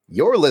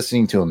You're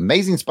listening to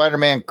Amazing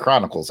Spider-Man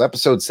Chronicles,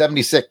 episode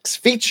 76,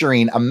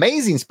 featuring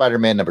Amazing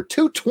Spider-Man number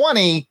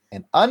 220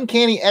 and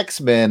Uncanny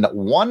X-Men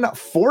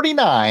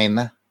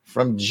 149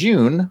 from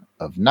June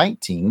of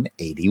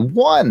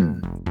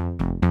 1981.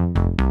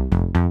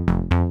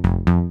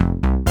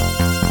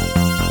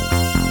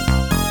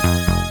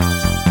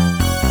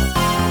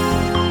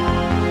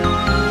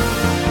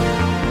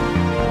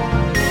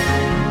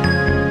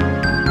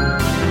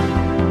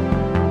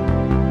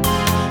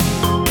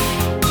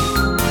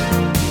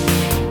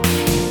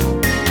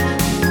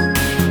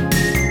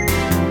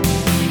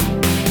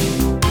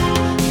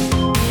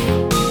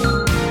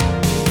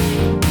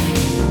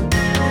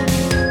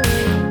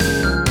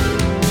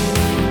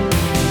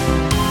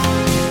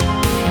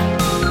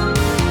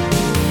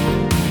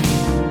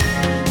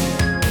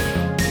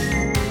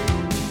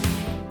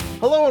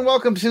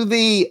 Welcome to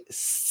the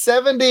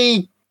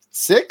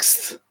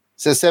 76th. It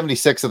says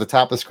 76 at the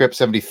top of the script,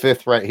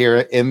 75th right here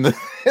in the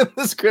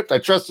script. I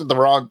trusted the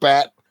wrong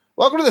Pat.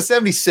 Welcome to the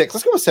 76th.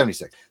 Let's go with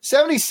 76.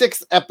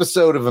 76th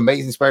episode of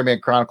Amazing Spider-Man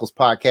Chronicles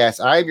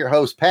podcast. I am your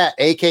host, Pat,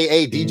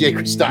 a.k.a. DJ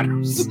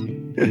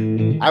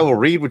Cristados. I will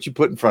read what you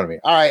put in front of me.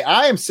 All right,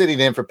 I am sitting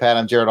in for Pat.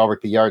 I'm Jared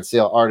Albrecht, the yard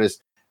sale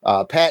artist.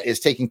 Pat is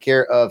taking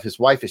care of his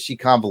wife as she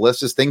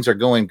convalesces. Things are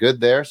going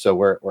good there, so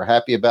we're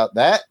happy about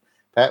that.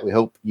 Pat, we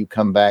hope you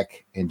come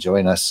back and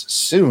join us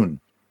soon.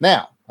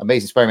 Now,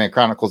 Amazing Spider-Man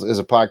Chronicles is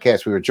a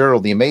podcast. We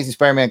journal the Amazing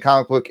Spider-Man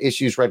comic book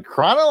issues read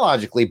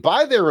chronologically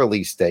by their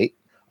release date,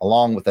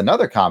 along with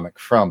another comic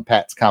from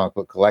Pat's comic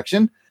book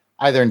collection,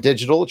 either in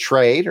digital,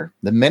 trade, or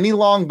the many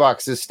long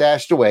boxes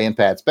stashed away in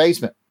Pat's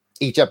basement.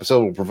 Each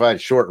episode will provide a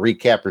short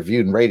recap,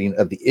 review, and rating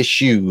of the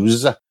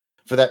issues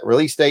for that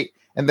release date,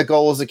 and the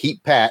goal is to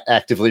keep Pat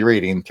actively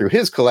reading through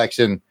his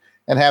collection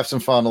and have some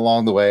fun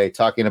along the way,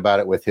 talking about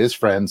it with his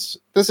friends.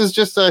 This is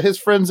just his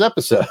friends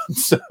episode.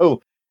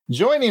 So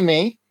joining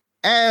me,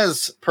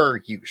 as per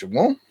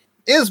usual,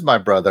 is my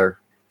brother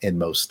in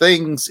most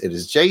things. It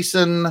is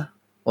Jason.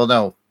 Well,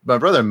 no, my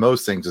brother in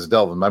most things is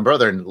Delvin. My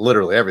brother in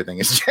literally everything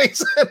is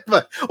Jason.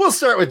 But we'll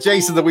start with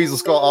Jason, the Weasel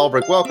Skull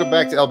Albrecht. Welcome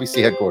back to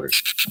LBC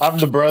headquarters. I'm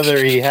the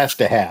brother he has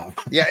to have.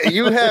 Yeah,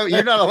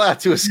 you're not allowed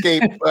to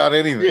escape on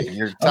anything.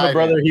 I'm the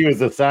brother he was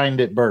assigned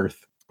at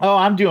birth. Oh,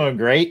 I'm doing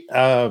great.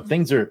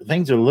 Things are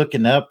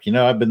looking up. You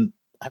know, I've been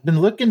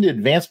looking to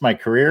advance my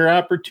career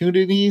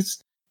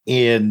opportunities,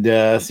 and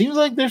seems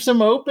like there's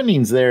some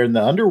openings there in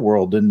the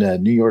underworld in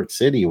New York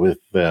City. With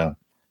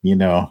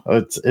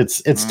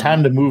it's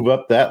time to move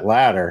up that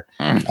ladder.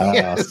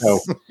 Yes. So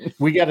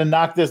we got to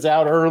knock this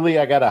out early.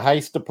 I got a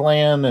heist to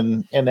plan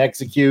and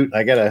execute.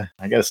 I gotta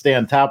stay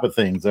on top of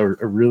things. I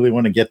really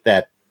want to get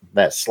that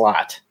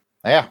slot.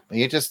 Yeah,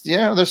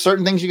 there's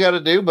certain things you got to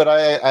do, but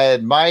I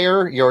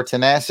admire your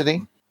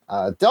tenacity.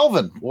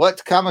 Delvin,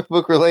 what comic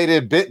book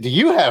related bit do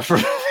you have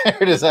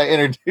prepared as I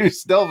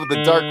introduce Delvin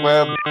the Dark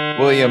Web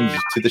Williams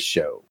to the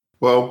show?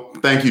 Well,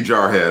 thank you,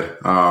 Jarhead.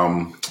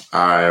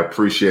 I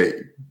appreciate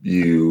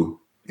you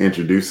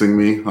introducing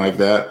me like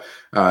that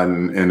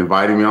and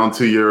inviting me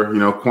onto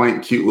your,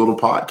 quaint, cute little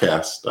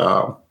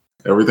podcast.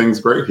 Everything's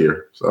great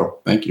here. So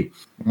thank you.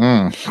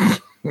 I'm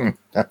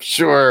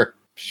sure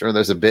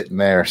there's a bit in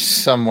there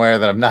somewhere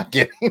that I'm not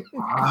getting.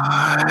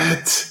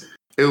 What?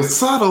 It was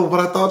subtle, but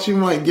I thought you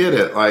might get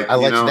it. Like, I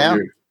let you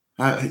down.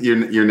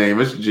 Your name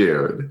is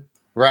Jared.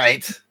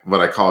 Right. But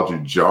I called you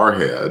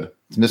Jarhead.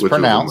 It's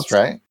mispronounced,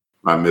 right?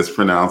 I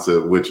mispronounced it,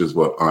 which is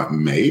what Aunt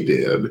May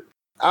did.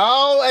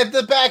 Oh, and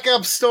the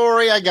backup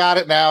story. I got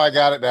it now.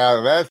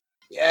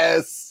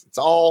 Yes. It's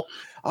all.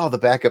 Oh, the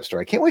backup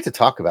story. I can't wait to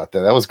talk about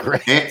that. That was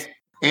great.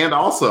 And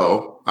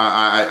also,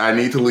 I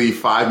need to leave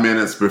 5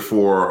 minutes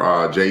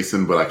before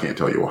Jason, but I can't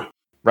tell you why.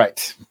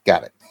 Right.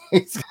 Got it.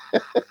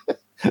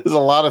 There's a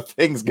lot of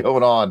things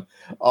going on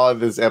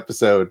this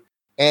episode.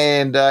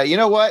 And you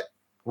know what?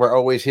 We're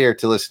always here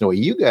to listen to what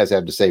you guys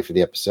have to say for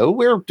the episode.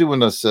 We're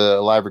doing this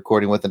live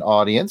recording with an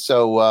audience.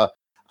 So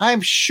I'm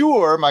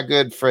sure my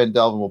good friend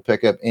Delvin will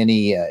pick up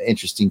any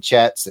interesting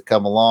chats that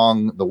come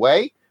along the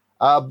way.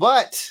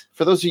 But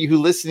for those of you who are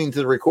listening to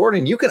the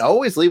recording, you can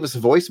always leave us a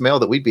voicemail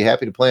that we'd be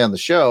happy to play on the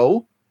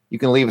show. You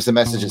can leave us a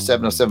message at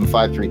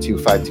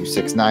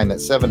 707-532-5269.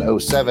 That's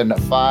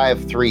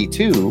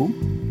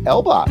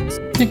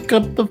 707-532-LBOX. Pick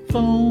up the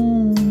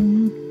phone.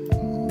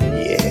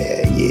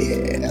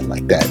 Yeah, I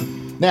like that.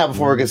 Now,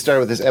 before we get started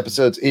with this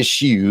episode's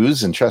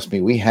issues, and trust me,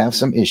 we have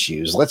some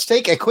issues, let's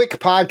take a quick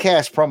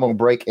podcast promo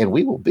break, and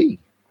we will be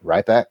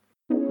right back.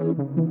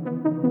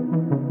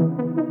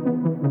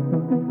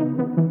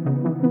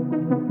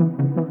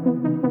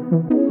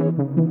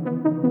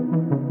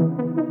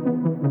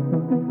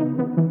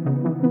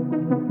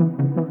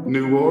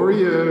 New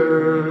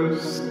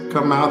Warriors,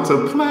 come out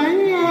to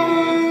play.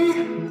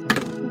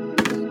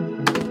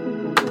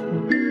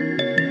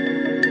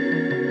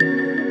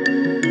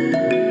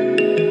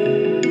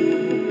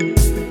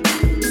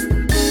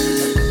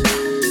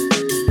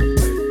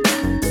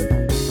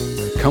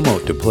 Come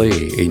Out to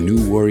Play, a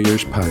New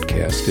Warriors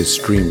podcast, is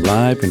streamed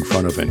live in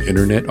front of an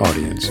internet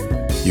audience.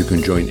 You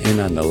can join in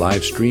on the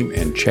live stream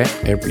and chat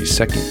every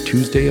second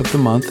Tuesday of the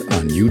month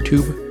on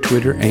YouTube,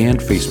 Twitter and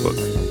Facebook.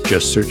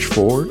 Just search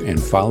for and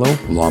follow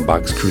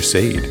Longbox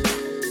Crusade.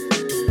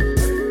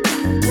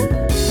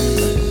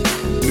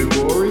 New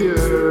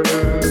Warriors,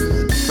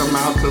 come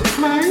out to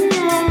play.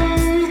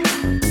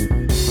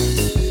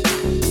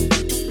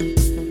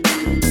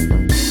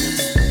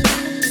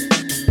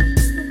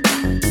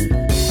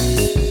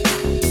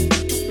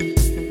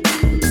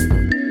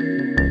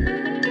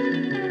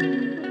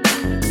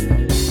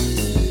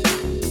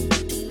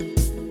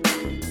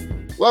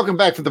 Welcome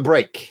back from the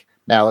break.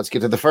 Now let's get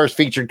to the first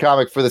featured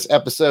comic for this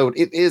episode.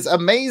 It is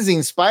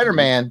Amazing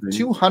Spider-Man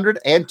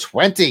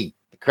 220.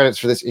 The credits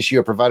for this issue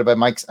are provided by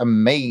Mike's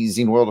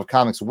Amazing World of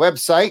Comics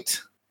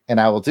website, and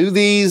I will do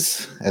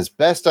these as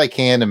best I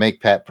can to make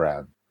Pat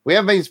proud. We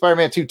have Amazing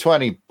Spider-Man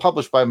 220,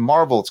 published by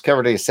Marvel. Its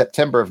cover date is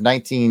September of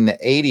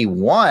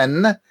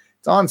 1981.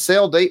 Its on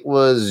sale date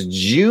was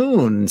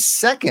June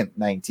 2nd,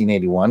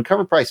 1981.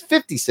 Cover price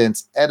 50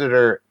 cents.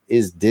 Editor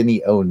is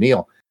Denny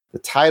O'Neil. The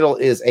title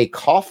is A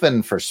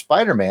Coffin for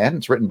Spider-Man.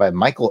 It's written by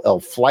Michael L.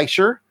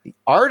 Fleischer. The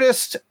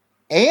artist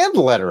and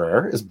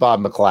letterer is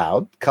Bob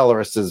McLeod.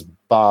 Colorist is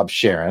Bob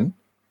Sharon.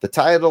 The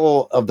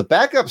title of the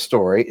backup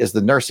story is The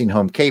Nursing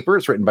Home Caper.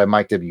 It's written by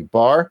Mike W.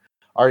 Barr.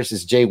 Artist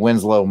is J.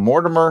 Winslow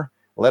Mortimer.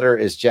 Letterer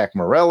is Jack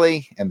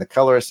Morelli. And the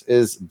colorist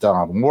is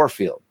Donald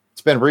Warfield.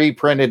 It's been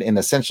reprinted in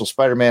Essential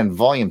Spider-Man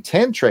Volume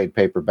 10 trade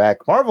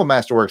paperback, Marvel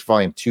Masterworks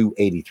Volume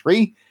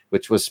 283,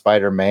 which was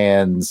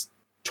Spider-Man's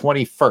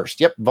 21st.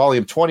 Yep,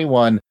 volume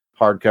 21,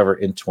 hardcover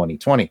in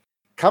 2020.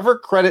 Cover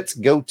credits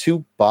go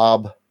to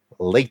Bob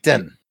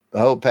Layton. I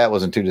hope Pat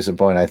wasn't too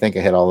disappointed. I think I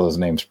had all those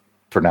names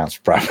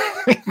pronounced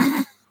properly.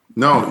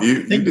 No,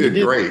 you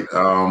did great.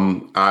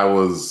 I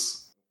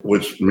was,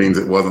 which means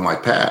it wasn't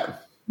like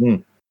Pat.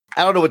 I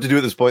don't know what to do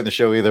at this point in the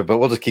show either, but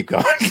we'll just keep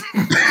going.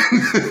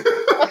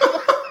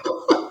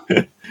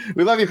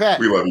 We love you, Pat.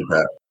 We love you,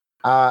 Pat.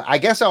 I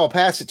guess I will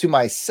pass it to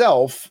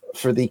myself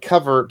for the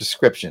cover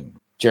description.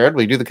 Jared,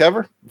 will you do the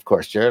cover? Of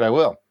course, Jared, I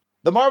will.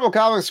 The Marvel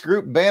Comics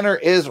Group banner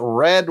is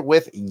red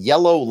with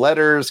yellow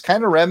letters,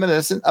 kind of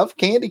reminiscent of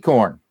candy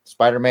corn.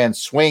 Spider-Man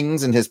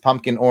swings in his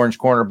pumpkin orange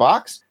corner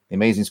box. The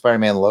Amazing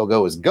Spider-Man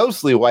logo is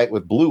ghostly white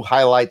with blue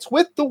highlights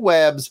with the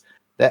webs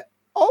that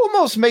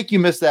almost make you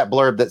miss that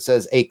blurb that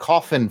says A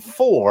Coffin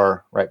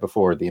for right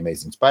before The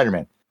Amazing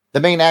Spider-Man. The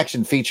main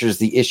action features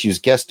the issue's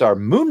guest star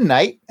Moon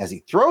Knight as he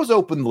throws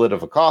open the lid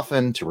of a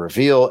coffin to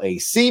reveal a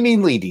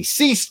seemingly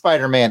deceased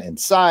Spider-Man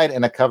inside,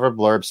 and a cover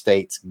blurb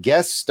states,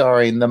 guest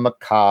starring the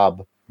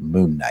macabre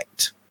Moon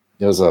Knight.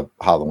 It was a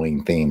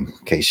Halloween theme,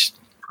 in case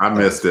I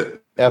missed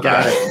it. Okay.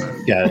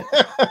 Got it.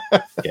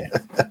 Okay.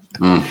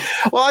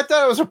 Well, I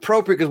thought it was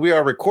appropriate because we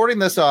are recording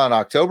this on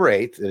October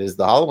 8th. It is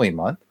the Halloween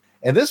month.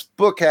 And this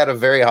book had a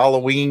very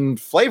Halloween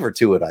flavor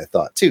to it, I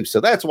thought, too.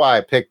 So that's why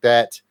I picked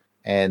that.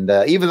 And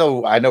even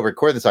though I know we're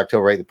recording this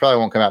October 8th, it probably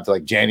won't come out until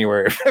like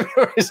January or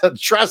February. So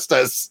trust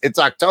us, it's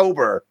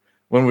October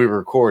when we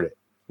record it.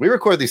 We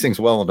record these things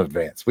well in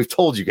advance. We've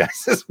told you guys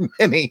this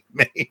many,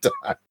 many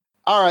times.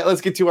 All right, let's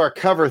get to our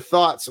cover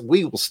thoughts.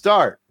 We will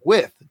start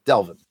with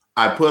Delvin.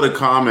 I put a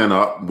comment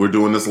up. We're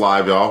doing this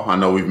live, y'all. I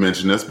know we've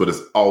mentioned this, but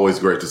it's always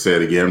great to say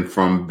it again.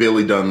 From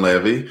Billy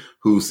Dunleavy,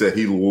 who said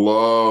he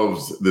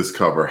loves this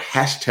cover.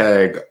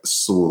 Hashtag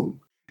swoon.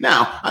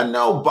 Now, I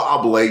know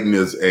Bob Layton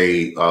is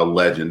a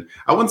legend.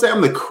 I wouldn't say I'm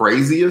the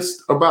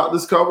craziest about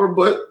this cover,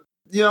 but,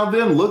 you know,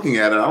 then looking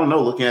at it, I don't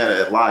know, looking at it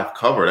at live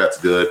cover,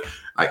 that's good.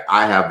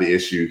 I have the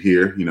issue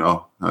here,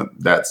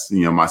 that's,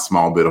 my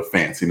small bit of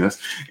fanciness.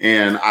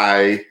 And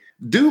I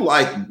do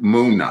like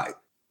Moon Knight.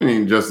 I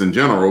mean, just in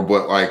general,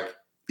 but like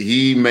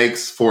he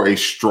makes for a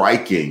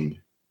striking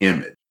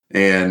image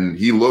and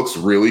he looks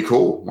really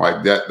cool.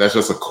 Like that's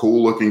just a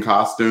cool looking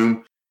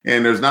costume.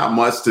 And there's not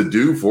much to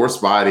do for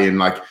Spidey.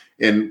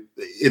 And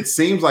it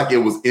seems like it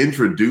was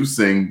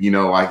introducing,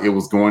 like it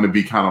was going to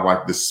be kind of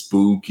like the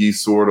spooky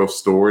sort of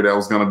story that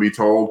was going to be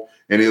told.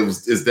 And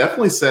it's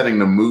definitely setting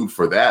the mood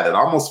for that. It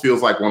almost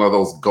feels like one of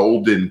those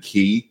Golden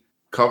Key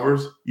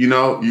covers, you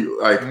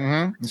like.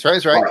 Mm-hmm. That's right.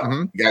 That's right.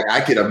 Mm-hmm.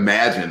 I could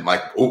imagine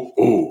like,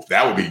 oh,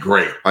 that would be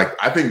great. Like,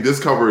 I think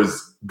this cover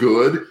is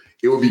good.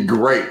 It would be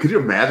great. Could you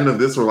imagine if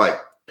this were like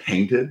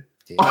painted?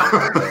 Yeah,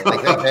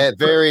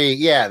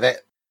 like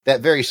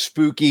that very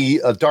spooky,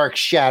 dark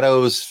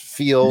shadows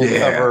feel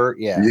cover.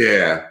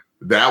 Yeah.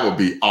 That would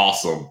be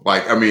awesome.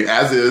 Like, I mean,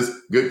 as is,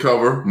 good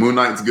cover. Moon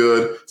Knight's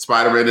good.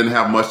 Spider-Man didn't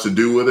have much to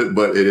do with it,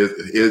 but it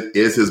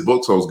is his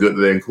book, so it's good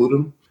that they include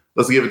him.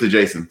 Let's give it to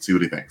Jason, see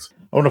what he thinks.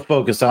 I want to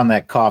focus on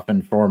that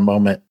coffin for a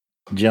moment,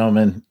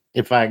 gentlemen.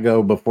 If I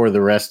go before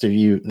the rest of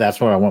you,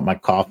 that's what I want my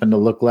coffin to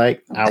look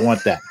like. I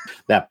want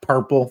that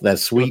purple, that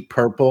sweet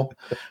purple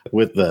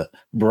with the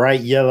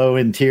bright yellow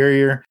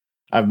interior.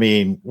 I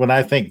mean, when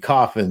I think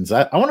coffins,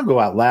 I want to go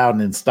out loud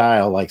and in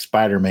style like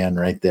Spider-Man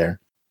right there.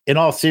 In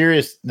all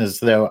seriousness,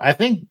 though, I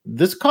think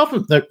this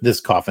cover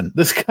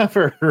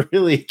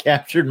really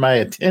captured my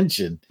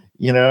attention,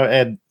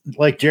 and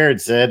like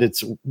Jared said,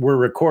 we're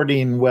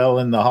recording well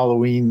in the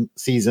Halloween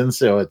season,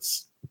 so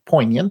it's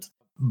poignant,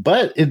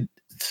 but it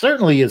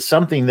certainly is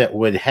something that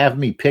would have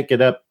me pick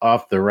it up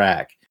off the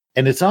rack.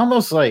 And it's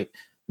almost like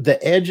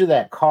the edge of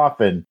that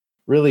coffin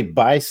really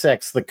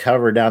bisects the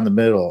cover down the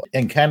middle.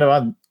 And kind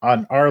of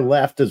on our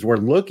left, as we're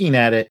looking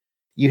at it,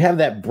 you have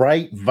that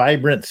bright,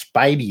 vibrant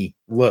Spidey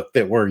look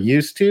that we're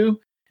used to.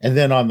 And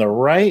then on the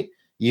right,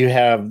 you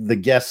have the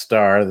guest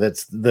star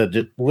that's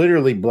the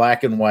literally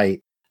black and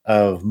white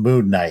of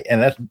Moon Knight.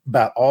 And that's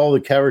about all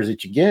the covers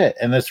that you get.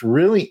 And it's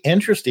really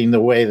interesting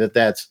the way that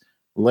that's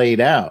laid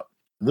out.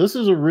 This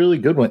is a really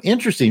good one.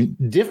 Interesting,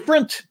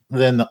 different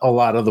than a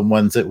lot of the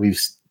ones that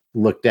we've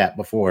looked at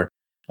before.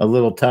 A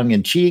little tongue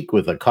in cheek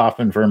with a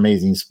coffin for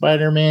Amazing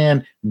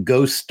Spider-Man,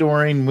 ghost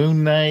storing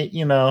Moon Knight,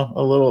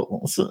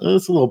 it's a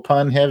little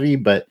pun heavy,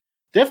 but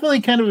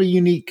definitely kind of a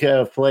unique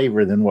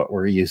flavor than what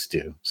we're used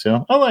to.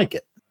 So I like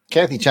it.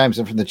 Kathy chimes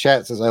in from the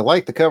chat, says, I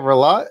like the cover a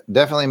lot.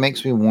 Definitely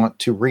makes me want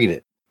to read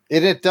it.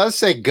 It does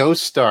say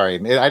ghost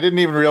starring. I didn't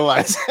even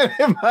realize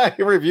in my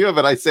review of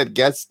it, I said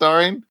guest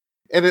starring,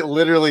 and it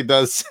literally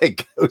does say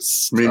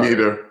ghost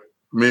starring.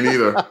 Me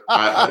neither.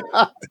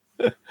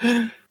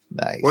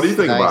 Nice. What do you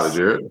think about it,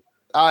 Jared?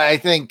 I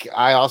think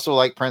I also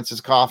like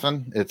Prince's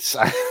coffin. It's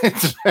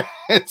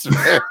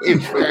very,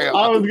 very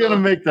I was going to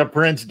make the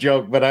Prince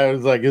joke, but I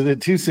was like, is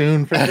it too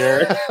soon for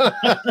Jared?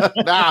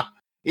 Nah,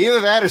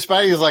 either that or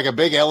Spidey is like a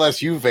big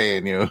LSU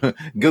fan,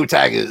 Go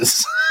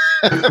Tigers.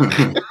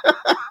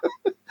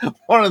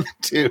 One of the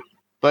two.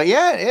 But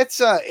yeah,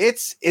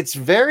 it's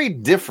very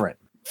different.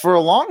 For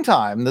a long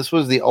time, this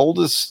was the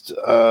oldest,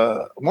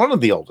 one of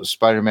the oldest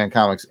Spider-Man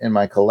comics in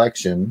my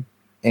collection.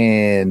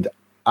 And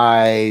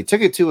I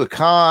took it to a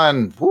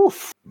con,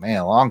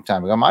 a long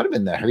time ago. Might have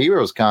been the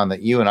Heroes Con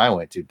that you and I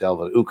went to,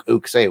 Delvin.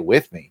 Ook, say it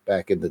with me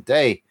back in the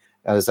day.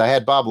 As I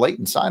had Bob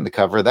Layton sign the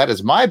cover. That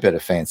is my bit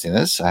of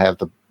fanciness. I have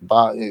the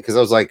Bob, because I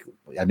was like,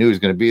 I knew he was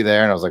going to be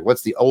there. And I was like,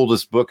 what's the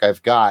oldest book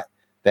I've got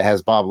that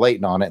has Bob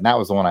Layton on it? And that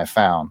was the one I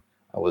found.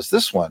 It was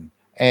this one.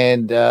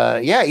 And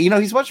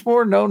he's much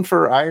more known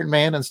for Iron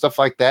Man and stuff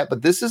like that.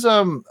 But this is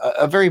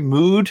a very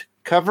mood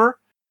cover.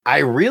 I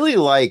really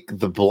like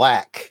the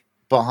black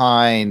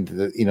behind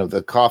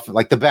the coffin,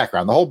 like the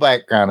background. The whole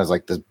background is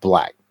like this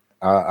black.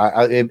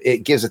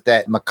 It gives it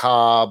that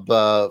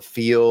macabre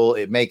feel.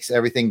 It makes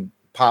everything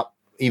pop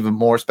even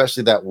more,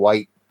 especially that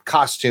white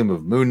costume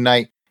of Moon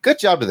Knight. Good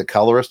job to the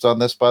colorist on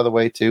this, by the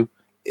way, too.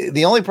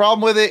 The only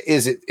problem with it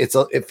is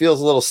it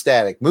feels a little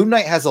static. Moon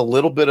Knight has a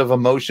little bit of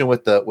emotion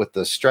with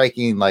the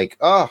striking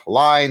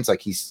lines,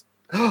 like he's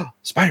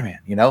Spider-Man.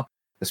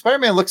 The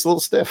Spider-Man looks a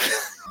little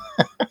stiff.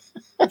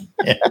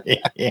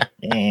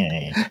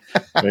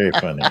 Very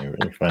funny.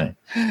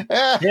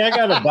 Yeah, I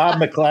got a Bob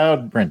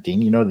McLeod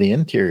printing, the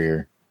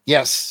interior.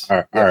 Yes.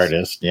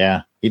 Artist.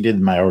 Yeah. He did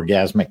my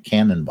orgasmic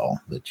cannonball.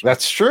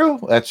 That's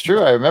true.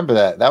 I remember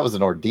that. That was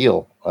an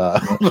ordeal.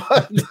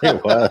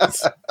 It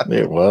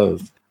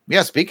was.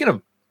 Yeah. Speaking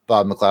of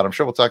Bob McLeod, I'm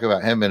sure we'll talk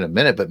about him in a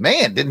minute, but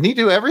man, didn't he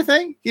do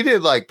everything? He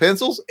did like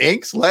pencils,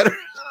 inks, letters.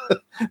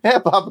 Yeah,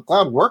 Bob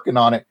McLeod working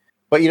on it.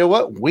 But you know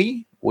what?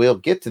 We will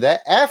get to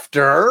that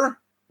after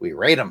we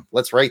rate them.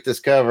 Let's rate this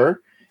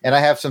cover. And I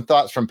have some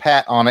thoughts from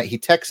Pat on it. He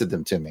texted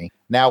them to me.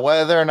 Now,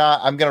 whether or not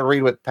I'm going to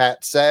read what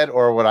Pat said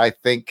or what I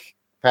think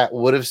Pat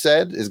would have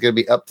said is going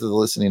to be up to the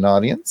listening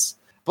audience.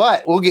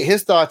 But we'll get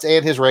his thoughts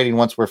and his rating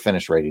once we're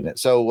finished rating it.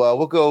 So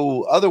we'll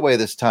go other way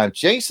this time.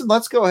 Jason,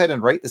 let's go ahead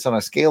and rate this on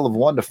a scale of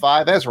 1 to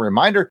 5. As a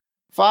reminder,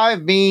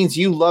 5 means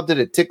you loved it.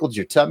 It tickled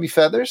your tummy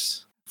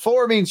feathers.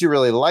 4 means you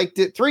really liked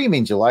it. 3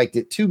 means you liked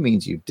it. 2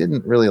 means you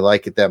didn't really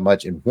like it that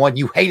much. And 1,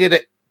 you hated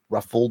it.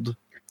 Ruffled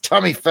your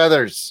tummy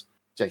feathers.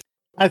 Jason.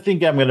 I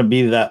think I'm going to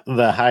be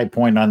the high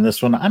point on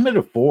this one. I'm at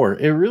a 4.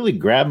 It really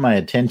grabbed my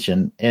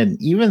attention.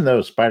 And even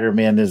though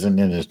Spider-Man isn't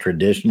in his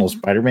traditional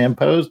Spider-Man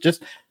pose,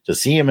 just to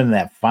see him in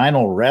that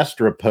final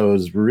rest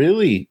pose,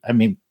 really, I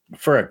mean,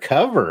 for a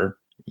cover,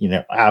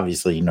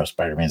 obviously,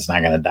 Spider-Man's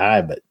not going to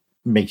die, but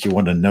makes you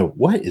want to know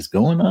what is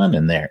going on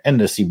in there. And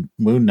to see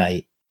Moon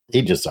Knight,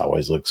 he just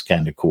always looks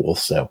kind of cool.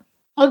 So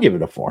I'll give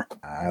it a 4.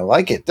 I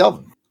like it.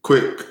 Delvin.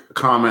 Quick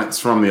comments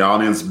from the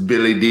audience.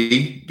 Billy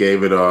D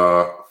gave it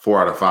a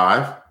 4 out of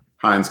 5.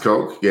 Heinz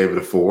Coke gave it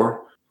a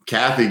 4.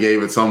 Kathy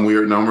gave it some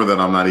weird number that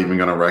I'm not even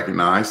going to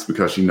recognize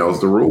because she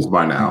knows the rules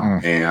by now.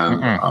 Mm-hmm.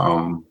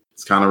 And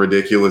it's kind of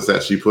ridiculous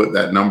that she put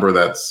that number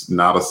that's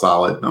not a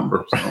solid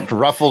number. So.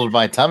 Ruffled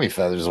my tummy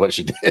feathers is what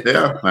she did.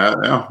 Yeah.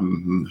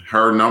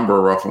 Her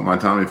number ruffled my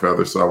tummy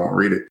feathers, so I won't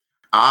read it.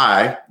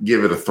 I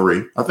give it a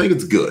 3. I think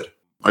it's good.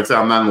 Like I said,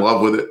 I'm not in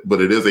love with it,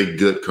 but it is a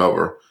good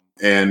cover.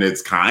 And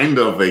it's kind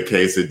of a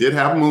case. It did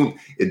have Moon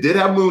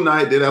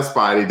Knight, did have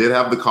Spidey, did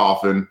have the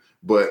coffin,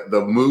 but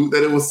the mood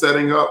that it was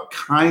setting up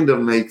kind of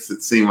makes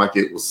it seem like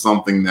it was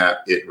something that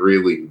it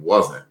really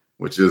wasn't,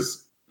 which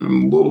is a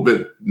little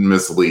bit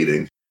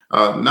misleading.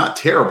 Not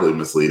terribly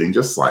misleading,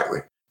 just slightly.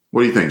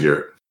 What do you think,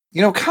 Jared?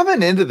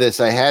 Coming into this,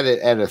 I had it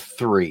at a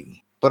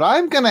 3, but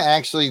I'm going to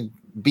actually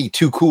be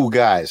two cool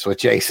guys with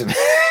Jason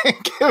and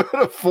give it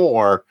a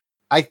 4.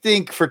 I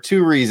think for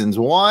 2 reasons.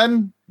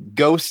 1,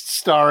 ghost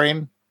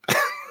starring.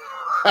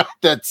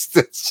 That's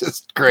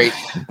just great.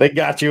 They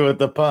got you with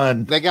the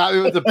pun. They got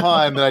me with the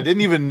pun that I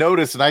didn't even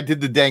notice, and I did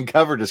the dang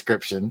cover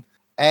description.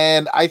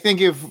 And I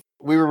think if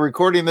we were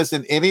recording this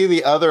in any of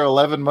the other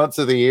 11 months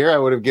of the year, I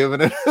would have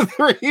given it a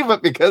 3,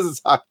 but because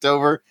it's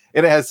October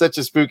and it has such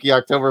a spooky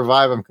October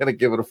vibe, I'm going to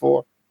give it a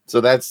 4. So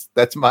that's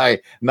my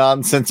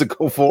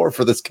nonsensical 4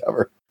 for this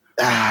cover.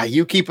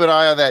 You keep an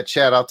eye on that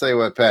chat. I'll tell you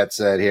what Pat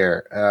said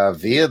here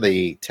via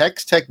the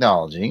text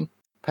technology.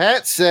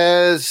 Pat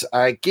says,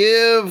 I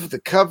give the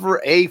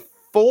cover a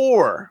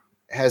 4.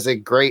 Has a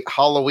great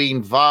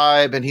Halloween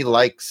vibe, and he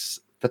likes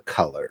the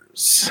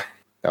colors.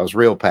 That was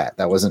real Pat.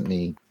 That wasn't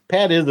me.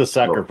 Pat is a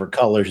sucker for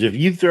colors. If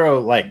you throw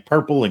like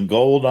purple and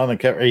gold on the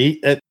cover,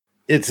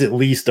 it's at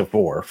least a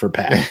 4 for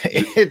Pat.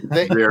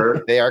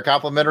 they are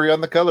complimentary on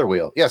the color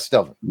wheel. Yes,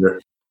 Delvin.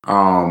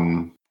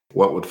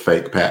 What would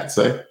fake Pat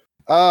say?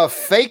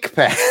 Fake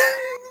Pat.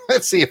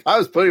 Let's see. If I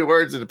was putting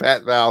words into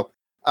Pat mouth,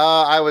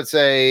 I would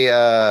say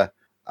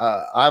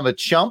I'm a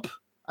chump.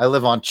 I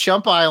live on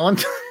Chump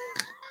Island.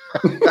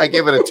 I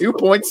give it a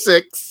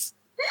 2.6.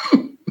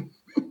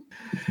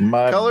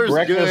 My color's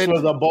breakfast good.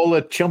 Was a bowl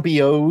of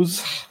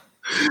Chumpios.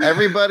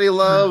 Everybody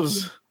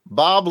loves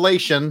Bob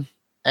Lation,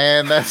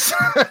 and that's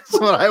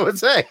what I would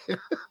say.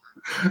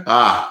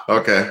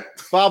 Okay.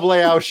 Bob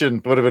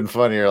Laotian would have been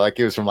funnier, like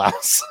he was from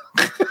Laos.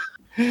 All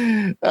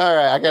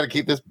right, I got to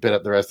keep this bit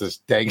up the rest of this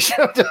dang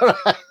show, don't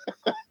I?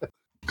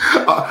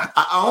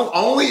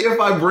 Only if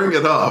I bring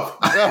it up.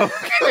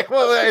 Okay,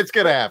 well, it's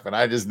going to happen.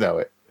 I just know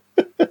it.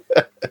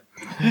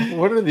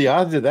 What are the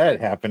odds of that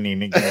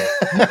happening again?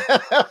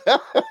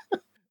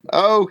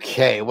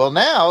 Okay, well,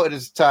 now it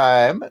is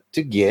time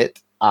to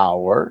get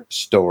our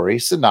story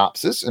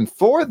synopsis. And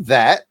for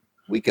that,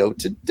 we go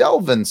to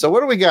Delvin. So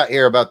what do we got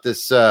here about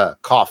this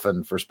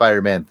coffin for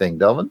Spider-Man thing,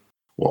 Delvin?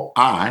 Well,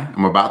 I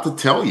am about to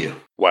tell you.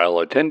 While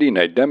attending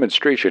a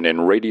demonstration in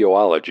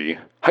radiology,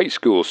 high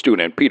school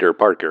student Peter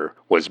Parker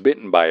was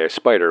bitten by a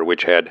spider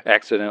which had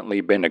accidentally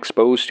been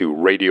exposed to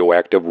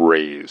radioactive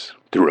rays.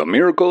 Through a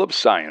miracle of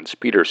science,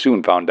 Peter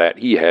soon found that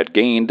he had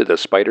gained the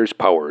spider's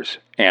powers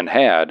and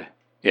had,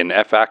 in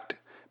effect,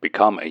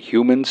 become a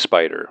human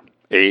spider,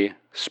 a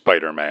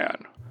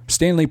Spider-Man.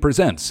 Stanley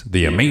presents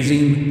The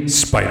Amazing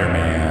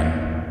Spider-Man.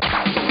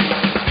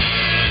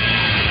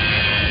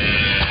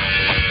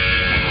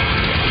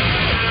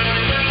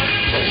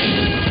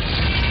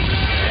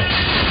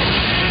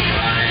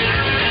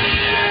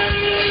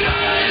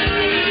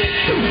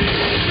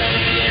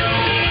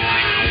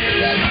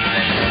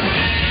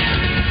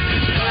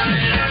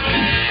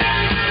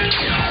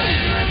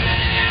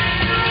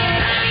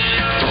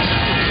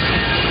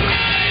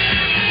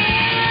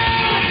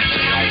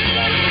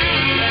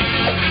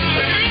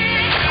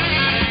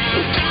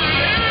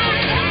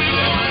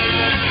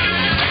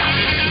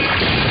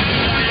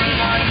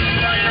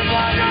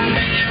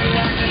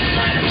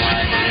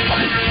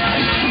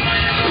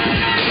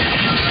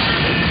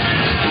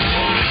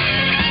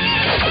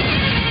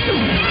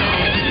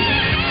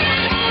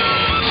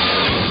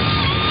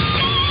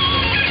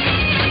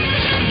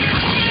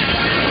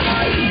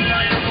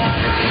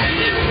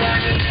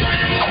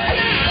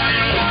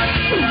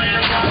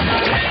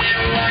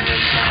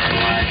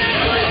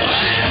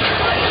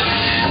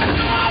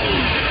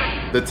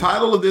 The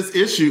title of this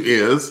issue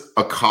is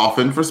A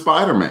Coffin for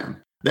Spider-Man.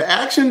 The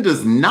action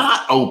does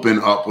not open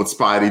up with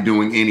Spidey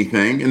doing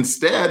anything.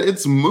 Instead,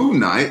 it's Moon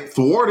Knight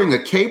thwarting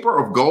a caper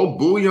of gold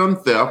bullion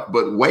theft.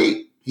 But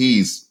wait,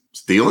 he's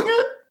stealing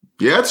it?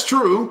 Yeah, it's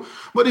true.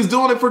 But he's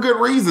doing it for good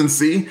reason,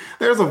 see?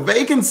 There's a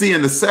vacancy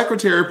in the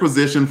secretary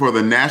position for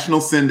the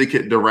National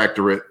Syndicate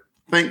Directorate.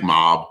 Think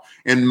mob.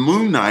 And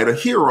Moon Knight, a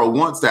hero,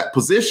 wants that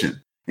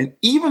position. And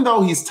even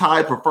though he's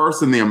tied for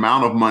first in the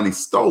amount of money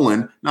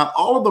stolen, not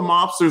all of the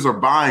mobsters are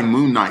buying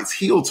Moon Knight's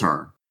heel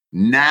turn.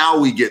 Now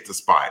we get to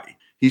Spidey.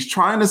 He's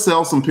trying to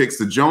sell some pics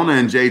to Jonah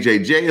and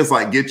JJJ is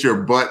like, get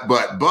your butt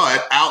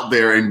out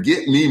there and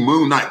get me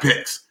Moon Knight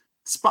pics.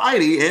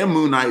 Spidey and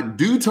Moon Knight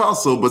do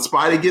tussle, but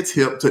Spidey gets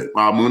hip to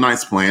Moon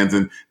Knight's plans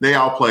and they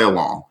all play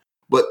along.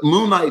 But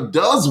Moon Knight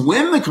does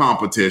win the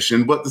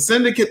competition, but the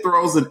Syndicate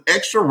throws an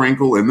extra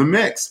wrinkle in the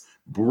mix.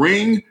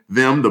 Bring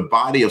them the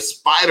body of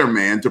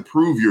Spider-Man to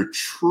prove you're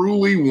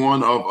truly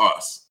one of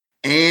us.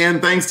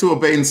 And thanks to a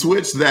bait and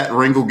switch, that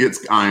wrinkle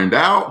gets ironed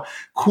out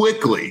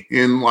quickly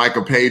in like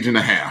a page and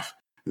a half.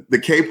 The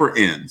caper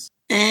ends.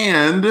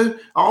 And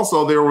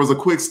also there was a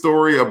quick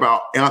story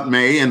about Aunt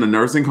May and the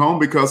nursing home,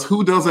 because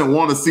who doesn't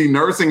want to see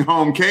nursing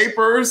home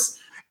capers?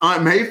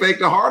 Aunt May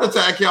faked a heart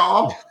attack,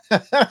 y'all.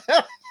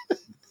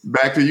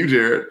 Back to you,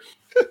 Jared.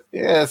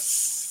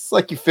 Yes.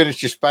 Like you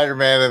finish your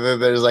Spider-Man and then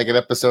there's like an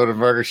episode of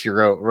Murder, She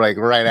Wrote like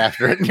right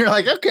after it. And you're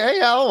like, okay,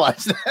 yeah, I'll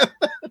watch that.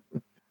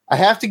 I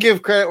have to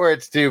give credit where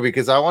it's due,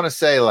 because I want to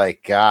say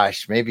like,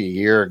 gosh, maybe a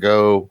year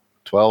ago,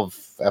 12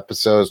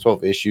 episodes,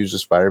 12 issues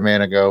of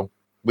Spider-Man ago,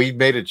 we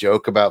made a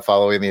joke about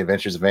following the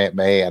adventures of Aunt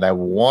May. And I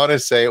want to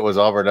say it was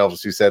Auburn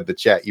Elvis who said in the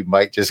chat, you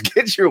might just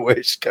get your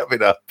wish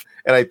coming up.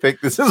 And I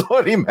think this is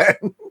what he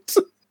meant.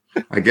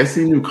 I guess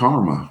he knew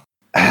karma.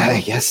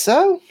 I guess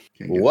so.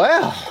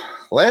 Well,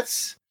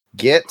 let's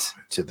get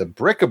to the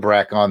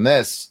bric-a-brac on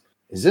this.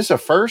 Is this a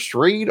first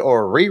read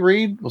or a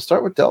reread? We'll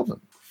start with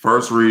Delvin.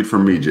 First read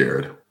from me,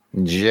 Jared.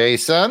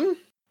 Jason.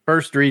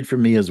 First read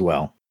from me as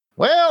well.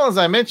 Well, as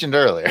I mentioned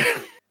earlier,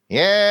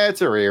 yeah,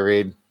 it's a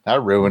reread. I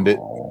ruined it.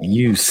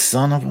 You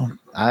son of a...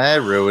 I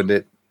ruined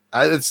it.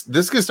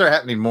 This could start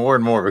happening more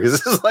and more because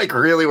this is like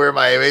really where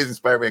my Amazing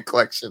Spider-Man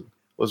collection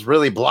was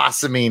really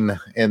blossoming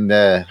in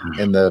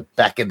the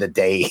back in the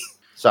day.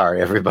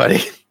 Sorry,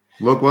 everybody.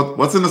 Look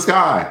what's in the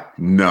sky.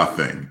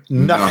 Nothing.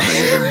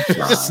 Nothing.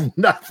 Just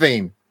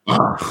nothing.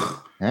 All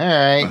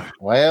right.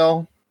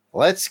 Well,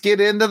 let's get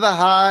into the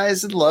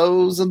highs and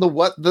lows and the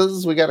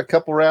what-thas. We got a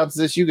couple rounds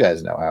of this. You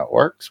guys know how it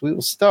works. We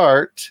will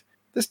start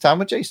this time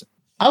with Jason.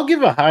 I'll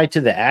give a high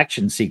to the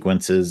action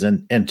sequences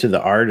and to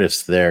the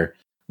artists there.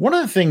 One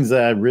of the things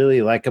that I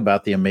really like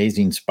about the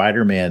Amazing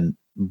Spider-Man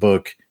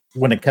book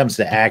when it comes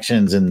to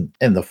actions and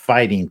the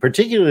fighting,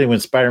 particularly when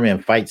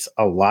Spider-Man fights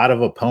a lot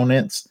of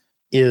opponents,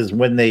 is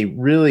when they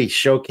really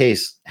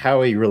showcase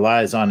how he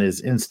relies on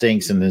his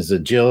instincts and his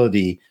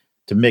agility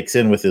to mix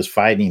in with his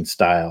fighting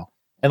style.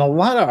 And a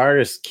lot of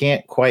artists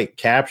can't quite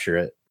capture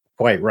it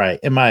quite right,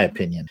 in my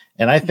opinion.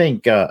 And I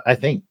think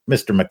Mr.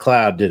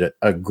 McLeod did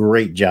a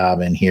great job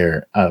in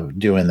here of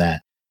doing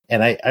that.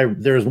 And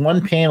there's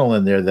one panel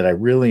in there that I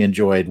really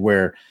enjoyed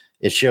where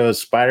it shows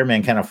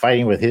Spider-Man kind of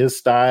fighting with his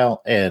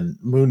style and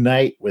Moon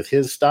Knight with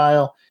his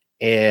style.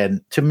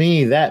 And to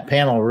me, that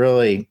panel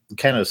really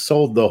kind of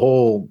sold the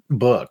whole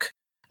book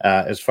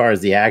as far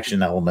as the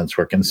action elements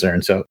were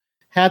concerned. So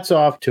hats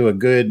off to a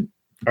good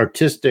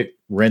artistic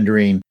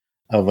rendering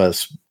of a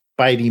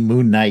Spidey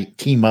Moon Knight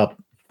team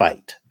up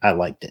fight. I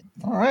liked it.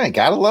 All right.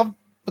 Gotta love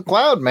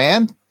McLeod,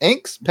 man.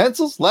 Inks,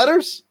 pencils,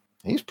 letters.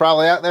 He's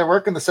probably out there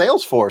working the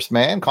sales force,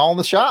 man, calling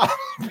the shop,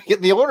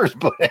 getting the orders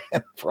put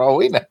in for all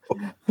we know.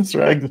 That's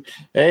right.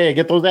 Hey,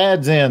 get those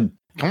ads in.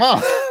 Come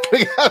on.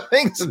 We got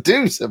things to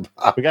do,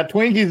 Sabah. We got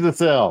Twinkies to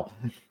sell.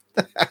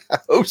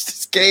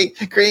 Hostess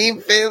cake, cream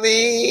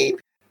filling.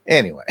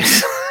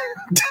 Anyways,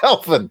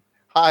 Delphin,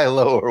 high,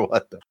 low, or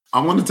what?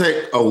 I'm going to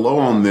take a low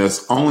on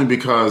this only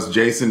because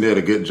Jason did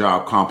a good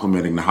job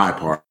complimenting the high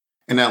part.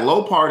 And that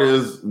low part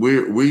is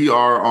we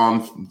are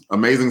on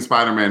Amazing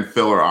Spider-Man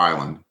Filler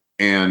Island.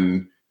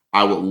 And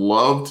I would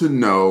love to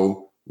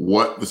know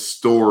what the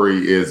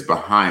story is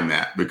behind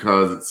that,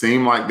 because it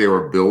seemed like they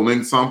were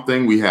building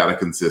something. We had a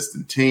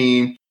consistent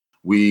team.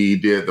 We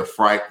did the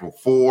Frightful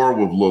Four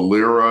with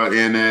Lolira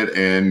in it.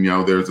 And,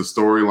 there's the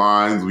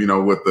storylines,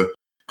 with the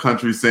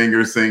country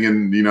singer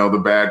singing,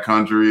 the Bad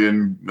Country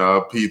and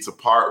Pete's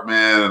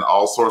apartment and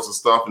all sorts of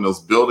stuff. And it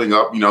was building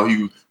up,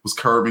 he was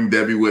curbing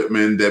Debbie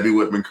Whitman. Debbie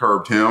Whitman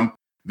curbed him.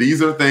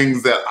 These are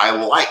things that I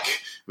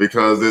like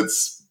because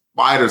it's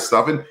spider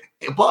stuff.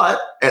 But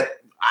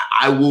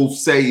I will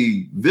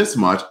say this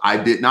much. I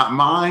did not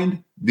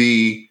mind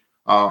the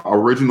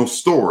original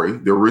story.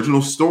 The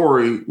original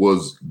story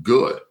was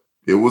good.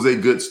 It was a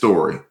good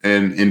story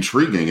and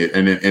intriguing.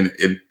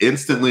 It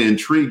instantly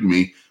intrigued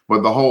me.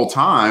 But the whole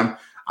time,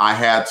 I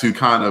had to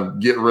kind of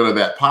get rid of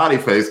that potty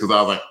face because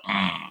I was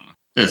like,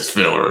 it's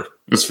filler.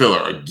 It's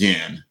filler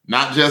again.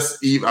 Not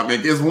just even. I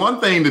mean, it's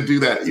one thing to do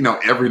that,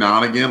 every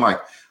now and again,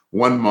 like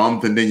 1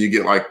 month, and then you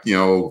get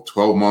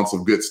 12 months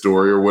of good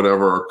story or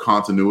whatever, or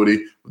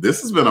continuity.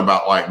 This has been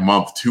about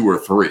month 2 or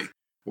 3.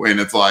 And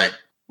it's like,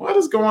 what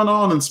is going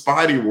on in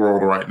Spidey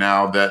world right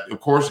now that,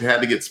 of course, you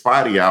had to get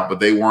Spidey out, but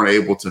they weren't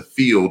able to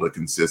field a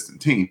consistent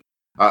team.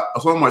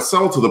 So much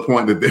so to the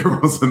point that there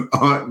was an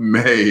Aunt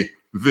May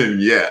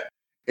vignette.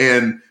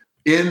 And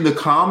in the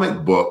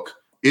comic book,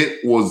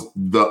 it was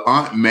the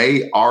Aunt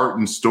May art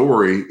and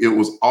story. It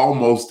was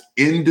almost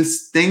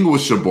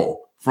indistinguishable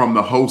from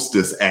the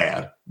Hostess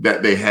ad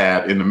that they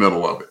had in the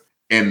middle of it.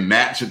 And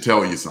that should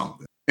tell you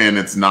something. And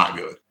it's not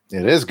good.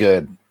 It is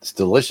good. It's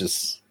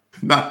delicious.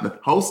 Not the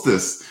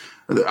Hostess.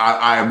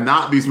 I am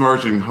not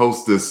besmirching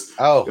Hostess.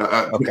 Oh,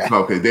 okay.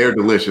 Okay, they're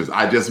delicious.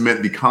 I just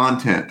meant the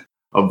content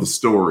of the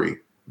story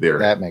there.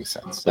 That makes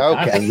sense.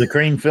 Okay. The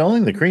cream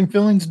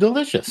filling's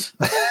delicious.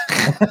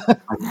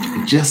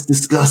 I just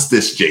discussed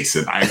this,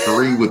 Jason. I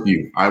agree with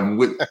you. On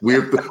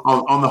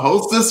the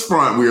Hostess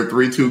front, we are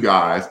three cool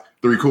guys,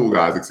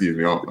 excuse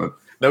me. No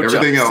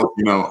everything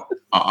jumps. else,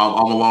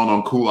 I'm alone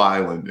on Cool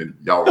Island, and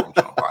y'all don't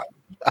jump right.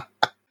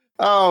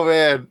 Oh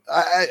man,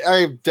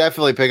 I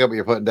definitely pick up what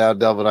you're putting down,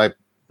 Delvin. I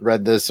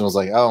read this and was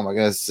like, oh my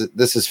goodness,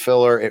 this is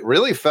filler. It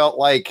really felt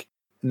like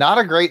not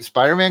a great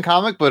Spider-Man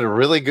comic, but a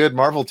really good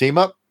Marvel team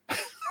up.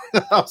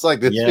 I was like,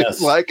 this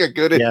is like a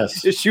good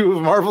issue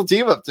of Marvel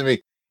team up to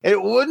me.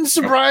 It wouldn't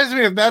surprise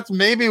me if that's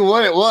maybe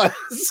what it was.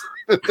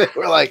 They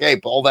were like, hey,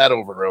 pull that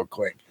over real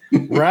quick.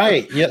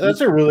 Right. Yeah,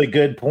 that's a really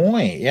good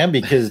point. Yeah,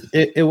 because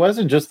it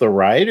wasn't just the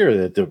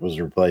writer that was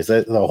replaced.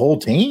 The whole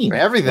team.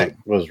 Everything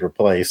was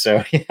replaced.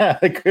 So, yeah,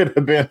 it could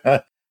have been,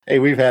 hey,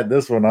 we've had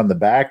this one on the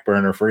back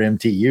burner for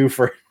MTU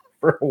for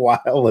a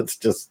while. Let's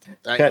just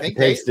cut and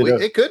paste it.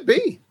 It could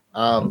be.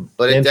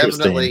 But it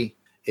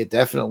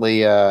definitely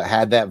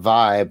had that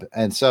vibe.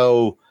 And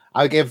so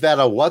I give that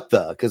a what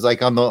the, because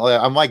I'm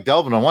like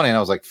Delvin on one hand, I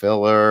was like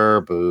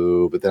filler,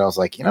 boo. But then I was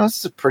like, this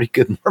is a pretty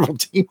good Marvel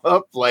team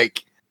up.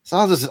 So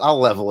I'll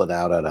level it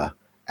out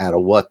at a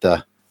what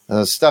the.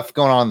 Stuff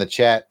going on in the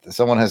chat.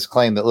 Someone has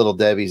claimed that Little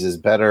Debbie's is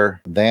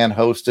better than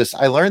Hostess.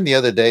 I learned the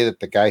other day that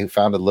the guy who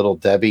founded Little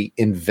Debbie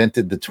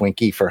invented the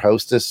Twinkie for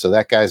Hostess. So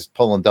that guy's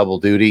pulling double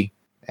duty,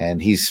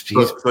 and he's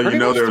so you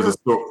know there was a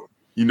story.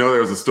 You know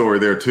there was a story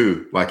there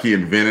too. Like he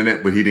invented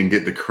it, but he didn't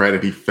get the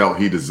credit he felt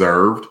he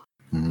deserved.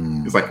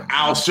 It's like,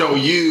 I'll show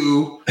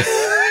you.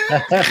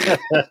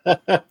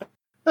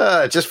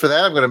 Just for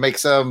that, I'm going to make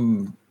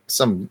some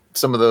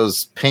of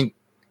those pink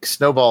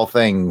snowball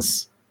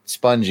things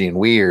spongy and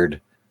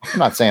weird. I'm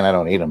not saying I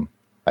don't eat them.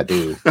 I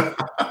do. They're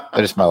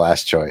just my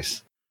last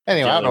choice.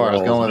 Anyway, I don't know where I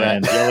was going with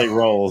that. Jelly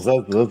rolls.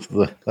 Those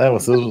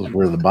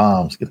were the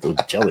bombs. Get those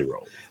jelly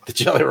rolls. The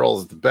jelly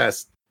rolls is the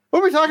best. What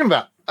are we talking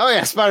about? Oh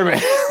yeah,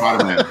 Spider-Man.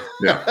 Spider-Man.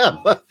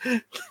 Yeah.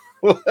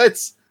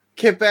 Let's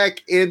get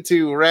back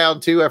into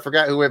round 2. I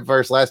forgot who went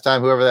first last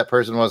time. Whoever that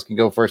person was can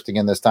go first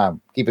again this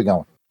time. Keep it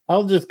going.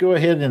 I'll just go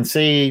ahead and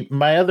say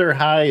my other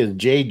high is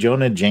J.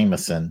 Jonah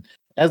Jameson.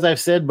 As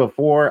I've said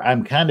before,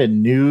 I'm kind of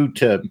new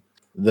to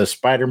the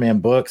Spider-Man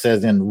books,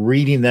 as in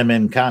reading them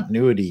in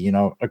continuity. You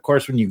know, of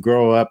course, when you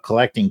grow up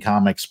collecting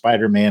comics,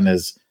 Spider-Man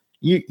is,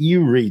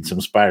 you read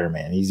some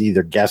Spider-Man. He's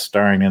either guest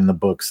starring in the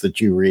books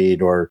that you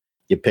read or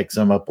you pick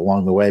some up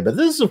along the way. But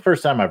this is the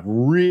first time I've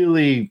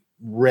really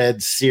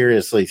read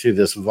seriously through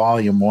this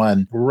volume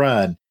 1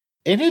 run.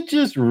 And it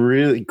just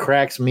really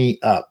cracks me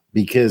up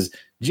because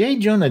J.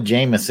 Jonah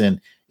Jameson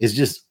is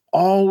just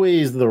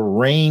always the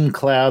rain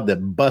cloud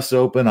that busts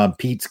open on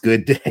Pete's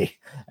good day.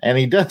 And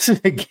he does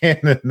it again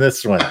in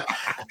this one.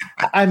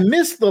 I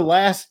missed the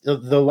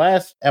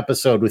last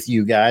episode with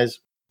you guys.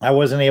 I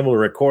wasn't able to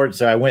record,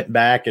 so I went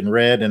back and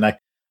read, and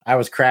I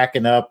was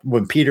cracking up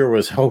when Peter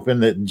was hoping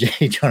that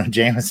J. Jonah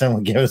Jameson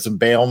would give him some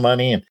bail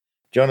money, and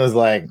Jonah's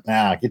like,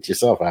 nah, get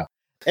yourself out.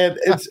 And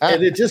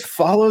it just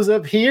follows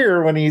up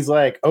here when he's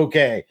like,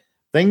 okay,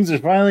 things are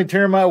finally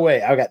turning my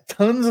way. I've got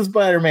tons of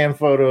Spider-Man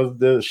photos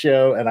to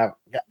show, and I've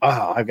got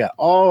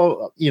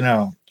all,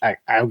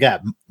 I've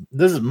got,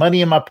 this is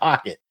money in my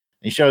pocket.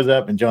 And he shows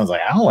up, and John's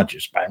like, I don't want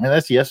your Spider-Man.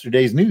 That's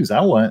yesterday's news.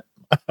 I want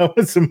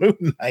some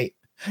Moon Knight.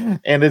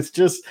 And it's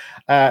just,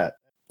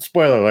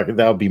 spoiler alert,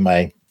 that'll be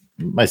my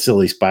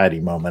silly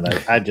Spidey moment.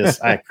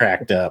 I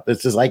cracked up.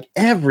 It's just like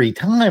every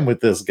time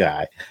with this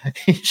guy,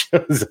 he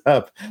shows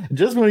up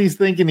just when he's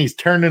thinking he's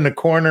turning a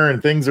corner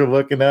and things are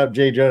looking up.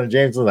 J. Jonah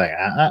Jameson's like,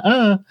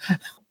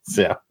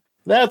 So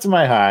that's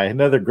my high.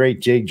 Another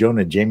great J.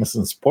 Jonah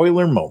Jameson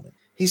spoiler moment.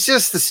 He's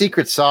just the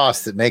secret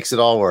sauce that makes it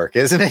all work,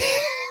 isn't he?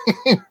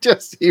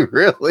 He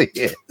really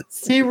is.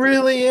 He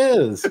really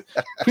is.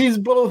 He's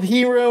both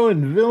hero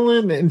and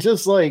villain, and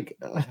just like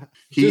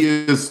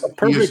he's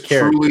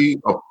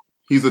truly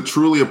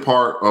a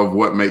part of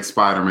what makes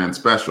Spider-Man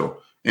special.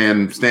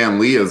 And Stan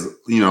Lee has,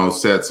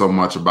 said so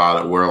much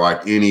about it, where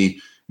like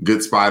any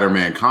good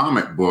Spider-Man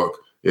comic book,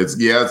 it's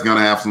going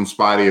to have some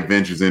Spidey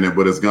adventures in it,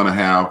 but it's going to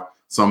have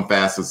some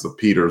facets of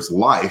Peter's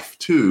life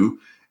too.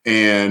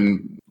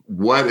 And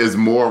what is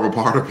more of a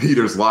part of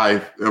Peter's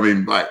life? I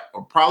mean, like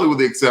probably with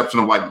the exception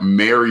of like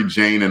Mary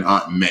Jane and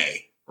Aunt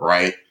May,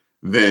 right?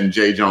 Than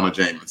J. Jonah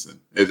Jameson.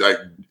 It's like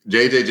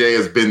JJJ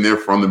has been there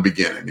from the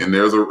beginning, and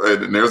there's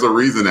a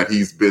reason that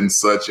he's been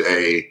such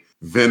a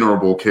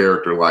venerable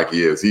character like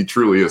he is. He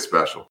truly is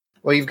special.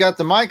 Well, you've got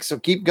the mic, so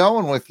keep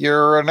going with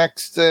your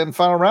next and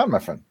final round, my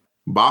friend.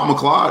 Bob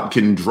McLeod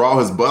can draw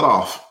his butt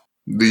off.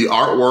 The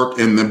artwork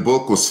in the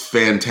book was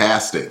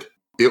fantastic.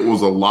 It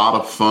was a lot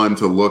of fun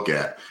to look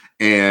at.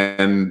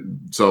 And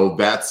so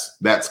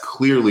that's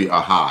clearly a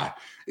high.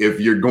 If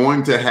you're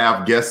going to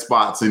have guest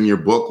spots in your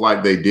book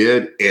like they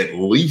did, at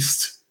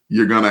least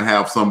you're going to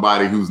have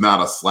somebody who's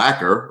not a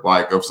slacker.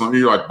 Like if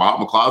somebody like Bob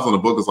McLeod's on the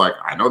book is like,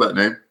 I know that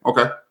name.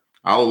 Okay.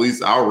 I'll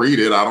read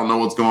it. I don't know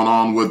what's going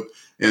on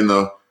in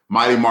the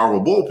Mighty Marvel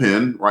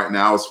bullpen right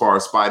now as far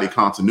as Spidey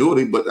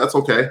continuity, but that's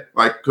okay.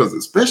 Like, because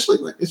especially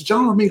like it's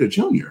John Romita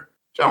Jr.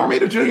 John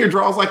Romita Jr.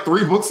 draws like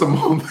 3 books a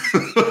month.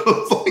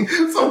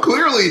 So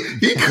clearly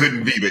he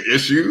couldn't be the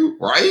issue,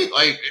 right?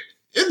 Like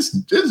it's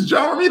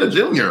John Romita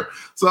Jr.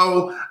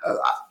 So,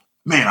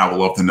 man, I would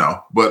love to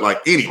know. But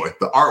like, anyway,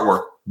 the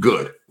artwork,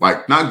 good.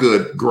 Like not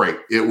good, great.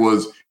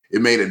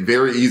 It made it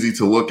very easy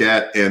to look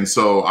at. And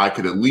so I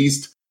could at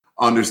least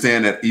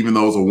understand that even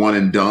though it was a one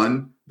and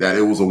done, that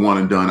it was a one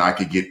and done I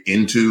could get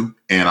into,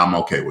 and I'm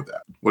okay with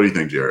that. What do you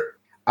think, Jared?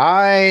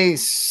 I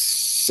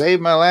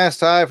saved my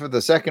last high for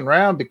the second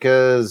round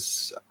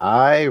because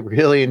I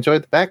really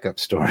enjoyed the backup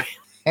story.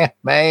 Aunt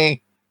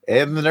May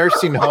in the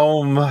nursing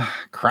home,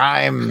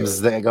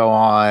 crimes that go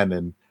on,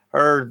 and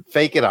her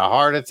faking a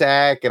heart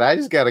attack, and I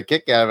just got a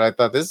kick out of it. I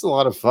thought this is a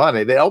lot of fun.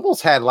 It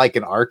almost had like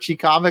an Archie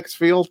Comics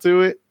feel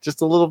to it,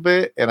 just a little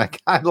bit, and I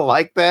kind of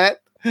like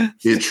that.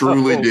 It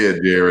truly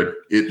did, Jared.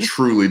 It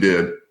truly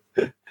did.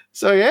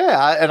 So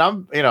yeah,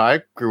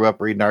 I grew up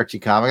reading Archie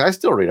comics. I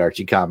still read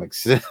Archie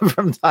comics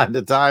from time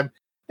to time,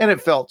 and it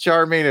felt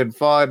charming and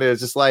fun. It was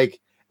just like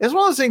it's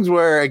one of those things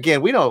where,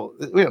 again, we don't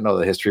know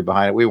the history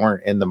behind it. We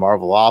weren't in the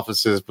Marvel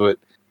offices, but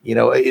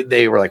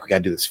they were like, we got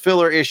to do this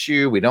filler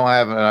issue. We don't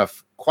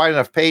have quite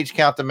enough page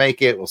count to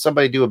make it. Will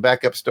somebody do a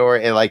backup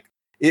story? And like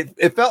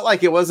it felt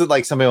like it wasn't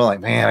like somebody was like,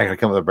 man, I gotta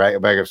come with a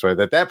backup story.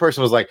 That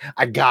person was like,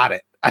 I got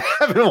it. I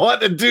haven't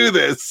wanted to do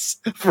this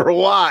for a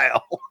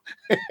while.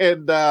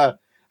 And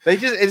it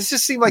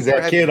just seemed like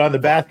that kid on the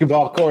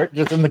basketball court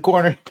just in the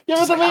corner.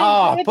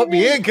 Put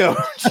me in,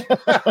 coach.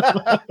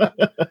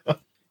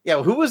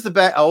 Yeah, who was the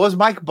back? Oh, it was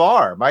Mike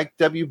Barr, Mike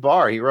W.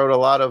 Barr. He wrote a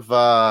lot of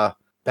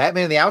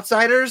Batman and the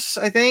Outsiders,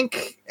 I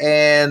think,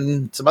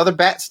 and some other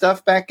Bat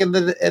stuff back in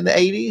the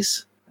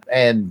 80s.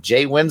 And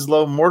Jay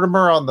Winslow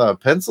Mortimer on the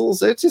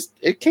pencils.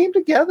 It came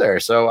together.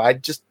 So I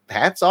just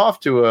hats off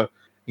to a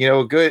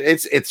good.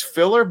 It's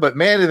filler, but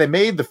man, they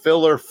made the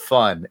filler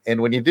fun.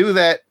 And when you do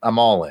that, I'm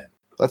all in.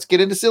 Let's get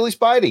into Silly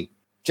Spidey.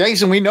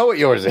 Jason, we know what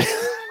yours is.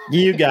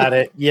 You got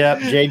it. Yep.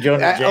 J.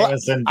 Jonah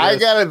Jameson. I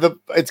got it.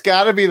 It's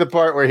got to be the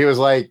part where he was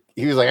like,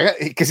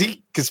 because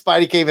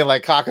Spidey came in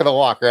like cock of the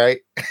walk, right?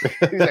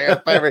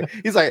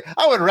 he's like,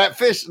 I wouldn't wrap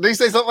fish. Did he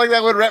say something like that?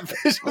 I wouldn't wrap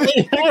fish.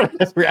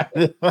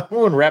 I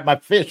wouldn't wrap my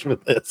fish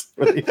with this.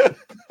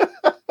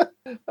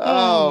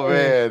 Oh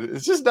man,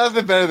 it's just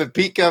nothing better than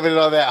Pete coming in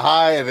on that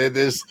high, and then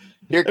this.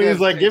 Here comes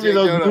like, give me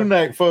those Moon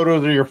Knight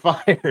photos, or you're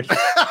fired.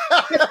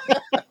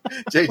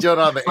 Jay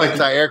Jonah on the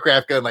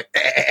anti-aircraft gun, like.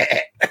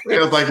 It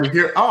was like,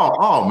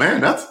 oh man,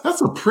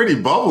 that's a pretty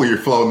bubble you're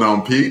floating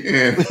on, Pete.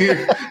 And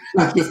here,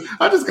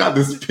 I just got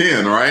this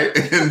pin, right?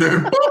 And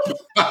then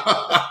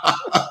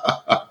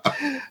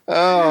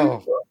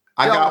I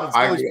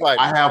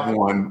have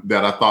one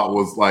that I thought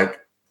was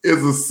like,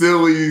 is a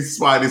silly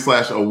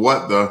Spidey / a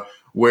what the,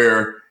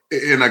 where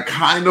in a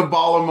kind of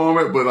baller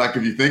moment, but like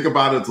if you think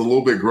about it, it's a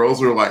little bit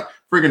grosser. Like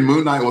friggin'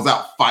 Moon Knight was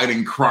out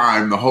fighting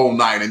crime the whole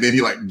night, and then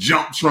he like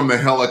jumps from the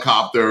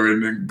helicopter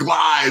and then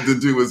glides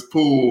into his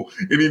pool,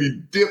 and then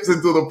he dips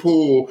into the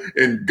pool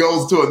and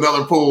goes to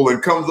another pool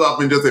and comes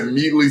up and just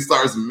immediately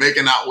starts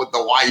making out with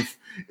the wife.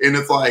 And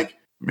it's like,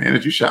 man,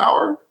 did you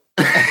shower?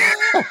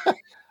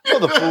 Oh,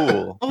 the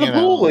pool. On the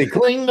pool, he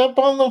cleaned up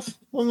on the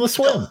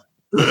swim.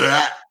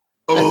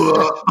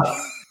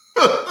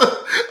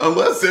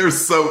 Unless there's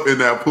soap in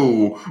that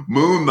pool,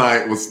 Moon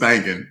Knight was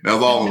stinking.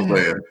 That's all I'm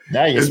saying.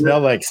 Now you smell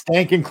like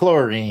stinking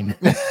chlorine.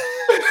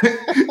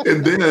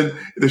 And then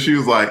he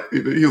was like,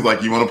 you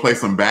want to play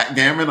some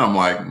backgammon? I'm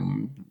like,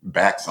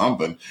 back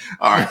something.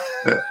 All right.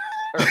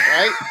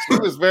 Right? She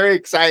was very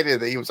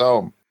excited that he was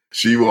home.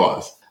 She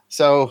was.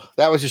 So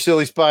that was your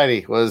Silly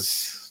Spidey,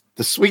 was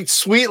the sweet,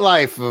 sweet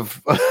life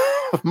of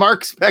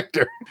Mark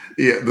Spector.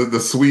 Yeah, the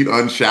sweet,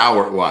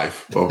 unshowered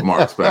life of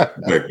Mark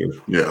Spector.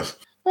 Yes.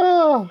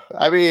 Oh,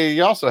 I mean,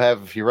 you also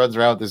have, he runs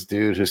around with this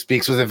dude who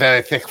speaks with a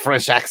very thick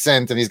French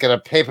accent, and he's got a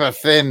paper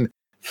thin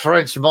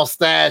French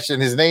mustache,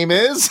 and his name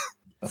is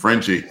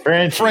Frenchie.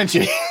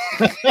 Frenchie.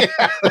 A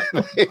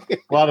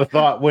lot of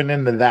thought went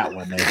into that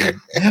one. I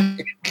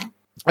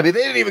mean, they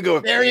didn't even go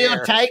with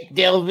stereotype,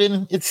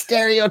 Delvin. It's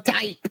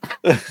stereotype.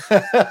 They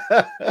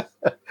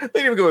didn't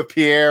even go with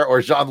Pierre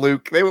or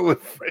Jean-Luc. They went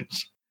with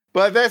French.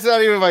 But that's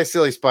not even my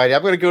Silly Spidey.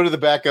 I'm going to go to the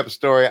backup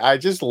story. I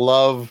just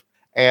love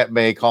Aunt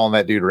May calling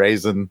that dude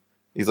Raisin.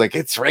 He's like,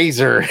 it's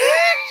Razor.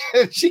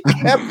 And she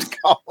kept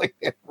calling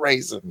him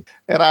Raisin.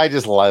 And I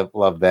just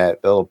love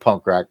that, the little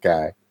punk rock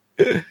guy.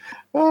 It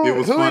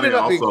was who funny ended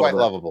up being also, quite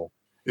lovable.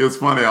 It was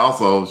funny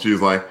also. She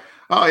was like,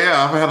 oh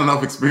yeah, I've had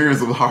enough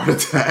experience with heart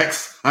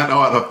attacks. I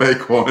know how to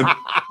fake one.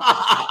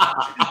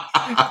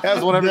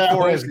 Has one every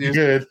 4 issues.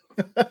 Good.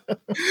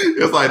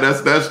 It's like,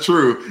 that's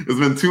true. It's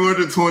been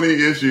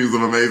 220 issues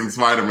of Amazing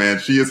Spider-Man.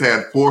 She has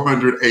had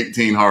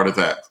 418 heart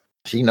attacks.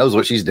 She knows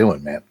what she's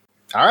doing, man.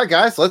 All right,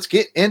 guys, let's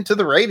get into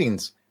the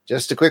ratings.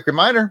 Just a quick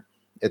reminder.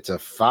 It's a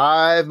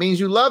 5 means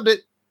you loved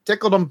it.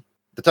 Tickled them.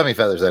 The tummy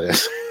feathers, that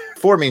is.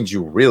 4 means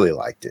you really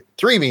liked it.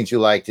 3 means you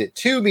liked it.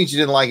 2 means you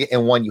didn't like it.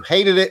 And 1, you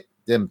hated it.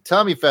 Them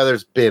tummy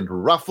feathers been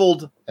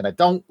ruffled, and I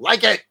don't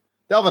like it.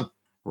 Delvin.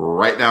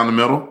 Right down the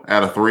middle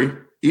at a 3.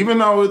 Even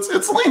though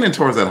it's leaning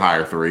towards that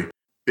higher 3.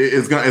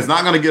 It's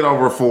not going to get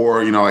over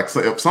 4. You know, like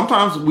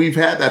sometimes we've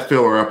had that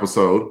filler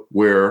episode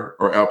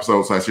or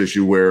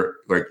episode/issue where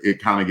like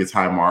it kind of gets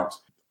high marks.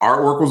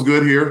 Artwork was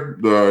good here.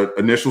 The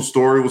initial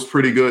story was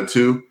pretty good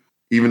too,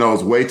 even though it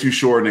was way too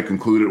short and it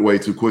concluded way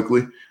too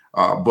quickly.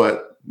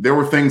 But there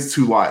were things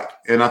to like,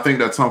 and I think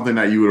that's something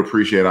that you would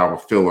appreciate out of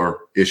a filler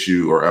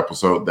issue or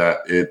episode, that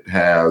it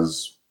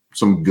has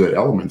some good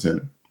elements in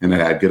it, and it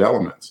had good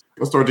elements.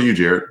 Let's start to you,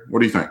 Jared. What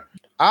do you think?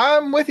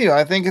 I'm with you.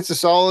 I think it's a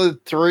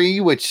solid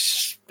 3,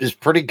 which is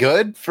pretty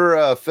good for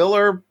a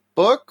filler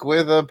book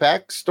with a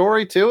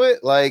backstory to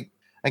it. Like,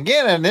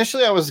 again,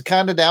 initially I was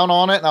kind of down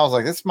on it, and I was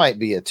like, this might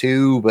be a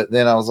 2, but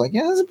then I was like,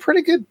 yeah, this is a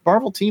pretty good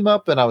Marvel team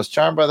up, and I was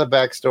charmed by the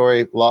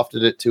backstory,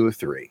 lofted it to a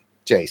 3.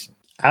 Jason.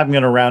 I'm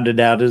going to round it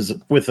out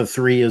with a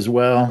 3 as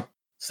well.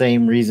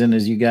 Same reason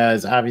as you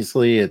guys.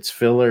 Obviously, it's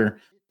filler.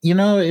 You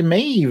know, it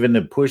may even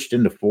have pushed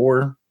into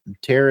 4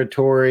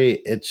 territory.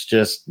 It's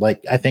just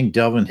like, I think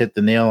Delvin hit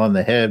the nail on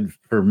the head.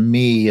 For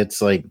me, it's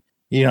like,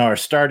 you know, our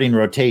starting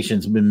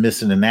rotation's been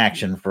missing in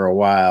action for a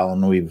while,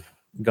 and we've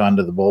gone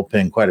to the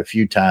bullpen quite a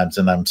few times,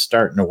 and I'm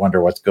starting to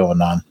wonder what's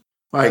going on.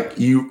 Like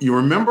you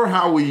remember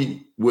how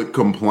we would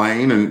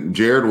complain, and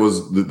Jared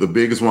was the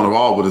biggest one of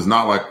all, but it's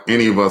not like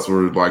any of us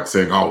were like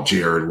saying, "Oh,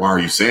 Jared, why are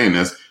you saying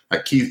this?"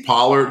 Like Keith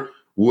Pollard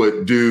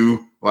would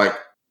do like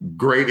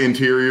great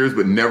interiors,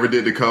 but never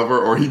did the cover,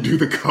 or he'd do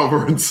the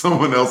cover and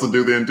someone else would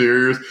do the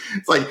interiors.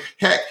 It's like,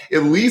 heck,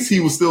 at least he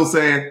was still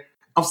saying,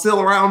 "I'm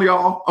still around,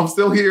 y'all. I'm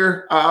still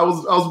here. I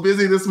was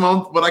busy this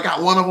month, but I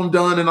got one of them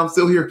done, and I'm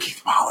still here."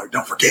 Keith Pollard,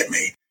 don't forget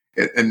me.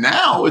 And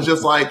now it's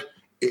just like,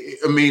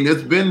 I mean,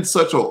 it's been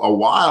such a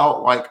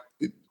while. Like,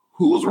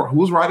 who's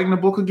writing the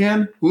book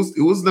again? Who's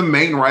the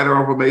main writer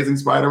of Amazing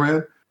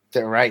Spider-Man?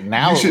 Right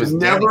now, you should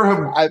never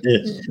have.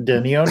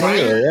 Denny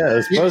O'Neil. Yeah,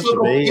 it's supposed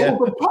to be. Yeah.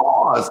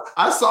 Pause.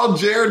 I saw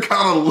Jared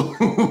kind of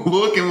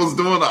look and was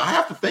doing. I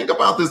have to think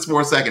about this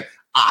for a second.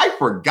 I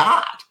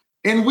forgot.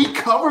 And we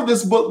cover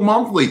this book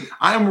monthly.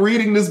 I am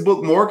reading this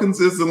book more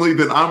consistently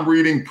than I'm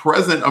reading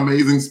present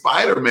Amazing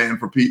Spider-Man,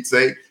 for Pete's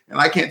sake.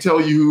 And I can't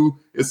tell you who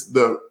is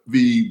the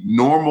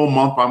normal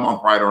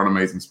month-by-month writer on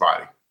Amazing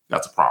Spidey.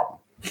 That's a problem.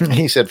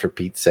 He said, for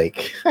Pete's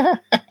sake.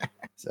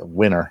 It's a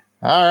winner.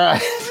 All right.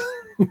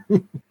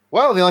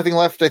 Well, the only thing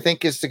left, I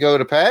think, is to go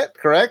to Pat,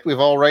 correct? We've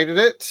all rated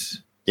it.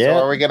 Yeah.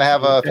 So are we going to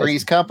have a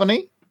Three's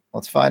Company?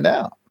 Let's find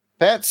out.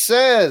 Pat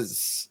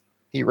says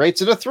he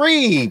rates it a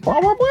 3. So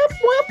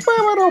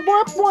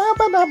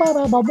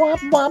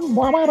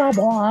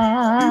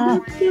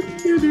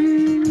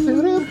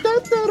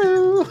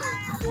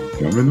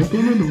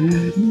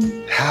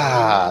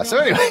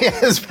anyway,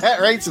 as Pat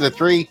rates it a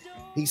 3,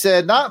 he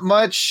said, not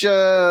much.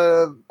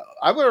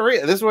 I'm going to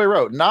read. This is what he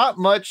wrote. Not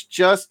much,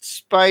 just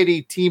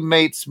Spidey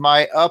teammates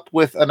my up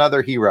with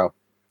another hero.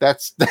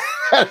 That's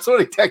what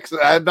he texted.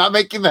 I'm not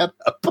making that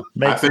up.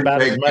 Makes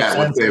about as much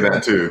sense. Say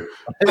that too.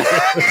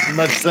 As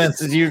much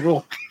sense as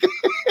usual.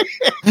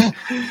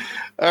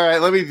 All right,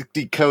 let me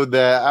decode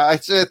that. I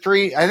said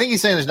 3. I think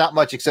he's saying there's not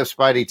much except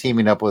Spidey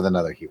teaming up with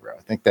another hero.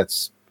 I think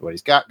that's what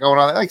he's got going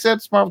on. Like I said,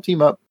 it's Marvel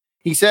team up.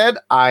 He said,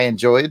 I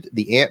enjoyed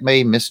the Aunt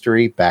May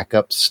mystery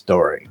backup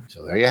story.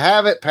 So there you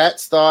have it.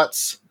 Pat's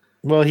thoughts.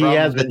 Well, he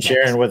has been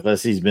sharing with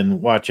us. He's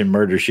been watching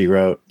Murder, She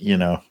Wrote,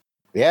 Yeah.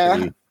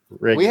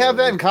 We have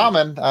that in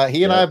common.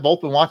 He and I have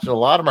both been watching a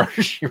lot of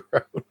Murder, She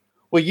Wrote.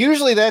 Well,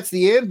 usually that's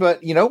the end, but,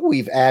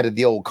 we've added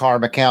the old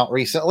Karma count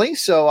recently.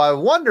 So I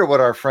wonder what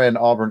our friend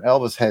Auburn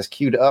Elvis has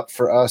queued up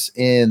for us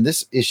in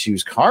this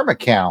issue's Karma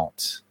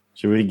count.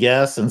 Should we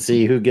guess and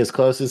see who gets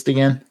closest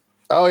again?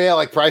 Oh, yeah,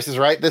 like Price is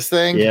Right this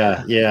thing?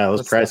 Yeah,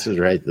 let's Price is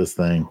Right this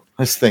thing.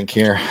 Let's think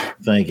here.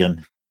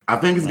 Thinking. I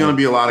think it's going to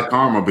be a lot of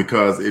karma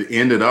because it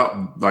ended up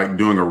like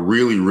doing a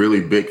really, really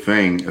big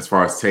thing as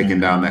far as taking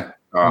down that,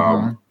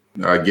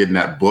 getting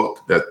that book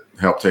that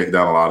helped take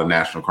down a lot of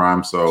national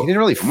crime. So he didn't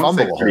really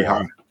fumble pretty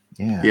high.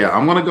 Yeah,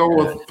 I'm going to go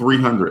with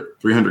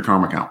 300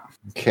 karma count.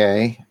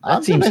 Okay.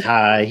 That seems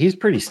high. He's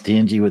pretty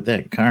stingy with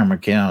that karma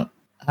count.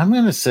 I'm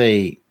going to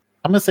say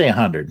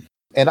 100.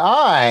 And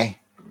I,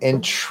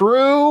 in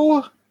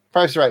true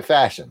Price is Right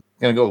fashion,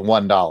 going to go with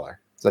 $1.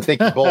 So I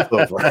think you're both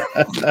over.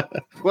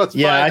 Let's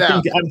find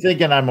out. I'm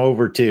thinking I'm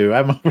over 2.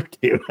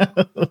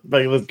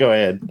 But let's go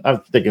ahead.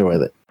 I'm sticking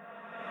with it.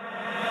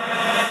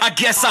 I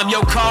guess I'm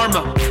your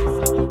karma,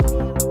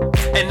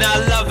 and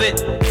I love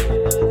it.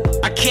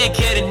 I can't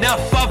get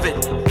enough of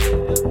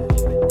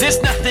it.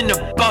 There's nothing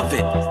above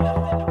it.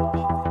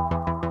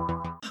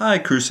 Hi,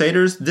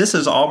 Crusaders. This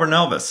is Auburn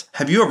Elvis.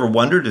 Have you ever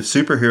wondered if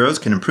superheroes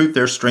can improve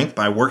their strength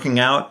by working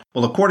out?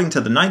 Well, according to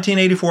the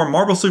 1984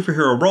 Marvel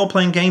superhero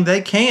role-playing game,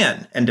 they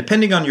can. And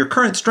depending on your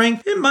current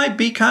strength, it might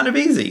be kind of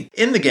easy.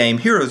 In the game,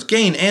 heroes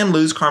gain and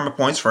lose karma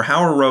points for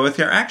how heroic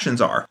their actions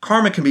are.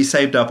 Karma can be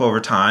saved up over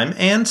time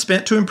and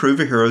spent to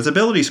improve a hero's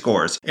ability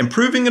scores.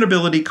 Improving an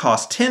ability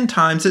costs 10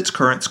 times its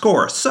current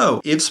score.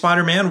 So, if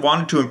Spider-Man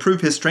wanted to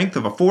improve his strength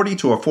of a 40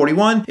 to a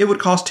 41, it would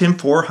cost him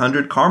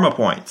 400 karma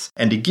points.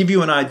 And to give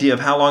you an idea of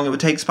how long it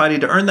would take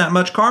Spidey to earn that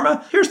much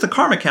karma, here's the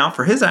karma count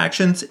for his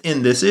actions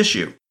in this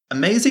issue.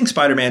 Amazing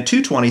Spider-Man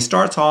 220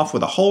 starts off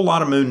with a whole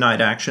lot of Moon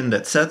Knight action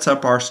that sets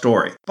up our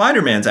story.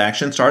 Spider-Man's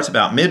action starts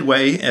about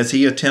midway as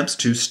he attempts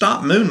to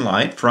stop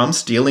Moonlight from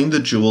stealing the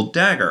jeweled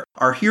dagger.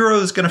 Our hero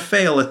is going to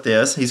fail at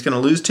this. He's going to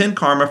lose 10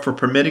 karma for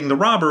permitting the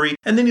robbery,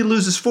 and then he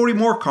loses 40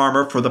 more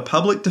karma for the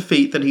public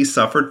defeat that he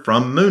suffered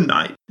from Moon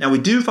Knight. Now, we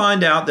do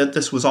find out that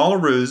this was all a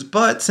ruse,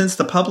 but since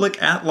the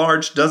public at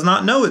large does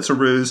not know it's a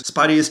ruse,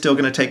 Spidey is still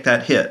going to take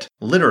that hit.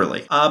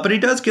 Literally. But he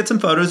does get some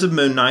photos of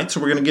Moon Knight, so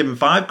we're going to give him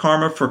 5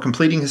 karma for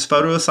completing his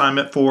photo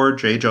assignment for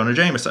J. Jonah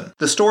Jameson.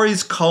 The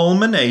story's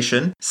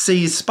culmination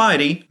sees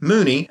Spidey,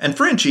 Mooney, and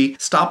Frenchie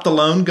stop the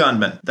lone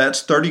gunman.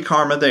 That's 30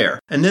 karma there.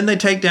 And then they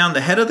take down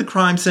the head of the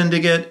crime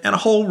syndicate and a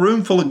whole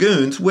room full of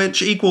goons,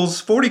 which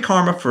equals 40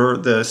 karma for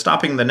the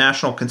stopping the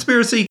national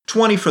conspiracy,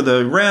 20 for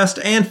the arrest,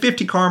 and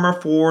 50 karma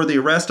for the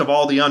arrest of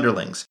all the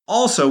underlings.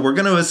 Also, we're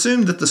going to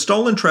assume that the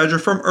stolen treasure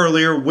from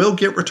earlier will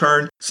get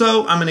returned,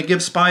 so I'm going to give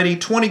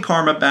Spidey 20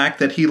 karma back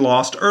that he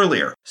lost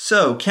earlier.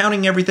 So,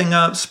 counting everything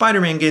up,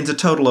 Spider-Man gains a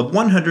total of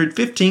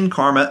 115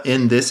 karma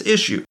in this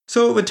issue.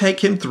 so it would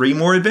take him 3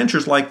 more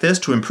adventures like this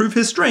to improve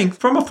his strength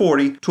from a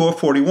 40 to a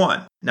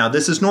 41. Now,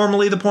 this is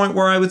normally the point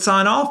where I would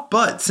sign off,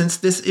 but since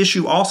this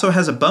issue also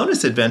has a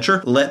bonus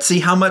adventure, let's see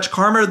how much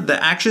karma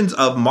the actions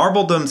of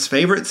Marveldom's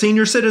favorite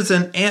senior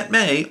citizen, Aunt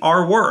May,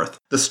 are worth.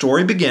 The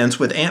story begins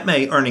with Aunt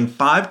May earning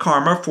 5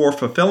 karma for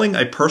fulfilling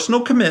a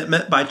personal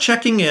commitment by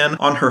checking in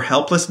on her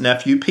helpless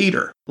nephew,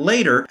 Peter.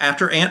 Later,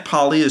 after Aunt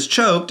Polly is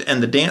choked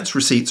and the dance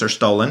receipts are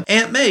stolen,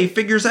 Aunt May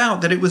figures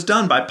out that it was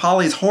done by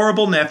Polly's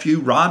horrible nephew,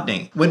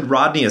 Rodney. When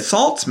Rodney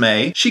assaults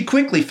May, she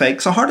quickly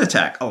fakes a heart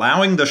attack,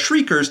 allowing the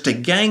Shriekers to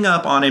gang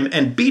up on him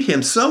and beat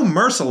him so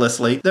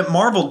mercilessly that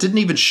Marvel didn't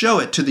even show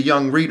it to the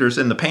young readers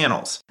in the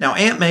panels. Now,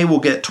 Aunt May will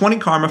get 20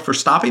 karma for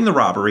stopping the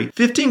robbery,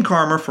 15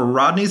 karma for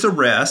Rodney's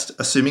arrest,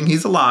 assuming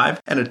he's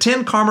alive, and a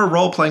 10 karma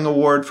role-playing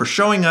award for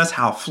showing us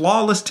how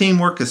flawless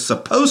teamwork is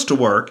supposed to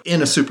work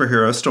in a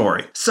superhero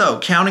story. So,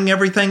 counting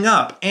everything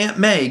up, Aunt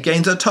May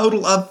gains a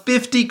total of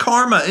 50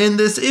 karma in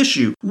this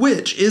issue,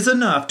 which is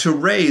enough to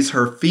raise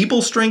her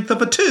feeble strength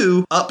of a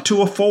 2 up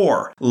to a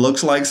 4.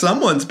 Looks like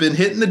someone's been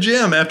hitting the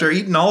gym after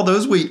eating all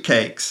those wheat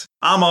cakes.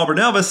 I'm Auburn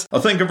Elvis.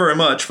 Thank you very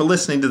much for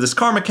listening to this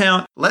karma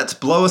count. Let's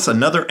blow us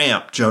another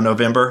amp, Joe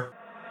November.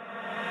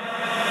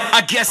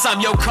 I guess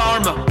I'm your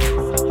karma,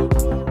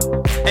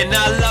 and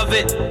I love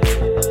it.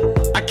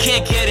 I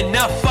can't get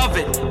enough of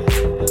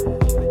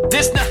it.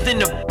 There's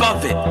nothing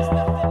above it.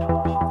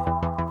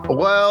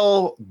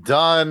 Well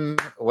done.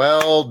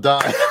 Well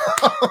done.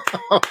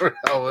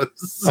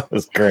 That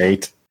was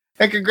great.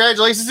 And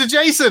congratulations to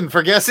Jason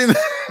for guessing the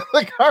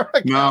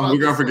karma. No, we're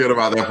going to forget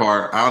about that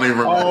part. I don't even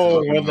remember.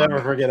 Oh, we'll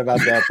never forget about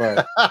that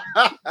part.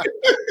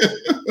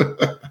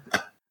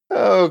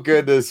 Oh,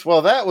 goodness.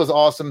 Well, that was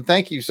awesome.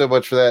 Thank you so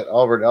much for that,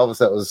 Albert Elvis.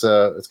 That was,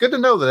 it's good to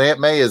know that Aunt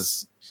May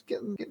is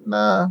getting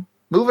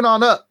moving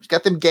on up. She's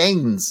got them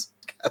gains.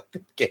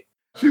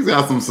 She's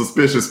got some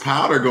suspicious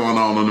powder going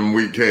on them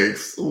wheat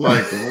cakes.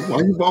 Like, why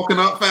are you bulking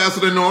up faster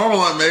than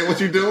normal, Aunt May?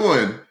 What you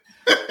doing?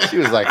 She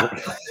was like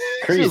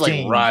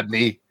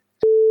Rodney.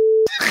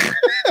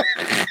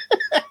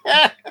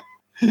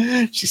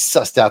 She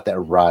sussed out that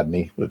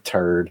Rodney, the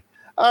turd.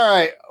 All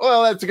right.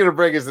 Well, that's going to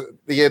bring us to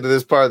the end of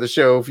this part of the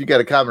show. If you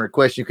got a comment or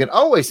question, you can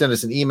always send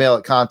us an email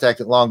at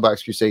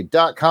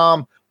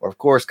contact@longboxcrusade.com, or of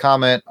course,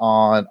 comment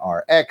on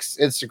our X,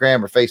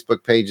 Instagram, or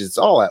Facebook pages. It's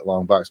all at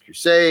Longbox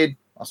Crusade.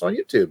 Also on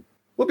YouTube.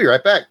 We'll be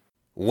right back.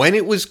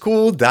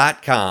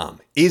 WhenItWasCool.com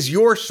is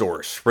your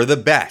source for the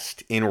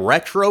best in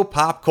retro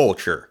pop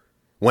culture.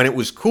 When It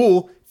Was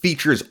Cool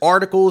features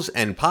articles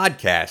and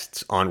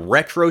podcasts on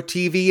retro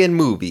TV and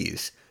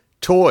movies,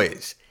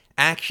 toys,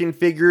 action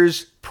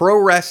figures, pro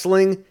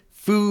wrestling,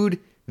 food,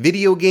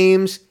 video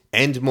games,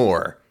 and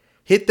more.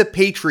 Hit the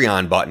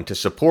Patreon button to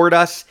support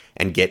us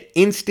and get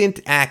instant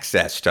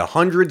access to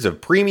hundreds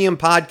of premium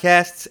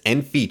podcasts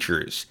and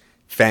features.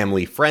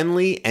 Family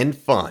friendly and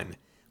fun.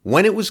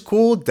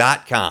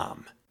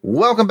 WhenItWasCool.com.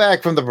 Welcome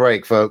back from the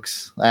break,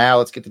 folks. Now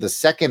let's get to the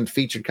second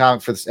featured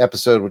comic for this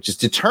episode, which is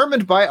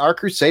determined by our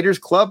Crusaders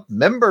Club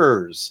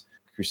members.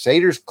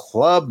 Crusaders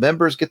Club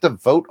members get to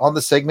vote on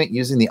the segment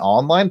using the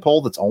online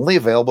poll that's only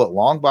available at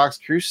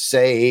Longbox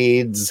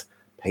Crusade's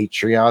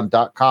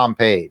Patreon.com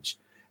page.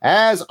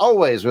 As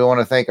always, we want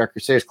to thank our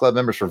Crusaders Club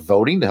members for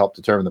voting to help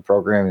determine the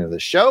programming of the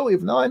show,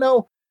 even though I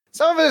know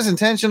some of it is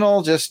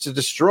intentional just to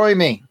destroy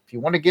me. If you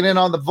want to get in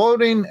on the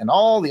voting and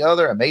all the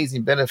other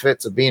amazing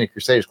benefits of being a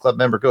Crusaders Club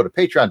member, go to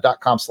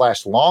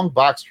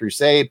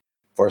patreon.com/longboxcrusade.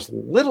 For as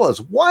little as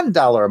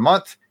 $1 a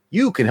month,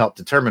 you can help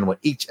determine what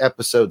each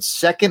episode's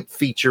second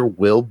feature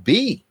will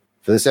be.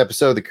 For this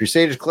episode, the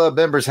Crusaders Club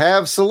members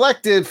have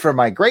selected for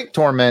my great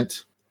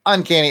torment,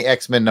 Uncanny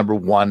X-Men number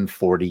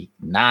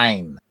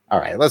 149. All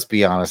right, let's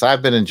be honest.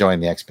 I've been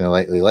enjoying the X-Men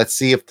lately. Let's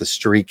see if the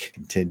streak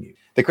continues.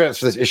 The credits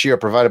for this issue are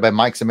provided by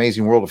Mike's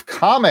Amazing World of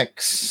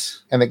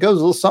Comics, and it goes a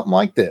little something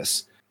like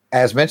this.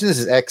 As mentioned, this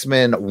is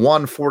X-Men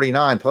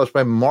 149, published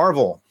by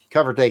Marvel.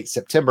 Cover date,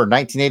 September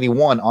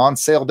 1981. On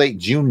sale date,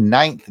 June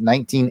 9th,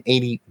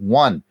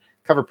 1981.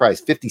 Cover price,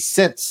 50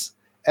 cents.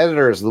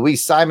 Editors,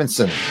 Louise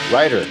Simonson.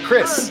 Writer,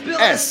 Chris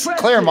S.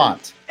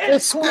 Claremont.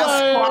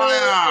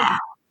 Esquire.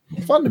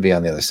 Fun to be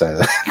on the other side of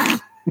that.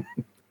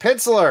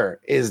 Penciler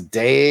is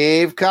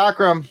Dave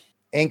Cockrum.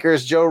 Inker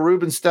is Joe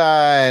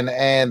Rubenstein,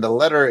 and the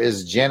letter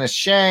is Janice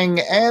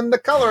Shang, and the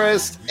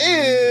colorist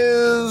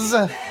is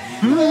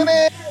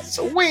Dennis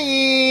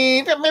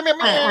Weed.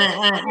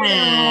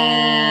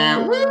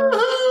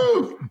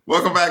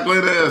 Welcome back,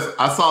 Glennis.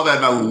 I saw that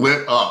and I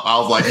lit up. I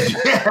was like,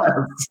 yes.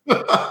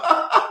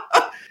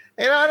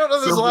 And I don't know,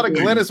 there's a lot of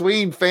Glennis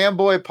Weed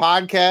fanboy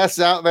podcasts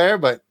out there,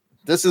 but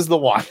this is the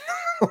one.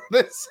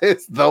 This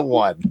is the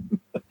one.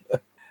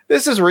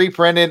 This is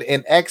reprinted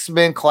in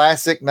X-Men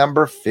Classic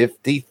number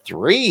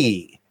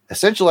 53.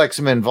 Essential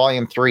X-Men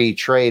Volume 3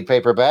 trade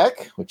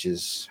paperback, which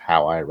is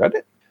how I read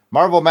it.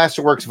 Marvel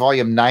Masterworks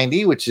Volume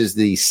 90, which is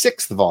the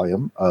 6th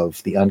volume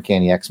of the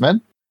Uncanny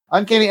X-Men.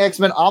 Uncanny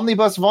X-Men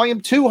Omnibus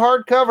Volume 2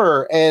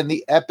 hardcover, and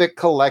the epic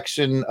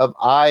collection of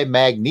I,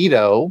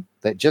 Magneto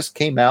that just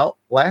came out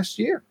last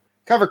year.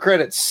 Cover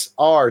credits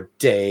are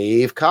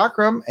Dave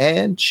Cockrum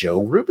and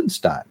Joe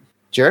Rubenstein.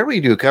 Jared, will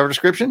you do a cover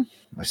description?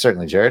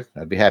 Certainly, Jared.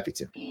 I'd be happy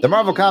to. The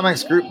Marvel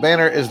Comics group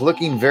banner is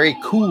looking very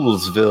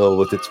Coolsville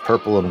with its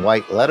purple and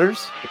white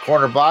letters. The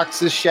corner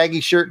box is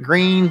shaggy shirt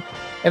green,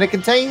 and it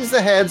contains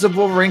the heads of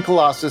Wolverine,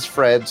 Colossus,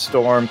 Fred,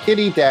 Storm,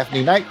 Kitty,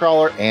 Daphne,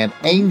 Nightcrawler, and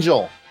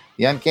Angel.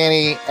 The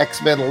Uncanny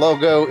X-Men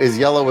logo is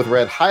yellow with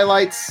red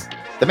highlights.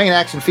 The main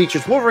action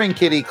features Wolverine,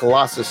 Kitty,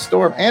 Colossus,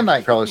 Storm, and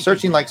Nightcrawler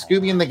searching like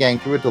Scooby and the gang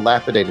through a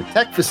dilapidated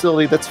tech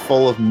facility that's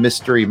full of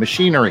mystery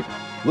machinery.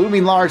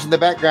 Looming large in the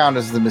background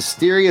is the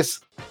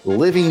mysterious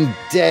living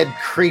dead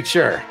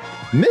creature,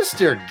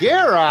 Mr.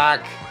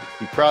 Garrock.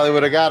 He probably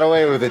would have got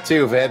away with it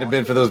too if it hadn't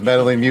been for those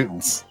meddling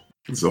mutants.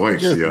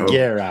 Zoinks, yo.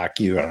 Garrock,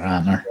 Your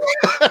Honor.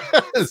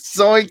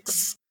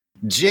 Zoinks,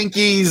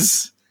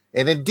 Jinkies,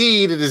 and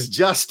indeed it is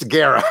just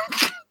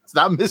Garrock. It's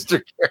not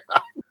Mr.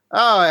 Garrock.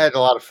 Oh, I had a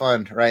lot of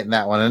fun writing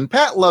that one. And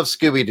Pat loves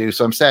Scooby-Doo,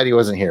 so I'm sad he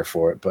wasn't here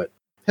for it, but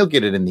he'll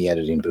get it in the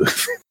editing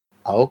booth.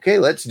 Okay,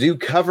 let's do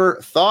cover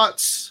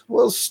thoughts.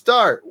 We'll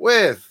start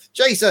with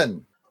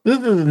Jason. This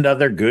is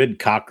another good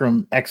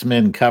Cockrum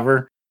X-Men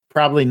cover.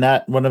 Probably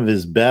not one of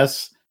his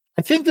best.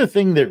 I think the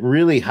thing that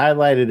really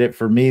highlighted it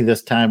for me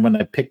this time when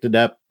I picked it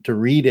up to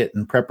read it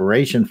in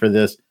preparation for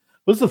this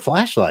was the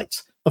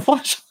flashlights. The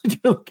flashlights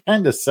really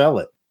kind of sell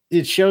it.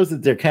 It shows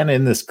that they're kind of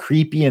in this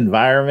creepy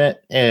environment.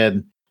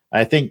 And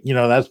I think,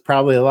 that's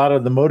probably a lot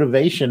of the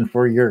motivation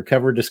for your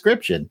cover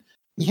description.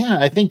 Yeah,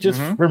 I think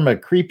just from a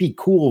creepy,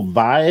 cool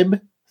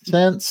vibe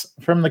sense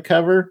from the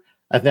cover,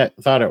 I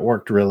thought it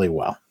worked really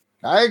well.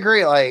 I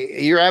agree. Like,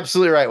 you're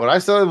absolutely right. When I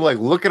saw them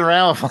looking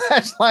around with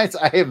flashlights,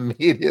 I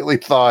immediately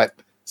thought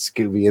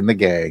Scooby and the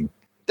gang.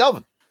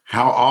 Delvin.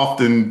 How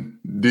often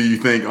do you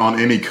think on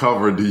any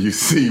cover do you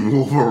see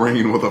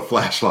Wolverine with a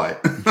flashlight?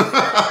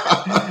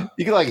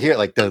 You can hear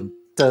it dun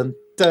dun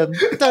dun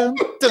dun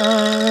dun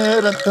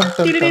dun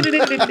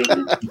dun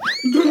dun.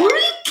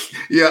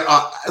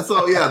 Yeah.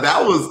 So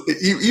that was,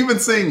 even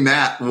seeing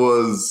that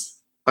was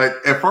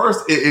at first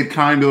it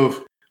kind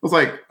of was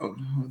oh,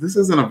 this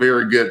isn't a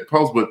very good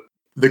post, but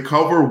the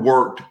cover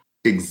worked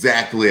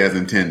exactly as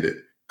intended.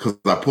 Because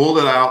I pulled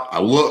it out, I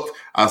looked,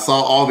 I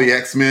saw all the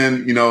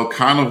X-Men,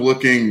 kind of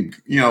looking,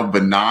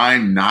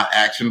 benign, not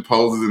action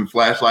poses and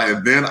flashlight.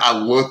 And then I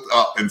looked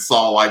up and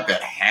saw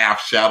that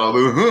half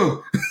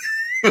shadow.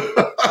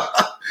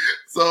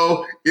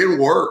 So it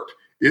worked.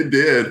 It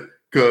did.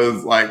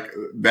 Because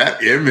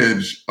that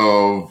image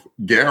of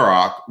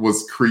Garrock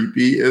was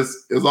creepy as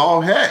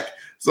all heck.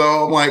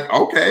 So I'm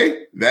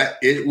okay, that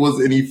it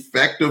was an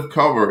effective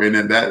cover, and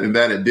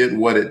that it did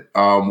what it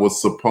was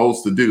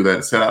supposed to do, that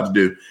it set out to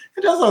do.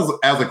 And just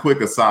as a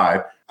quick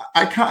aside,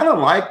 I kind of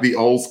like the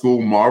old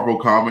school Marvel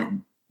comic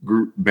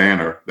group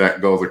banner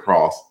that goes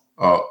across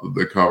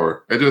the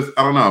cover. I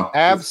don't know.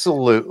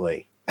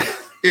 Absolutely.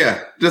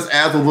 Yeah, just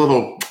adds a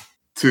little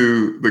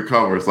to the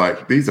cover.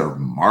 It's these are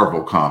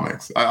Marvel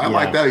comics. I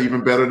like that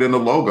even better than the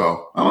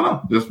logo. I don't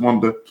know. Just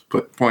wanted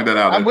to point that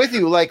out. I'm with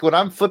you. When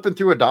I'm flipping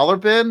through a dollar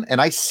bin and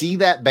I see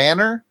that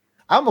banner,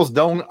 I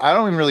don't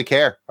even really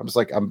care. I'm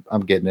just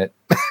I'm getting it.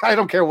 I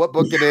don't care what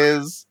book it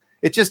is.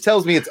 It just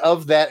tells me it's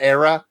of that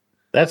era.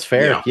 That's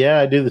fair. Yeah,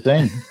 I do the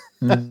same.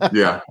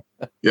 Yeah.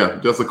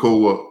 Just a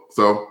cool look.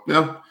 So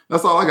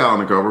that's all I got on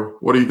the cover.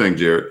 What do you think,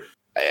 Jared?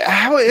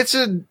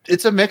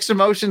 It's a mixed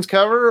emotions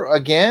cover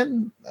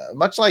again,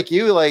 much like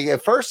you.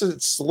 At first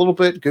it's a little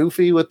bit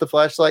goofy with the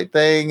flashlight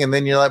thing, and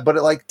then you're but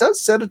it does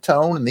set a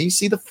tone, and then you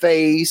see the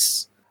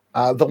face.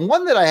 The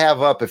one that I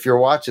have up, if you're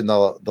watching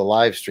the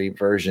live stream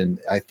version,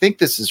 I think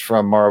this is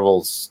from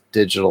Marvel's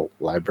digital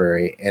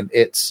library, and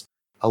it's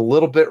a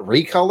little bit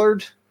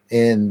recolored.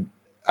 And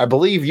I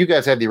believe you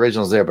guys have the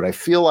originals there, but I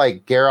feel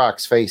like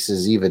Garrock's face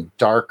is even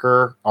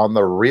darker on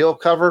the real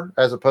cover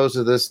as opposed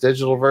to this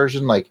digital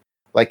version. Like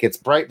it's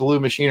bright blue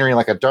machinery and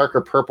a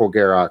darker purple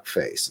Garrock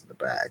face in the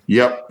back.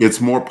 Yep,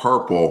 it's more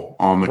purple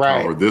on the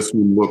cover. This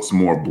one looks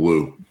more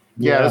blue.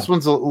 Yeah, this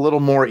one's a little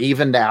more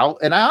evened out.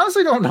 And I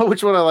honestly don't know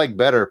which one I like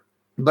better,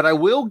 but I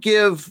will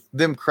give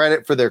them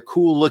credit for their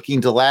cool looking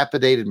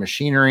dilapidated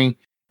machinery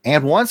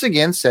and once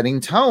again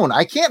setting tone.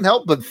 I can't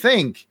help but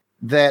think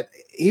that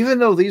even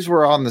though these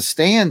were on the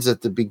stands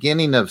at the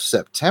beginning of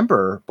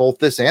September, both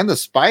this and the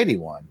Spidey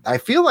one, I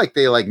feel like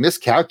they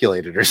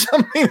miscalculated or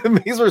something. And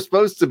these were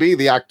supposed to be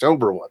the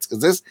October ones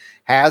because this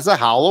has a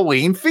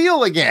Halloween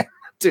feel again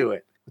to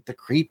it with the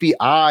creepy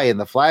eye and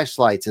the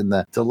flashlights and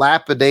the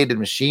dilapidated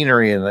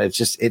machinery. And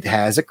it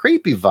has a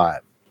creepy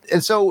vibe.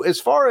 And so as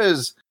far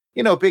as,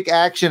 big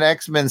action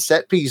X-Men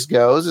set piece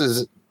goes,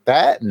 is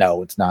that?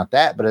 No, it's not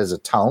that. But as a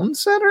tone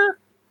setter,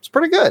 it's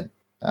pretty good.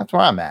 That's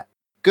where I'm at.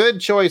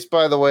 Good choice,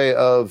 by the way,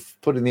 of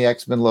putting the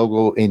X-Men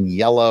logo in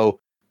yellow.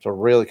 So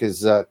really,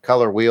 because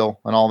color wheel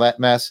and all that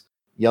mess,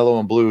 yellow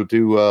and blue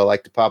do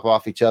like to pop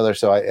off each other.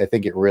 So I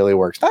think it really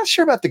works. Not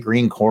sure about the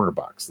green corner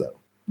box, though.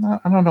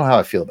 I don't know how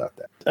I feel about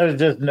that. I was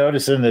just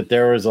noticing that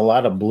there was a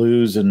lot of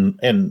blues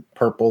and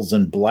purples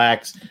and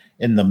blacks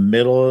in the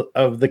middle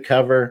of the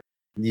cover.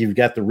 You've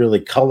got the really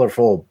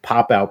colorful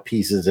pop-out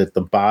pieces at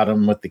the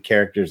bottom with the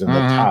characters and the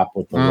top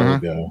with the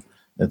logo.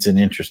 That's an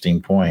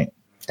interesting point.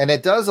 And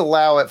it does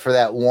allow it for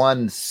that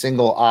one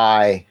single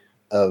eye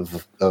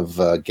of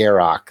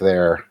Garrock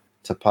there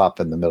to pop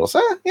in the middle.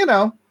 So,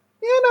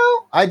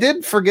 I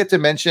did forget to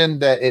mention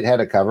that it had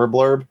a cover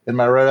blurb in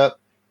my write-up,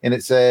 and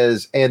it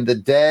says, "And the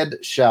dead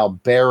shall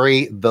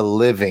bury the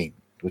living,"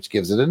 which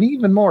gives it an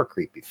even more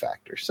creepy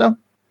factor. So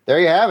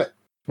there you have it.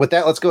 With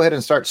that, let's go ahead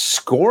and start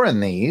scoring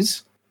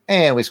these.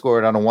 And we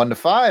scored on a 1 to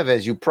 5,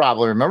 as you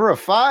probably remember. A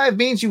 5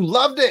 means you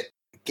loved it.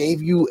 It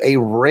gave you a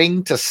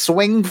ring to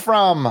swing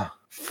from.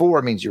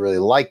 4 means you really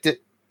liked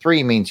it.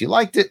 3 means you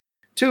liked it.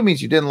 2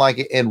 means you didn't like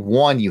it. And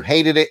 1, you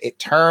hated it. It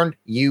turned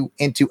you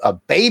into a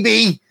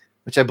baby,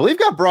 which I believe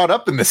got brought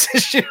up in this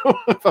issue,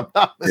 if I'm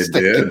not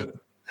mistaken.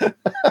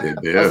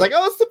 It did. I was like,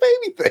 oh, it's the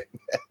baby thing.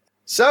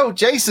 So,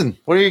 Jason,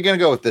 where are you going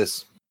to go with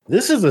this?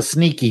 This is a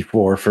sneaky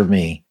 4 for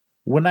me.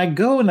 When I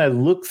go and I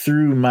look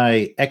through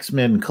my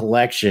X-Men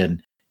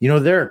collection,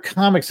 there are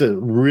comics that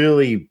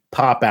really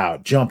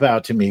jump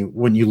out to me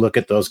when you look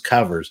at those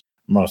covers.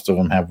 Most of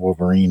them have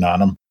Wolverine on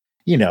them.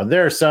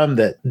 There are some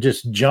that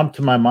just jump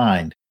to my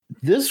mind.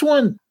 This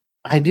one,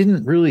 I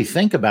didn't really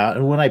think about.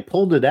 And when I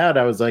pulled it out,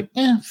 I was like,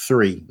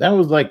 3. That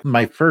was like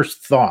my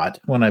first thought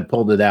when I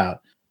pulled it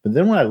out. But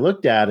then when I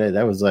looked at it,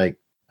 I was like,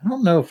 I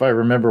don't know if I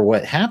remember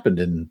what happened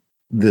in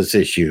this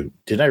issue.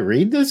 Did I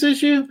read this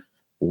issue?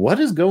 What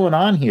is going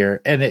on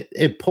here? And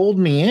it pulled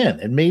me in.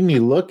 It made me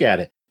look at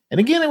it. And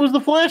again, it was the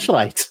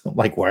flashlights.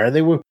 Like, why are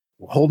they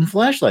holding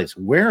flashlights?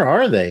 Where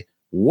are they?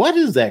 What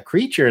is that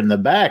creature in the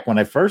back? When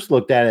I first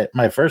looked at it,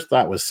 my first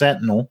thought was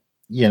Sentinel,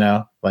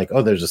 like,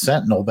 oh, there's a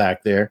Sentinel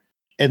back there.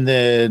 And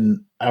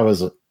then I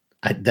was,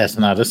 that's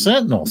not a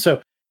Sentinel.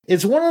 So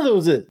it's one of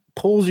those that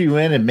pulls you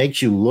in and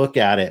makes you look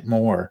at it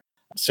more.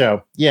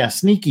 So yeah,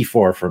 sneaky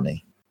 4 for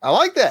me. I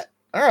like that.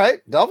 All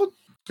right, Delvin.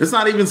 It's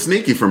not even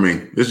sneaky for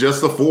me. It's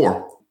just a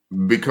 4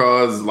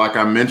 because, like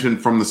I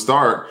mentioned from the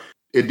start,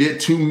 it did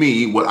to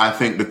me what I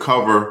think the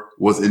cover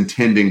was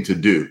intending to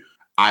do.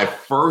 I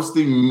first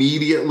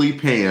immediately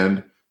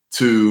panned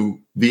to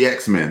the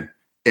X-Men.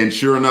 And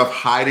sure enough,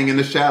 hiding in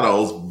the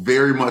shadows,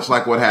 very much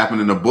like what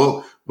happened in the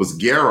book, was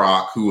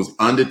Garrock, who was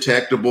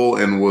undetectable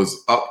and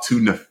was up to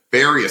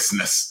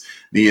nefariousness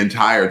the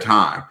entire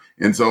time.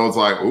 And so it's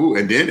like, ooh,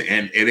 and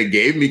it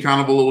gave me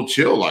kind of a little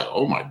chill, like,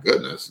 oh my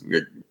goodness,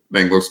 it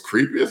thing looks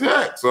creepy as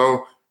heck.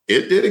 So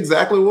it did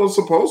exactly what it was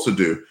supposed to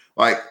do.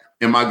 Like,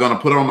 am I going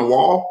to put it on the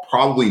wall?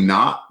 Probably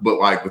not. But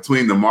like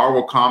between the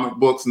Marvel comic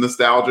books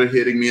nostalgia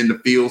hitting me in the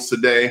feels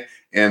today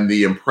and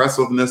the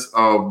impressiveness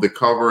of the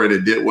cover and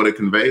it did what it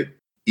conveyed,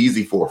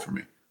 easy 4 for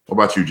me. What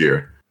about you,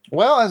 Jerry?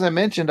 Well, as I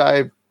mentioned,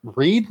 I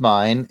read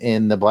mine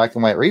in the black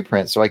and white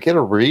reprint, so I get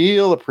a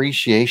real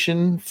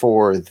appreciation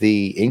for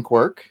the ink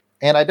work.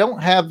 And I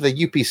don't have the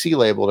UPC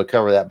label to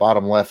cover that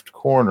bottom left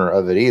corner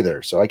of it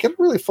either. So I get a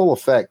really full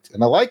effect,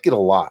 and I like it a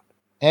lot.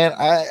 And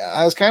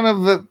I was kind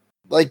of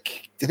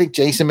like, I think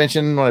Jason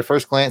mentioned when I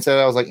first glanced at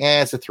it, I was like,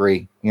 it's a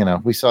 3.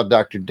 We saw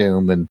Dr.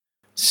 Doom and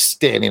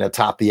standing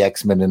atop the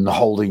X-Men and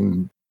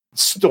holding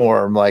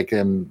Storm,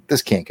 and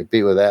this can't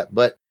compete with that.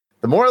 But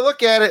the more I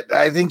look at it,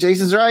 I think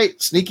Jason's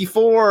right. Sneaky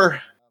 4.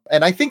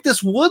 And I think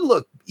this would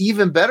look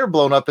even better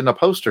blown up in a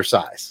poster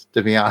size,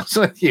 to be honest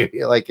with you.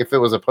 Like if it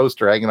was a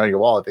poster hanging on your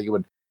wall, I think it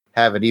would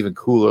have an even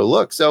cooler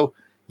look. So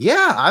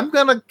yeah, I'm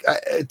going to,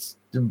 it's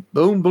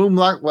boom, boom,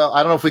 lock. Well,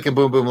 I don't know if we can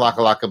boom, boom,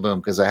 locka, boom,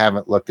 because I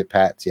haven't looked at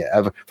Pat's yet.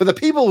 For the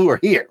people who are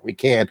here, we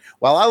can.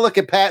 While I look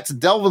at Pat's,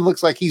 Delvin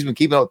looks like he's been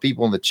keeping up with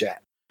people in the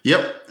chat.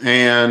 Yep.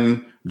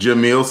 And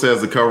Jamil says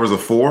the cover's a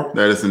 4.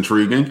 That is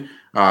intriguing.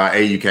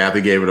 AU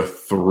Kathy gave it a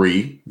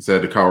 3.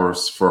 Said the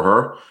cover's for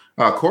her.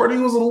 Courtney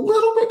was a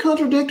little bit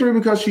contradictory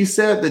because she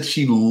said that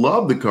she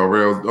loved the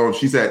cover.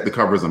 She said the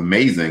cover is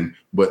amazing,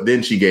 but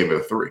then she gave it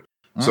a 3.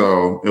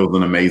 So it was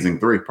an amazing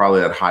 3,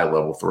 probably at high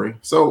level 3.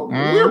 So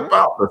we're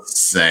about the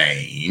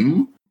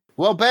same.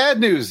 Well, bad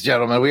news,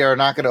 gentlemen. We are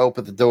not going to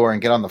open the door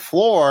and get on the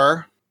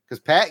floor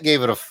because Pat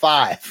gave it a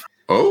 5.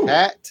 Oh,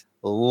 Pat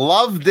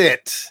loved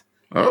it.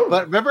 Oh,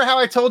 but remember how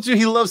I told you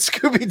he loves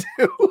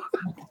Scooby-Doo?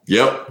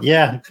 Yep.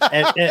 Yeah,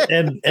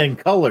 and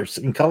colors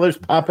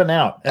popping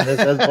out, and it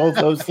does both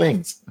those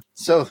things.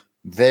 So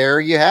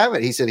there you have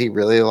it. He said he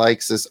really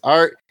likes this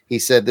art. He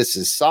said this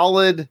is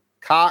solid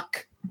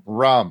cock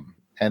rum,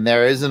 and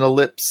there is an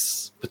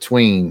ellipse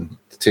between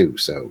the two.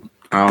 So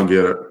I don't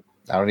get it.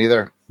 I don't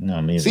either. No,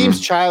 neither. Seems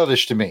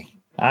childish to me.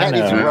 I need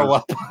to grow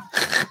up.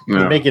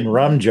 You're making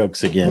rum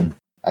jokes again,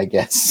 I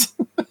guess.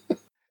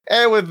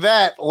 And with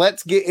that,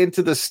 let's get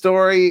into the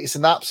story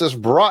synopsis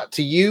brought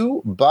to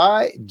you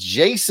by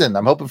Jason.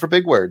 I'm hoping for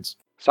big words.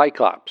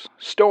 Cyclops,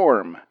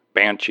 Storm,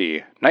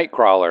 Banshee,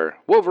 Nightcrawler,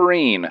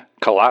 Wolverine,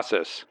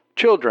 Colossus,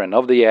 Children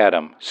of the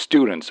Atom,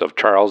 students of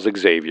Charles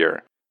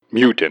Xavier,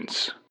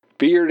 mutants,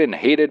 feared and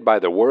hated by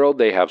the world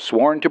they have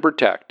sworn to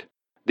protect.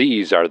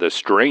 These are the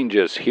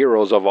strangest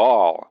heroes of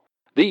all.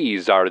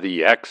 These are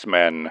the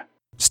X-Men.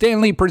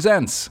 Stan Lee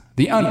presents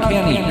The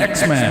Uncanny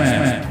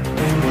X-Men.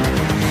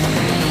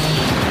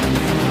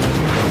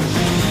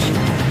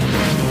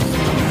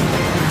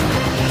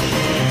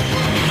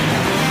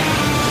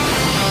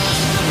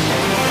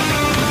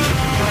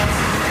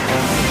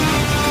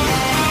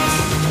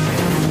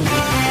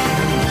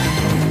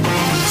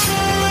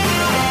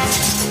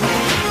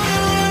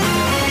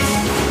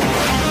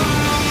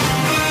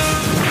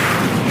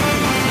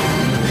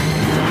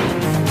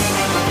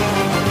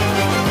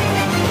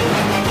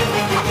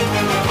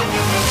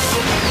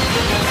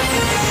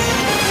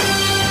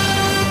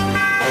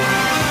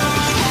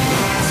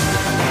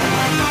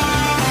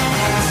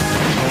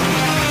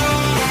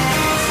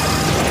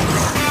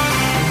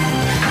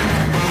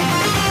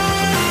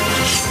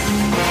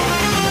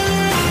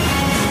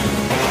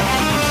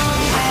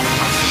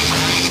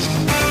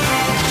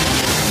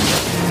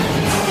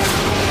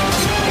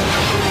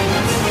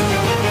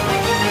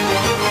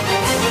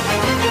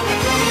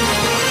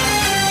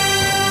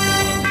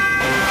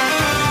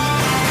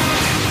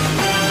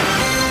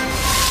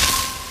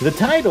 The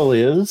title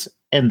is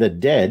And the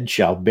Dead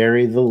Shall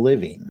Bury the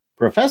Living.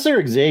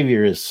 Professor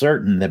Xavier is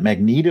certain that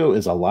Magneto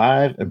is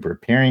alive and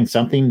preparing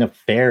something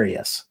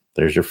nefarious.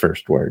 There's your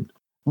first word.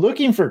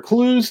 Looking for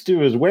clues to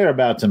his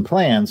whereabouts and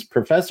plans,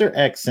 Professor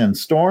X sends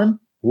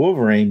Storm,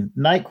 Wolverine,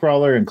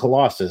 Nightcrawler, and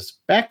Colossus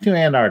back to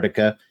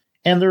Antarctica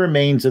and the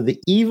remains of the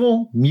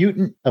evil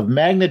mutant of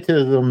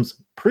magnetism's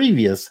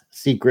previous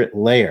secret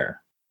lair.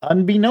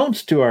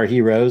 Unbeknownst to our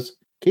heroes,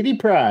 Kitty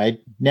Pryde,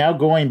 now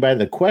going by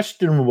the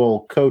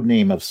questionable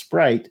codename of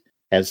Sprite,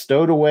 has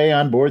stowed away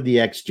on board the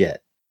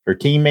X-Jet. Her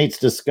teammates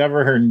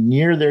discover her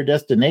near their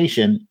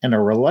destination, and a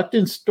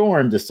reluctant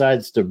Storm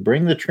decides to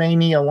bring the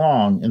trainee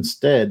along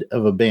instead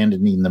of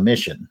abandoning the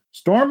mission.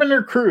 Storm and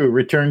her crew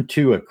return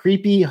to a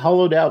creepy,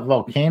 hollowed-out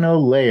volcano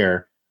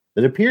lair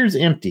that appears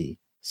empty,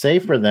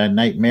 save for the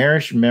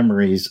nightmarish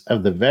memories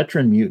of the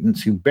veteran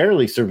mutants who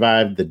barely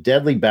survived the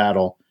deadly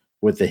battle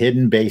with the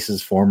hidden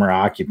base's former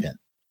occupant.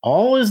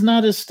 All is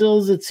not as still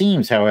as it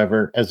seems,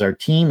 however, as our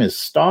team is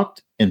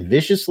stalked and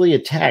viciously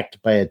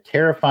attacked by a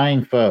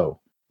terrifying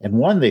foe, and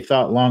one they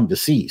thought long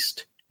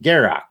deceased,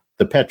 Garrock,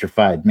 the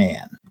Petrified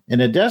Man.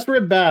 In a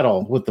desperate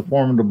battle with the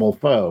formidable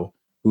foe,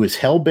 who is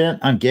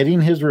hell-bent on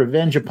getting his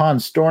revenge upon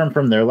Storm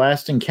from their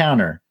last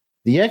encounter,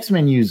 the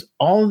X-Men use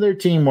all of their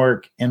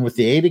teamwork and with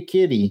the aid of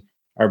Kitty,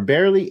 are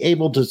barely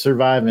able to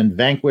survive and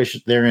vanquish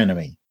their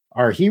enemy.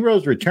 Our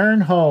heroes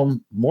return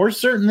home more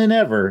certain than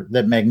ever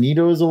that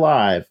Magneto is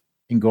alive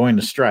and going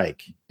to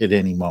strike at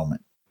any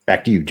moment.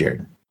 Back to you,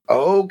 Jared.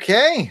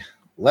 Okay,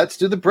 let's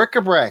do the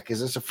bric-a-brac.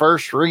 Is this a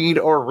first read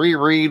or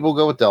reread? We'll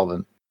go with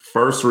Delvin.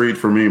 First read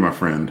for me, my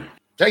friend.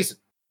 Jason.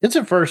 It's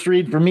a first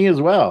read for me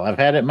as well. I've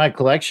had it in my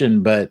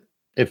collection, but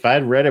if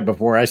I'd read it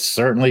before, I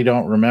certainly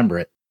don't remember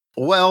it.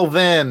 Well,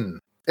 then,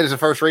 it is a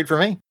first read for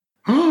me.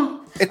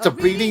 It's a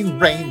bleeding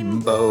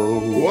rainbow.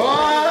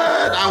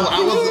 What?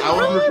 I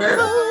wasn't prepared.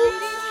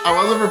 I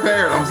wasn't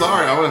prepared. I'm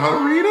sorry. I was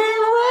reading rainbow.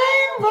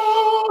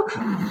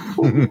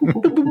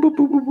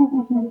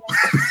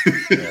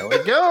 There we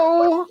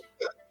go.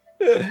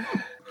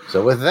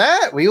 So with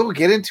that, we will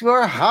get into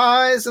our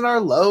highs and our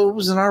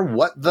lows and our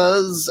what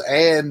does,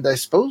 and I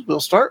suppose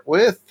we'll start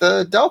with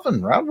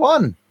Delvin, round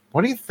one.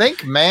 What do you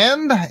think,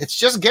 man? It's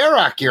just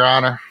Garrock, Your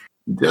Honor.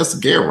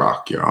 Just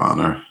Garrock, Your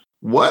Honor.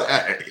 What?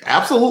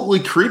 Absolutely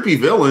creepy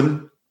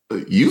villain.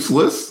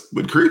 Useless,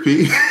 but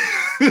creepy. He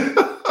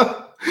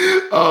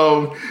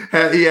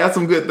had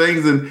some good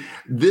things, and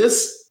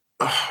this.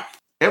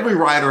 Every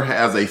writer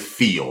has a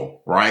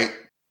feel, right?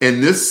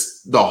 And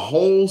the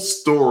whole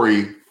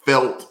story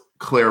felt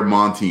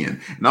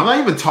Claremontian. And I'm not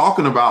even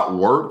talking about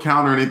word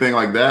count or anything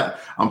like that.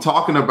 I'm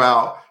talking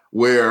about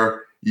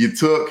where you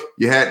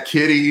had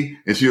Kitty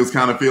and she was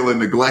kind of feeling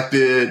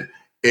neglected.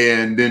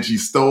 And then she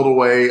stowed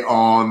away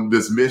on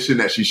this mission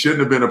that she shouldn't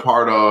have been a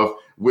part of,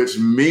 which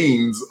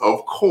means,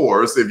 of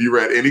course, if you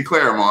read any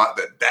Claremont,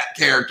 that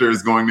character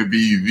is going to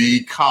be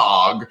the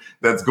cog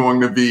that's going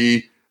to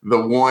be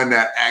the one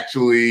that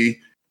actually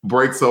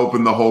breaks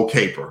open the whole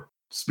caper.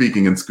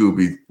 Speaking in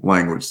Scooby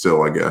language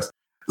still, I guess.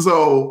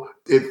 So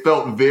it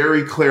felt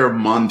very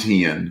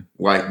Claremontian,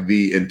 like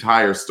the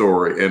entire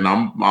story. And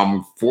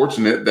I'm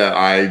fortunate that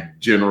I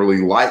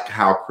generally like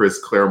how Chris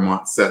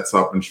Claremont sets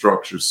up and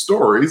structures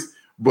stories,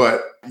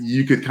 but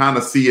you could kind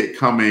of see it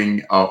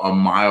coming a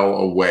mile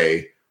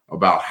away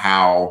about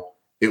how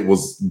it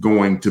was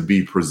going to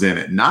be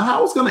presented. Not how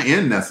it was going to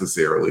end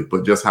necessarily,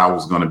 but just how it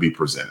was going to be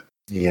presented.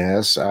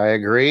 Yes, I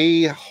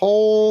agree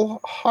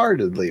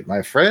wholeheartedly,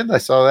 my friend. I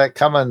saw that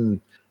coming,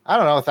 I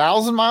don't know,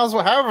 1,000 miles,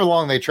 however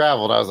long they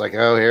traveled. I was like,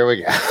 oh, here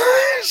we go.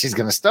 She's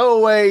going to stow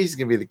away. She's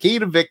going to be the key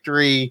to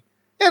victory.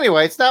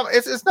 Anyway, it's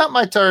not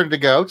my turn to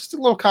go. Just a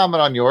little comment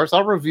on yours.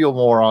 I'll reveal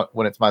more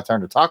when it's my turn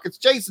to talk. It's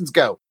Jason's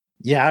go.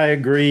 Yeah, I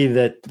agree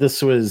that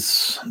this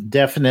was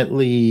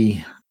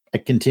definitely a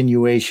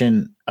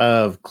continuation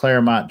of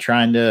Claremont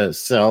trying to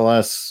sell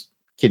us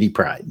Kitty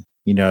Pryde.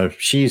 You know,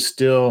 she's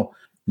still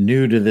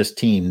new to this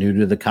team, new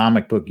to the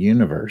comic book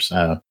universe.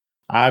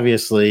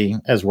 Obviously,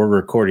 as we're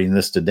recording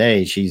this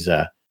today, she's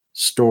a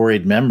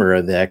storied member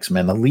of the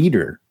X-Men, a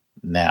leader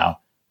now.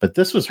 But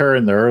this was her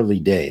in the early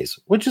days,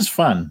 which is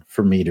fun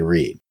for me to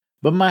read.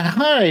 But my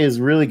high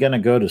is really going to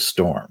go to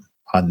Storm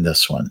on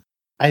this one.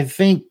 I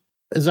think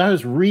as I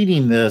was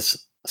reading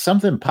this,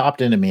 something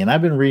popped into me, and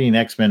I've been reading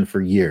X-Men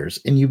for years,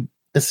 and you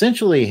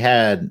essentially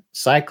had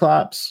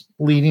Cyclops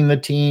leading the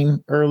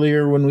team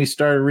earlier when we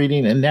started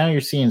reading, and now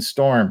you're seeing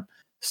Storm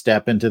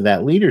step into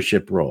that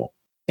leadership role.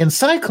 And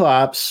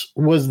Cyclops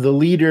was the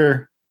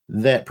leader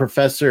that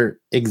Professor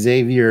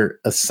Xavier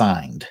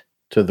assigned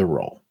to the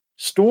role.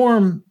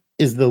 Storm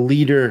is the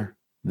leader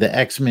the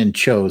X-Men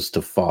chose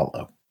to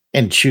follow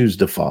and choose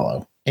to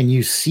follow. And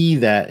you see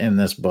that in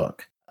this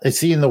book. I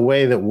see in the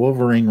way that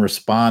Wolverine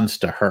responds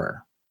to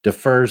her,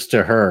 defers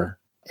to her,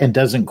 and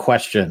doesn't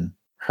question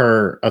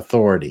her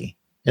authority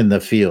in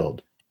the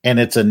field. And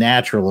it's a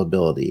natural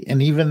ability.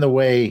 And even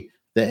the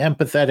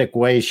empathetic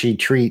way she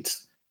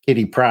treats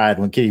Kitty Pryde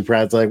when Kitty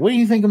Pryde's like, what do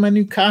you think of my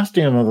new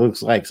costume? It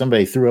looks like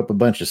somebody threw up a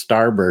bunch of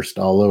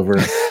Starburst all over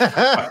it.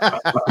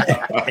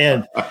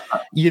 And,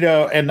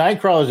 and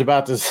Nightcrawler's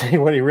about to say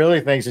what he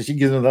really thinks, and she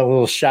gives him that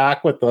little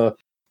shock with the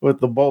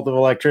bolt of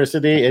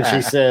electricity, and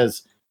she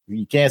says,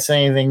 you can't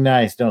say anything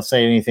nice, don't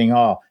say anything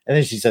all. And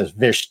then she says,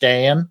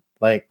 Verstehen,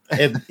 like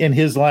in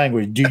his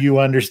language, do you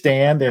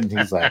understand? And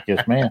he's like,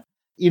 yes, ma'am.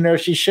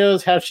 She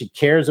shows how she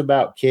cares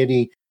about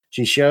Kitty.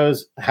 She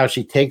shows how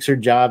she takes her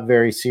job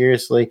very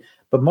seriously.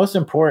 But most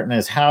important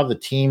is how the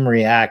team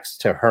reacts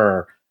to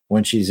her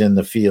when she's in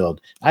the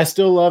field. I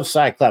still love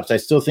Cyclops. I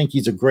still think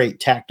he's a great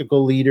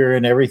tactical leader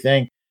and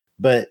everything.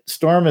 But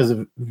Storm is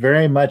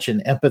very much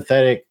an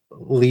empathetic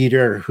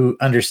leader who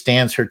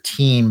understands her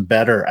team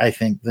better, I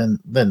think,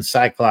 than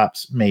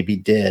Cyclops maybe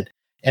did.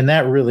 And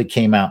that really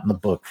came out in the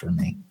book for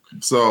me.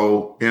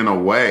 So in a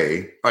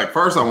way,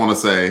 first I want to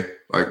say,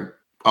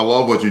 I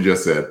love what you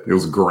just said. It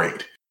was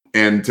great.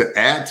 And to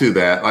add to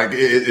that,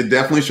 it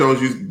definitely shows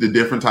you the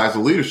different types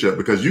of leadership,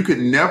 because you could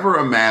never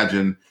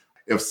imagine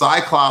if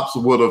Cyclops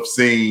would have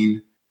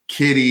seen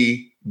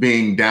Kitty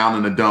being down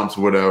in the dumps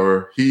or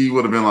whatever, he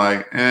would have been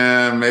like,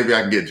 maybe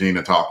I can get Jean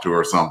to talk to her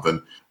or something.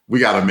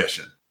 We got a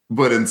mission.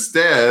 But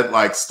instead,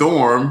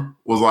 Storm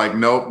was like,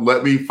 nope,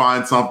 let me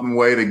find something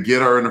way to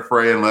get her in the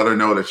fray and let her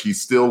know that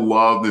she's still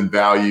loved and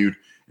valued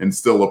and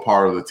still a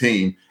part of the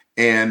team.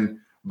 And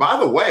by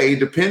the way,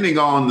 depending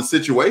on the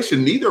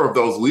situation, neither of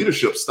those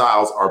leadership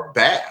styles are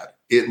bad.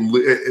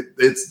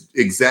 It's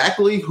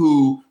exactly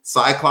who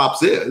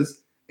Cyclops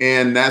is,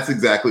 and that's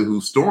exactly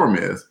who Storm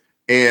is.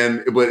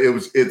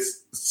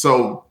 It's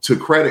so, to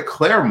credit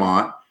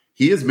Claremont,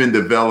 he has been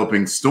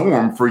developing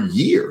Storm for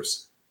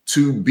years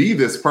to be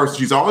this person.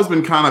 She's always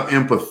been kind of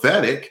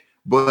empathetic,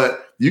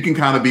 but you can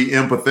kind of be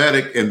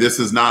empathetic, and this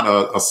is not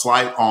a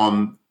slight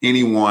on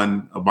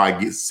anyone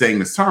by saying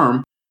this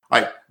term.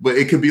 But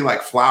it could be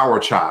like flower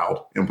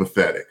child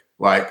empathetic.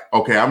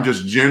 Okay, I'm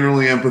just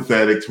generally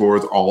empathetic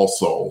towards all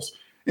souls.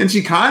 And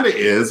she kind of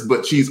is,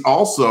 but she's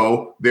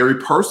also very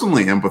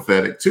personally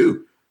empathetic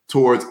too,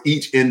 towards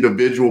each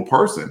individual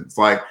person. It's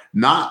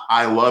not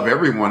I love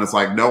everyone. It's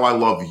no, I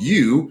love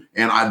you.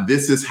 And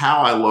this is how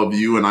I love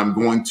you. And I'm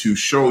going to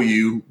show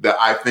you that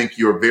I think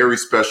you're a very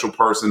special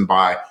person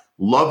by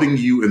loving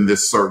you in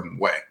this certain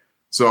way.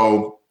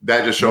 So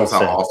that just shows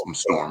how awesome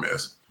Storm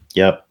is.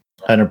 Yep,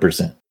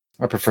 100%.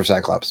 I prefer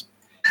Cyclops.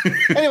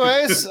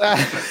 Anyways,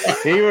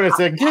 he would have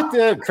said, get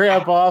that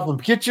crap off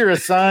and get your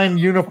assigned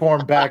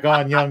uniform back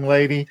on, young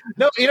lady.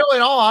 No, in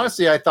all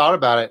honesty, I thought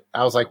about it.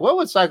 I was like, what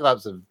would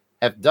Cyclops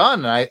have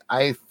done? And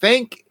I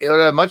think it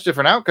would have a much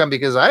different outcome,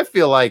 because I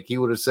feel like he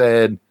would have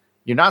said,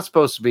 you're not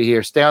supposed to be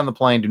here. Stay on the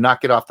plane. Do not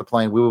get off the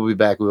plane. We will be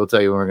back. We will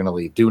tell you when we're going to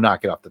leave. Do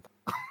not get off the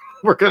plane.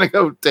 We're going to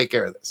go take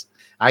care of this.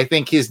 I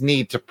think his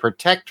need to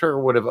protect her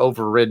would have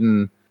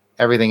overridden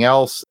everything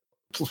else,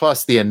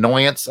 plus the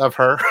annoyance of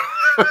her.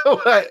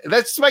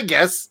 That's my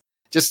guess.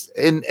 Just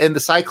in the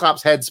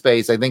Cyclops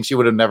headspace, I think she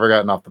would have never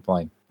gotten off the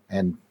plane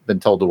and been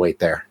told to wait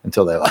there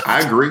until they left.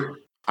 I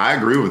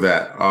agree with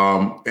that.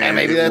 And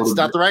maybe that's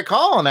not the right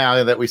call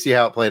now that we see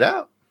how it played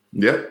out.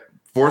 Yep.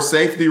 For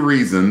safety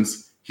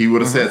reasons, he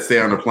would have said stay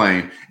on the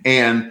plane.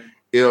 And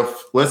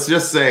if, let's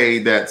just say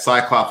that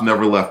Cyclops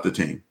never left the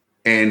team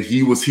and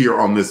he was here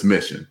on this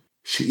mission,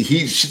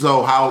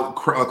 so how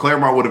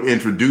Claremont would have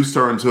introduced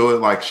her into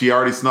it, she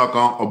already snuck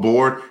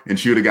aboard and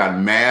she would have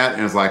gotten mad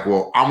and it's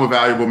well, I'm a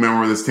valuable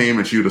member of this team,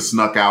 and she would have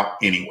snuck out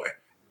anyway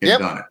and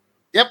done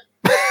it.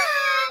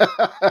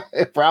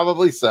 Yep.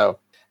 Probably so.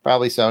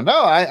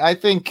 No, I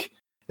think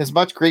as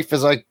much grief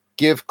as I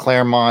give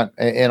Claremont,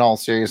 in all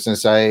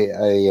seriousness,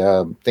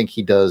 I think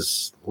he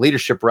does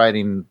leadership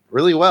writing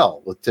really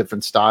well with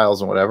different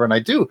styles and whatever. And I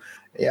do.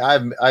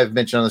 I've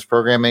mentioned on this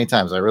program many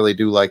times, I really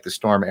do like the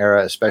Storm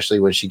era,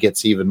 especially when she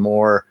gets even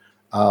more,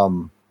 I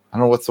don't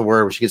know what's the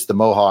word, when she gets the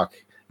mohawk.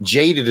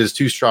 Jaded is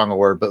too strong a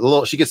word,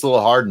 but she gets a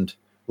little hardened,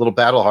 a little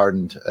battle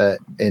hardened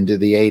into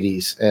the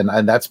 80s.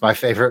 And that's my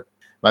favorite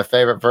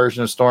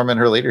version of Storm and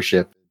her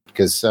leadership.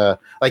 Because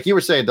like you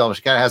were saying, Dalton,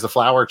 she kind of has a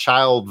flower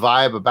child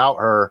vibe about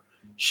her.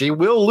 She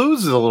will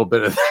lose a little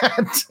bit of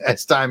that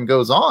as time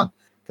goes on,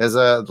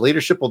 because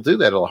leadership will do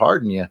that. It'll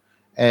harden you.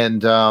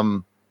 And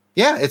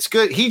yeah, it's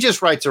good. He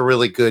just writes a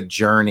really good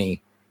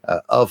journey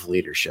of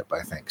leadership,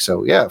 I think.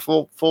 So yeah,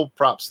 full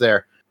props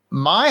there.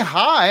 My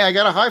high, I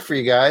got a high for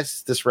you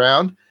guys this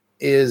round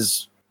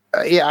is,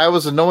 I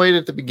was annoyed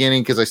at the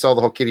beginning because I saw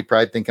the whole Kitty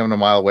Pryde thing coming a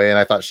mile away, and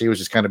I thought she was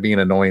just kind of being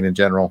annoying in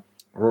general,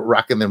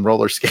 rocking them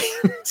roller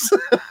skates.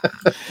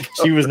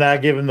 She was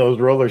not giving those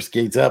roller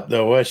skates up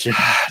though, was she?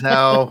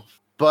 No.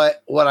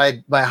 But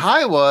my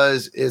high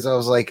is I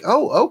was like,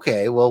 oh,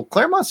 okay, well,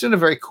 Claremont's doing a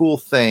very cool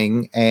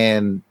thing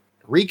and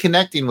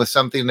reconnecting with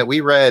something that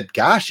we read,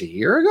 a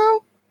year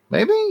ago,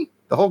 maybe,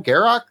 the whole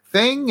Garrock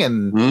thing.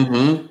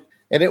 And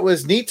and it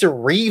was neat to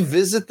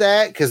revisit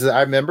that because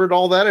I remembered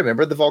all that. I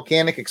remembered the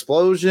volcanic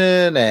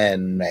explosion,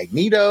 and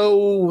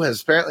Magneto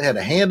has apparently had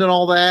a hand in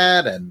all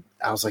that. And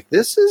I was like,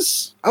 this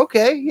is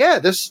okay. Yeah,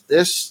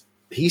 this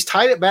he's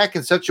tied it back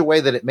in such a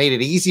way that it made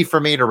it easy for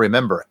me to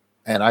remember it.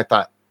 And I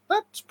thought,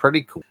 that's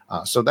pretty cool.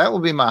 So that will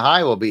be my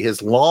high. Will be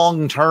his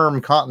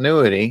long-term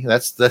continuity.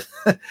 That's one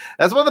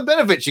of the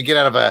benefits you get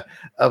out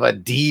of a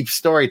deep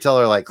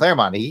storyteller like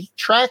Claremont. He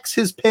tracks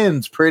his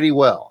pens pretty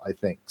well, I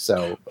think.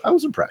 So I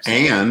was impressed.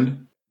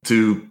 And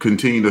to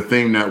continue the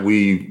theme that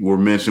we were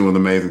mentioning with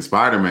Amazing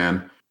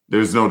Spider-Man,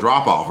 there's no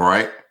drop off,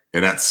 right?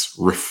 And that's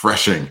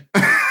refreshing.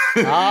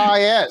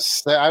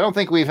 Yes. I don't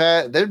think we've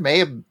had. There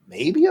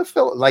maybe a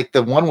filler, like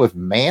the one with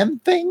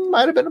Man-Thing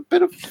might have been a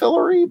bit of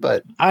fillery,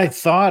 but I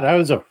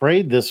was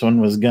afraid this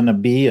one was going to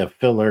be a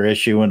filler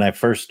issue when I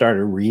first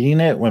started reading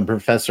it. When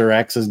Professor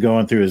X is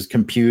going through his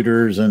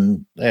computers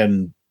and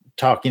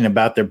talking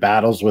about their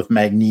battles with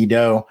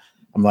Magneto,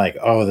 I'm like,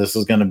 oh, this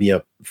is going to be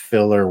a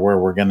filler where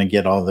we're going to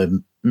get all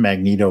the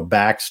Magneto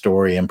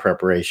backstory in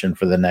preparation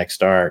for the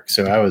next arc.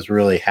 So I was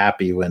really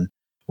happy when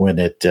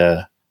it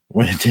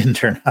didn't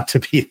turn out to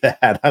be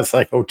that. I was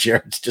like, oh,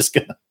 Jared's just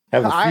gonna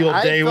have a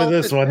field day with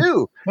this one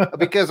too.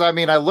 Because I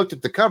looked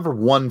at the cover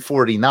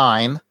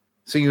 149,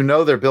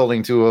 so they're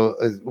building to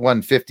a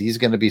 150 is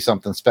going to be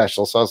something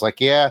special. So I was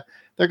like, yeah,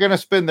 they're going to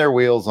spin their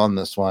wheels on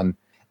this one.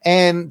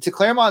 And to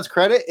Claremont's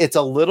credit, it's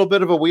a little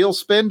bit of a wheel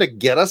spin to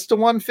get us to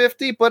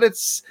 150, but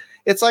it's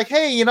like,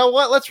 hey, you know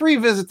what? Let's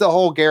revisit the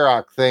whole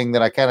Garrock thing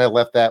that I kind of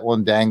left that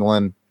one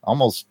dangling,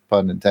 almost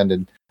pun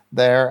intended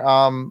there.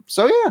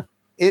 So yeah,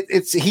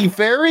 he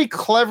very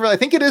clever. I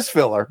think it is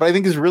filler, but I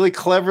think it's really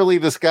cleverly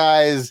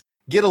disguised.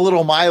 Get a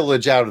little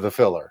mileage out of the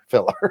filler.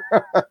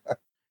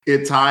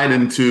 It tied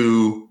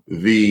into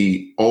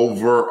the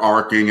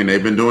overarching, and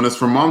they've been doing this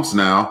for months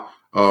now.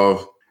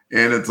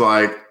 And it's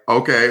like,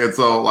 okay, and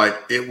so like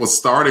it was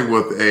starting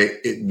with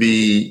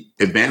the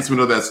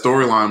advancement of that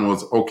storyline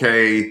was,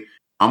 okay,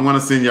 I'm going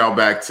to send y'all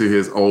back to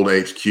his old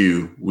HQ.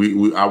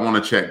 I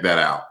want to check that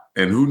out.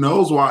 And who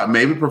knows why?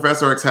 Maybe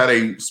Professor X had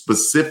a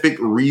specific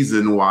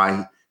reason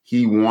why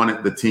he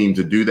wanted the team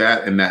to do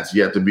that, and that's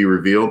yet to be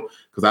revealed.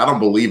 Because I don't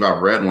believe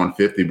I've read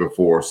 150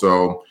 before,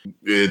 so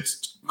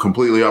it's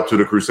completely up to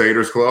the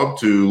Crusaders Club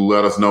to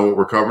let us know what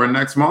we're covering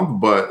next month.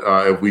 But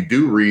if we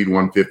do read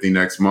 150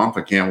 next month,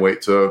 I can't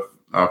wait to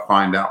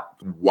find out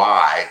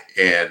why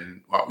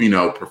and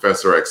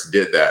Professor X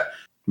did that.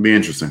 It'll be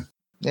interesting.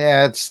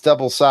 Yeah, it's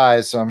double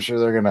size, so I'm sure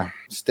they're gonna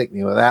stick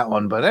me with that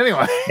one. But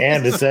anyway,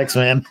 and it's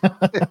X-Men,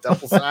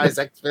 double size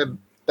X-Men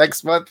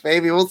next month,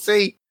 maybe we'll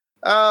see.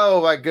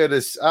 Oh my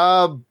goodness,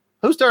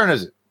 whose turn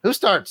is it? Who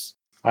starts?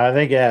 I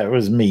think it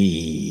was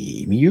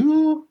me.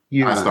 You.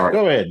 I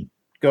started.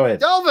 Go ahead,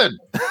 Delvin.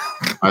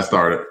 I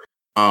started.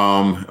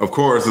 Of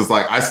course, it's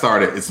like I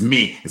started. It's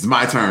me. It's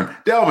my turn.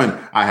 Delvin,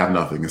 I have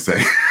nothing to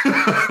say.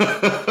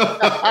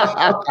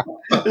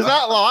 There's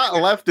not a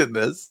lot left in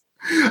this.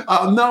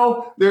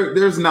 No,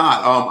 there's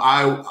not.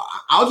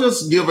 I'll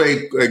just give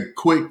a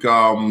quick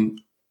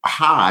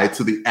high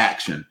to the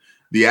action.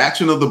 The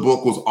action of the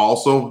book was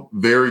also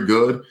very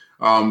good.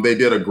 They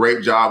did a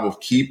great job of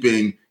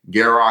keeping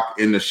Garrock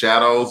in the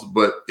shadows,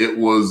 but it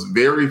was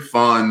very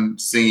fun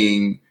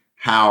seeing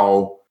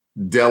how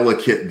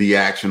delicate the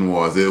action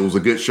was. It was a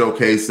good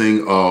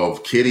showcasing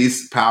of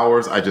Kitty's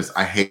powers.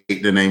 I hate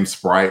the name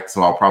Sprite,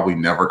 so I'll probably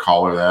never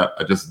call her that.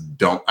 I just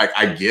don't.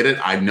 I get it.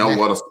 I know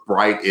what a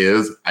Sprite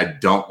is. I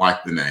don't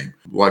like the name.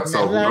 Like,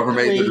 so whoever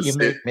made the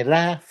decision. You make me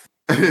laugh.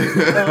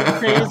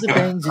 Crazy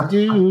things you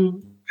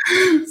do.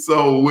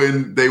 So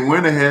when they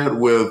went ahead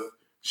with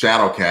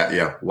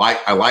Shadowcat,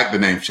 I like the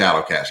name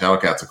Shadowcat.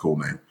 Shadowcat's a cool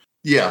name.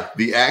 Yeah,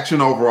 the action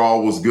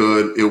overall was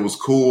good. It was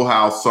cool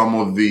how some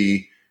of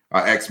the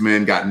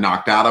X-Men got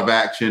knocked out of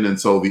action, and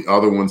so the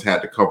other ones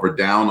had to cover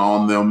down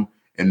on them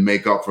and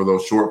make up for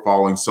those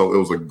shortfallings. So it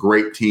was a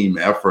great team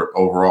effort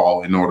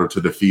overall in order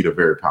to defeat a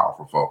very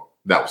powerful foe.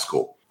 That was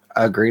cool.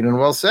 Agreed and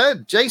well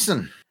said.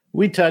 Jason.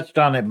 We touched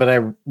on it, but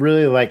I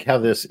really like how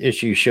this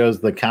issue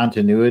shows the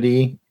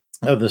continuity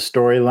of the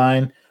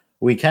storyline.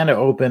 We kind of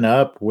open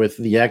up with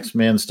the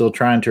X-Men still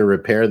trying to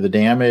repair the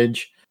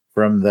damage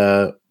from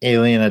the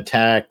alien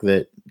attack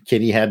that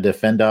Kitty had to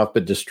fend off,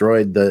 but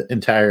destroyed the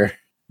entire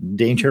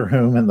danger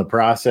room in the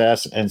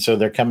process. And so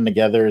they're coming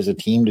together as a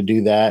team to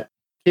do that.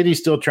 Kitty's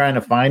still trying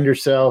to find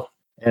herself.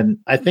 And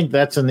I think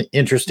that's an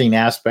interesting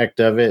aspect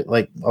of it.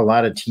 Like a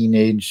lot of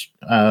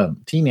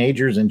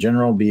teenagers in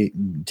general, be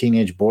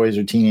teenage boys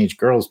or teenage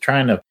girls,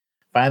 trying to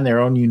find their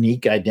own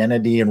unique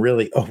identity and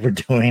really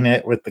overdoing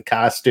it with the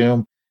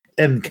costume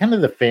and kind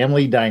of the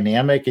family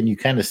dynamic. And you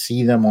kind of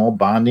see them all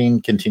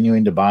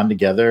continuing to bond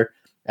together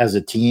as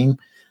a team.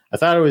 I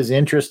thought it was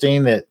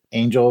interesting that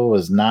Angel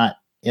was not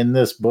in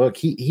this book.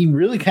 He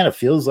really kind of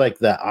feels like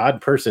the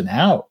odd person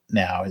out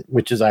now,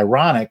 which is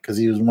ironic because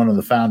he was one of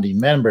the founding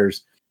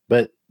members.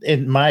 But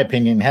in my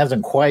opinion,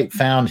 hasn't quite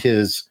found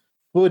his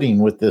footing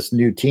with this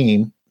new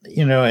team.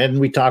 And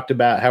we talked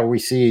about how we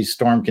see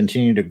Storm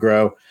continue to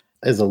grow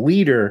as a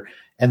leader.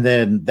 And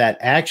then that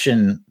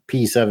action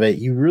piece of it,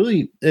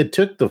 it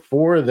took the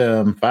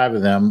 5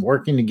 of them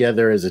working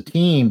together as a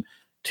team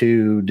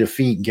to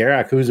defeat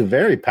Garrock, who's a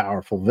very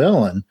powerful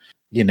villain.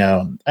 I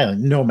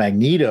don't know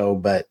Magneto,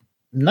 but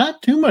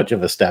not too much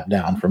of a step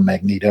down from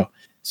Magneto.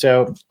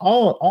 So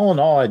all in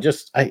all,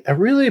 I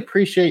really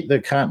appreciate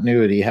the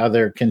continuity, how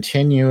they're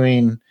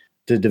continuing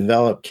to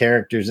develop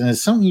characters. And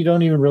it's something you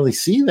don't even really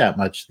see that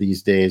much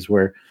these days,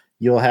 where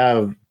you'll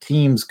have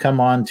teams come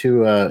on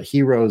to a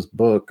hero's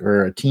book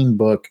or a team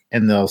book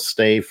and they'll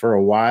stay for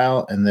a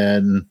while. And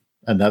then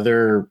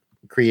another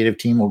creative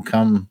team will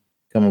come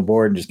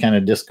aboard and just kind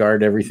of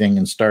discard everything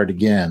and start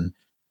again.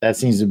 That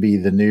seems to be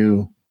the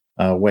new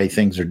way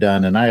things are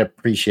done. And I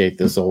appreciate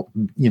this old,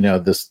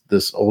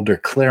 this older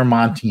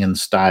Claremontian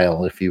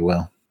style, if you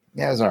will.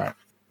 Yeah, it's all right.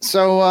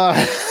 So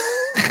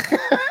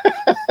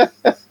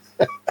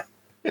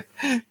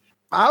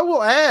I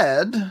will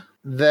add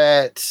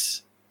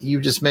that you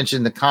just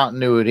mentioned the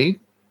continuity,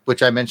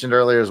 which I mentioned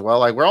earlier as well.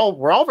 Like we're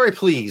all very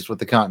pleased with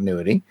the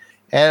continuity.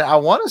 And I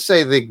want to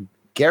say the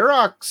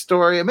Garrock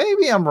story,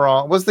 maybe I'm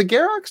wrong. Was the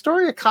Garrock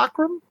story a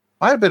Cockrum?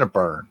 Might have been a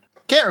burn.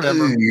 Can't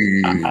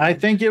remember. I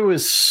think it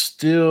was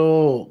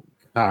still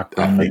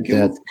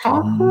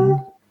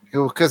Cockrum.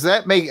 Because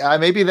that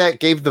maybe that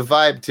gave the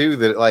vibe too,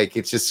 that like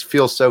it just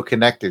feels so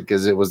connected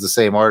because it was the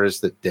same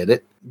artist that did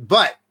it.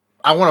 But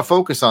I want to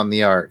focus on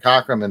the art.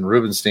 Cockrum and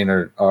Rubenstein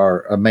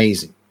are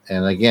amazing.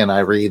 And again, I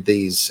read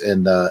these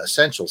in the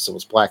essentials, so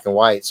it's black and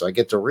white. So I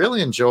get to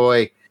really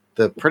enjoy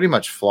the pretty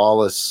much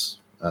flawless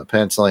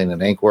penciling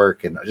and ink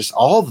work and just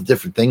all the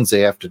different things they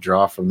have to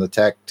draw, from the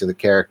tech to the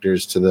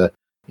characters to the,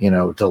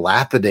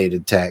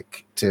 dilapidated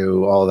tech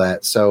to all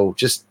that. So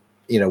just,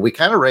 we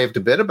kind of raved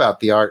a bit about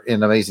the art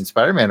in Amazing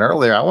Spider-Man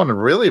earlier. I want to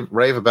really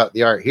rave about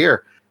the art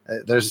here.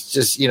 There's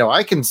just,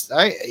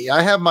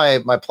 I have my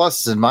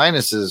pluses and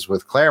minuses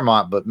with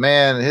Claremont, but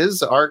man,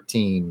 his art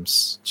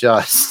teams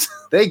just,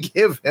 they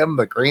give him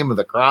the cream of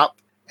the crop.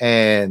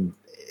 And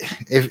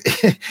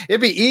if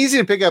it'd be easy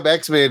to pick up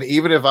X-Men,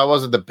 even if I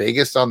wasn't the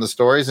biggest on the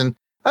stories. And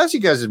as you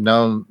guys have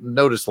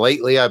noticed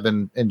lately, I've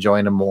been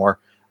enjoying them more.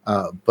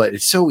 But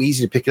it's so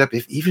easy to pick it up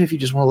even if you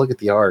just want to look at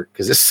the art,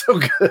 because it's so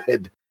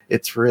good.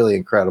 It's really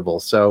incredible.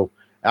 So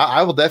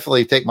I will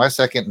definitely take my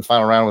second and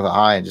final round with a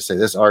high and just say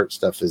this art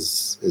stuff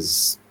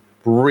is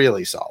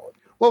really solid.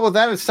 Well, with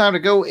that, it's time to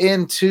go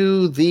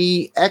into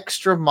the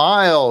extra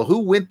mile. Who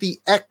went the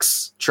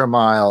extra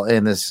mile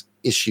in this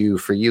issue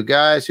for you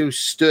guys? Who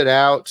stood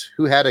out?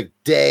 Who had a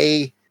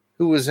day?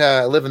 Who was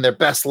living their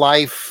best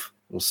life?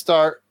 We'll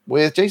start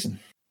with Jason.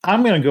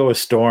 I'm going to go with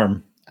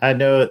Storm. I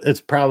know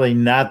it's probably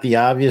not the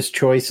obvious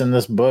choice in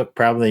this book,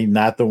 probably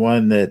not the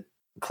one that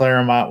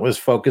Claremont was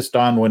focused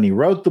on when he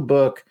wrote the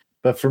book.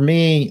 But for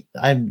me,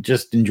 I'm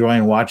just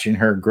enjoying watching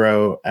her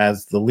grow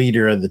as the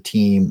leader of the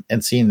team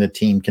and seeing the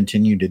team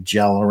continue to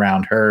gel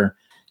around her.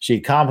 She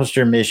accomplished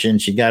her mission.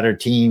 She got her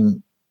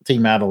team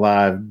out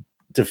alive,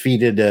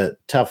 defeated a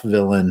tough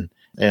villain,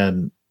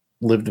 and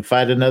lived to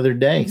fight another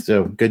day.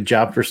 So good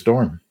job for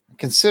Storm.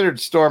 Considered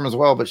Storm as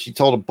well, but she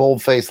told a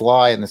bold-faced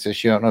lie in this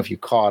issue. I don't know if you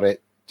caught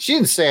it. She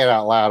didn't say it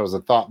out loud. It was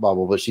a thought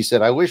bubble, but she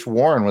said, "I wish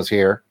Warren was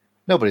here."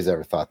 Nobody's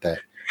ever thought that.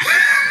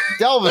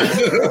 Delvin.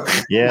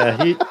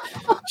 Yeah,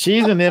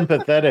 she's an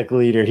empathetic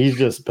leader. He's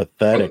just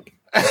pathetic.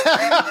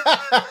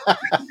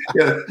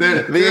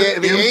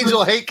 The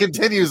angel hate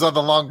continues on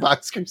the long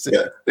box crusade.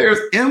 Yeah, there's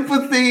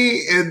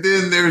empathy, and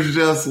then there's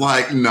just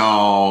like,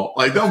 no,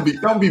 like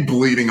don't be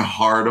bleeding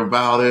heart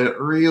about it.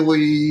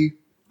 Really,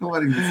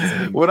 nobody.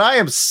 When I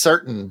am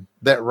certain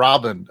that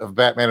Robin of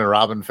Batman and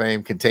Robin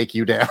fame can take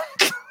you down,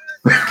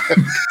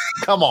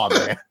 come on,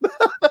 man.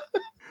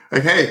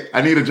 Like, hey,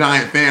 I need a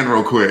giant fan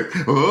real quick.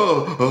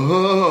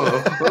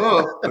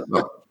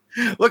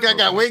 Look, I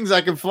got wings, I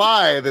can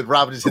fly. And then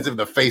Robin just hits him in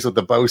the face with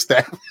the bow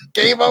staff.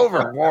 Game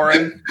over,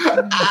 Warren.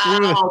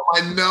 Ow,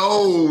 my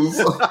nose.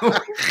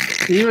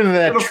 Even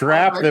that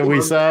trap that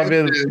we saw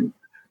him in,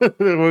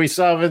 when we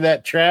saw him in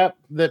that trap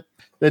that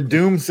the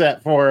Doom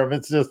set for him,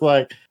 it's just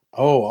like,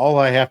 oh, all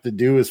I have to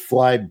do is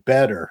fly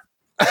better.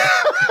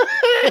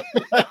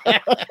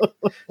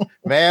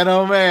 Man,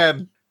 oh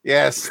man.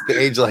 Yes, the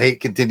angel hate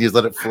continues.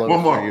 Let it flow.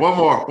 One more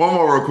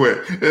real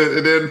quick.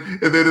 And then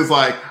it's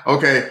like,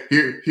 okay,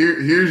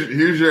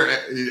 here's your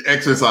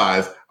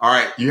exercise. All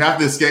right, you have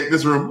to escape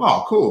this room.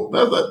 Oh, cool.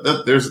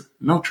 There's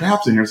no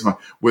traps in here.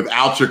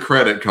 Without your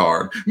credit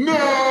card. No!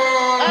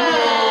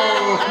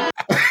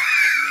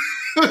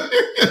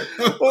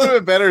 What would have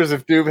been better is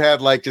if Doom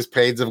had like just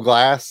panes of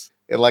glass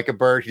and like a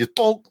bird, he just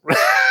bolt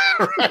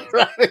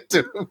right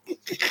into him.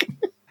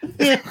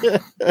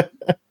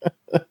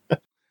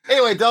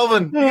 Anyway,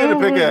 Delvin, you're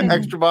going to pick an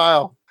extra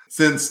mile.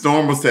 Since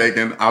Storm was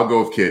taken, I'll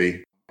go with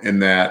Kitty, in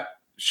that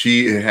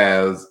she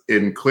has,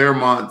 in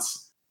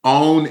Claremont's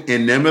own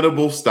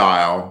inimitable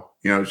style,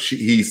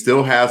 he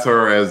still has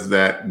her as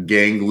that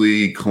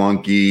gangly,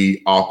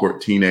 clunky,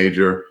 awkward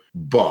teenager,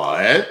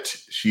 but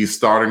she's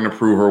starting to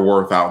prove her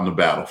worth out in the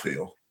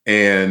battlefield.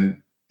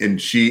 And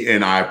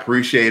I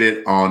appreciate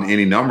it on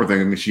any number of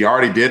things. I mean, she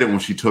already did it when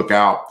she took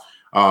out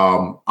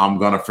I'm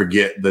going to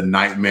forget the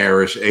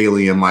nightmarish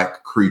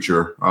alien-like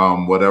creature,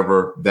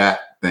 whatever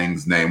that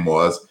thing's name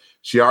was.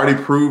 She already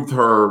proved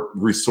her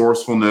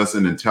resourcefulness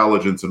and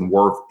intelligence and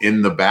worth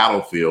in the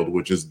battlefield,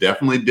 which is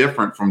definitely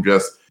different from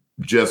just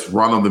just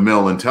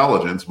run-of-the-mill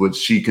intelligence, but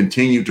she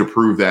continued to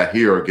prove that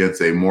here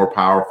against a more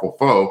powerful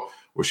foe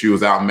where she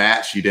was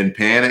outmatched. She didn't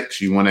panic.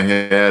 She went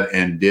ahead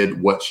and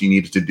did what she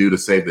needed to do to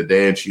save the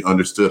day, and she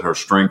understood her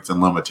strengths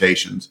and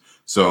limitations.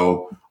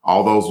 So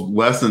all those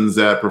lessons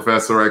that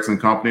Professor X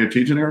and company are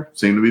teaching her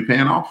seem to be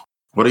paying off.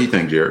 What do you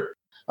think, Jared?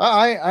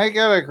 I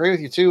gotta agree with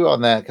you too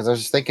on that, because I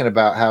was just thinking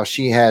about how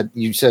she had,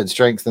 you said,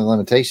 strengths and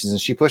limitations,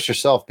 and she pushed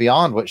herself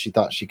beyond what she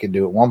thought she could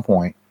do at one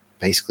point.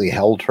 Basically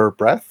held her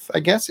breath,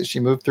 I guess, as she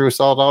moved through a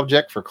solid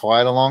object for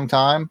quite a long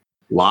time.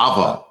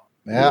 Lava.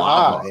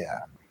 Yeah.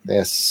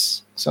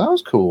 Yes. So that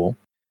was cool.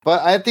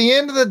 But at the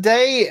end of the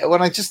day,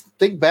 when I just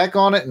think back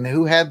on it and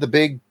who had the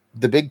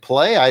big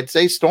play, I'd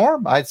say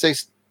Storm. I'd say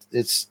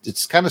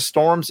it's kind of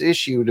Storm's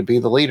issue to be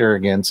the leader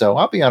again. So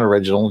I'll be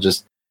unoriginal.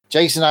 Just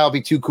Jason and I will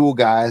be two cool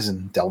guys,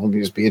 and Delvin can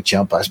just be a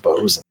chump, I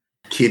suppose.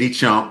 Kitty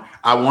chump.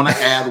 I want to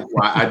add.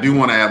 I do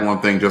want to add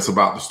one thing just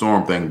about the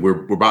Storm thing.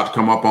 We're about to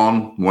come up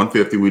on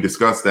 150. We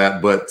discussed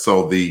that, but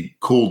so the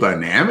cool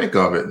dynamic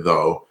of it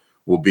though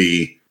will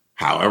be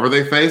however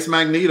they face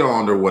Magneto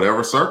under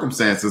whatever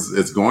circumstances.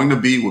 It's going to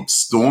be with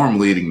Storm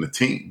leading the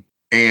team,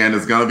 and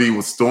it's going to be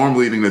with Storm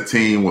leading the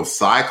team with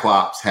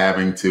Cyclops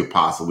having to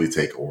possibly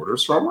take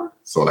orders from her.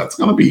 So that's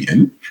going to be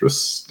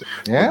interesting.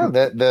 Yeah,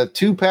 the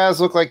two paths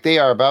look like they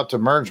are about to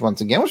merge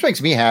once again, which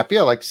makes me happy.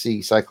 I like to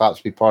see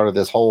Cyclops be part of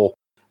this whole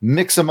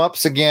mix them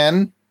ups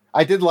again.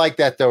 I did like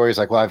that though, where he's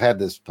like, well, I've had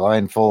this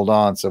blindfold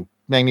on, so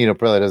Magneto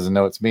probably doesn't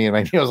know it's me. And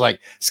Magneto's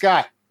like,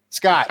 Scott,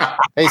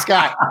 hey,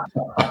 Scott.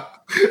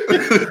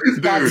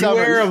 Dude,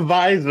 wear a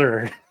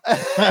visor.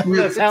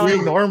 That's how I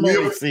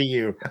normally see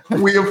you.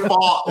 We have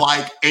fought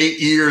like 8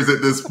 years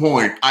at this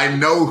point. I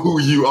know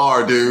who you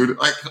are, dude.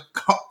 Like,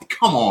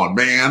 come on,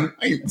 man.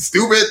 Are you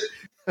stupid?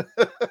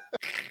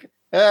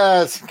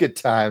 It's good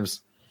times.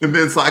 And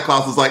then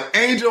Cyclops was like,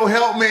 Angel,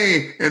 help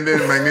me. And then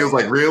Magneto's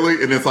like,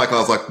 really? And then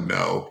Cyclops was like,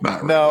 no,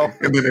 not really. No,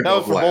 and then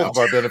no, for both of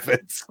our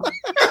benefits.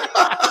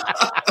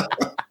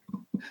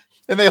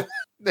 And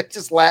they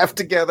just laugh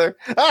together.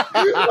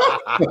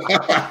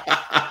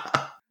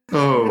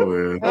 Oh,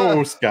 man.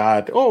 Oh,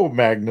 Scott. Oh,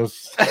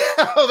 Magnus.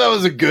 Oh, that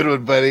was a good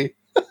one, buddy.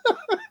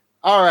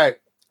 All right,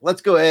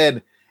 let's go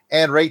ahead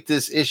and rate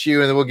this issue,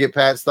 and then we'll get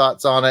Pat's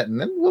thoughts on it,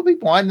 and then we'll be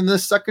winding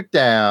this sucker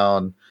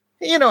down.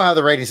 You know how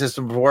the rating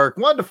system works.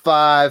 1 to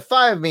 5.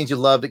 5 means you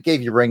loved it,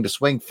 gave you a ring to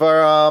swing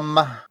from.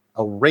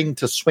 A ring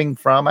to swing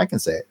from. I can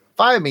say it.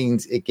 5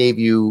 means it gave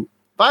you.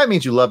 5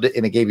 means you loved it,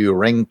 and it gave you a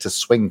ring to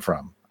swing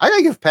from. I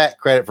gotta give Pat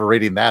credit for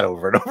reading that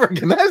over and over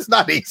again. That's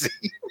not easy.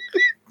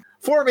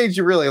 4 means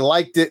you really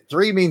liked it.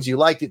 3 means you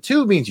liked it.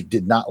 2 means you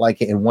did not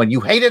like it. And 1, you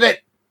hated it.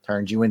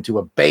 Turned you into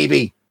a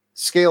baby.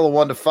 Scale of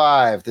 1 to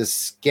 5.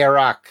 This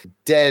Garrock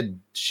dead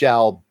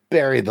shall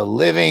bury the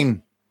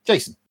living.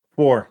 Jason.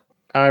 4.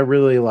 I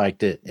really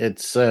liked it.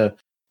 It's a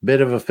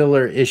bit of a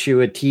filler issue,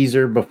 a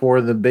teaser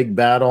before the big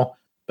battle,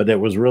 but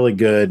it was really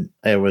good.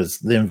 The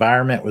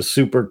environment was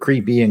super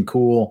creepy and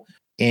cool,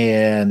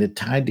 and it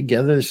tied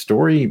together the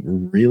story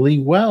really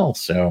well.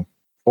 So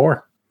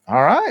 4.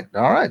 All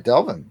right,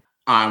 Delvin.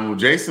 I'm with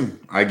Jason.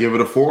 I give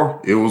it a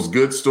 4. It was a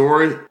good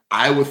story.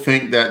 I would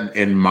think that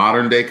in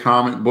modern day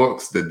comic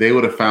books that they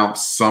would have found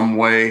some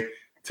way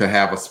to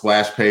have a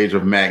splash page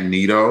of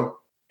Magneto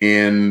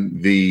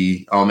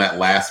on that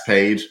last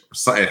page,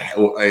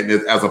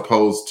 as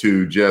opposed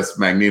to just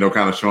Magneto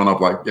kind of showing up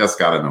like, yes,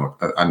 God,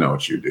 I know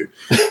what you do.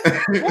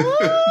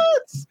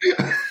 What?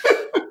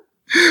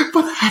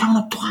 But I had on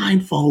a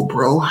blindfold,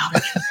 bro. How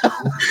did you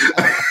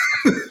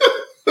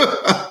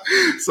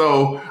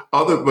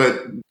know?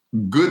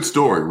 But good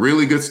story,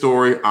 really good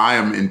story. I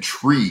am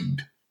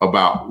intrigued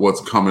about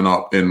what's coming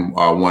up in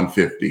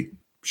 150.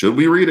 Should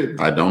we read it?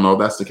 I don't know if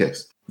that's the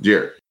case.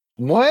 Jared.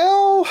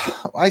 Well,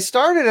 I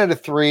started at a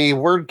 3.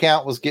 Word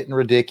count was getting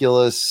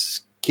ridiculous.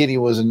 Kitty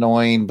was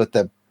annoying, but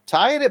the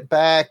tying it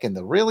back and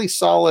the really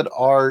solid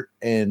art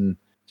and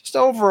just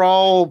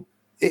overall,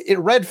 it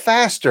read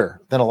faster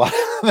than a lot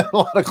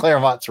of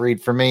Claremont's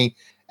read for me,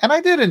 and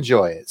I did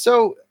enjoy it.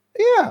 So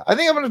yeah, I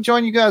think I'm going to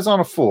join you guys on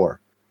a 4,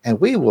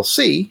 and we will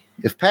see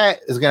if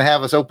Pat is going to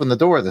have us open the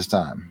door this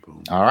time.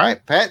 All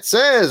right, Pat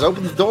says,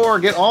 open the door,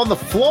 get on the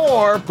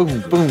floor. Boom,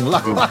 boom,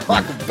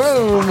 lock,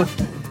 boom.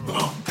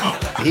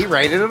 He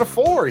rated it a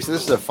 4. He said,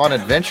 this is a fun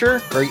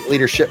adventure, great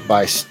leadership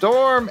by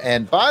Storm.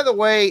 And by the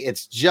way,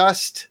 it's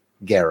just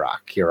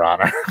Garrock, Your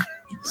Honor.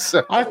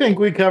 So I think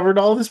we covered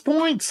all his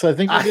points. I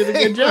think we did a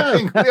good job. I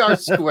think we are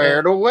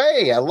squared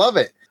away. I love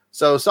it.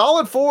 So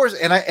solid 4s.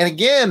 And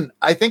again,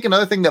 I think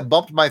another thing that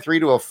bumped my 3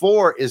 to a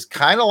 4 is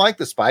kind of like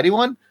the Spidey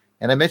one.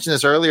 And I mentioned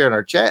this earlier in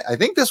our chat. I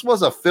think this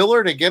was a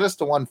filler to get us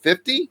to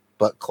 150,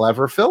 but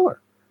clever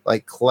filler,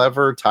 like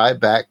clever tie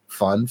back,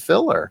 fun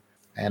filler.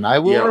 And I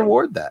will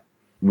reward that.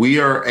 We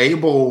are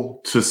able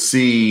to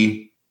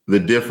see the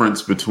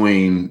difference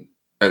between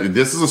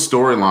this is a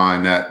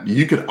storyline that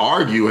you could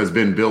argue has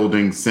been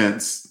building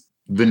since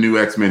the new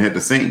X-Men hit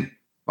the scene,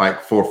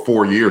 like for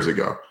 4 years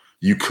ago.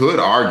 You could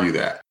argue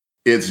that.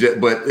 It's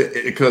just, but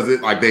because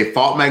they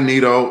fought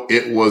Magneto,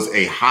 it was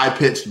a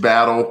high-pitched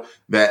battle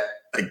that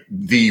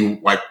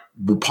the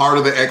part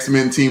of the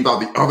X-Men team thought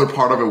the other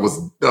part of it was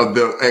of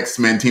the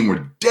X-Men team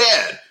were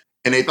dead,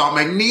 and they thought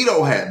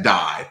Magneto had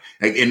died.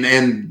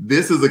 And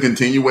this is a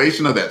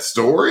continuation of that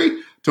story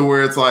to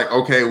where it's like,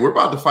 okay, we're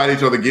about to fight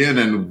each other again,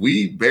 and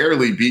we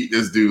barely beat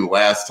this dude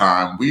last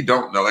time. We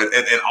don't know.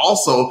 And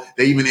also,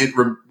 they even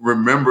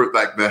remembered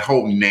like the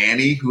whole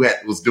nanny who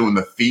was doing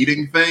the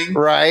feeding thing.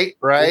 Right.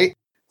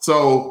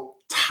 So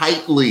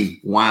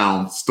tightly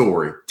wound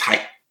story.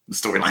 Tight. The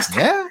storyline's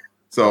tight. Yeah.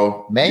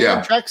 So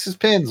man tracks his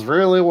pins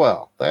really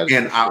well.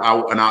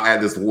 I'll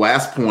add this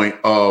last point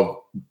of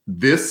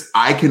this.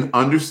 I can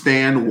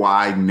understand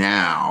why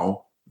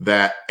now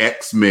that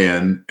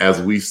X-Men,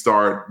 as we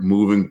start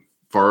moving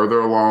further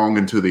along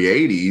into the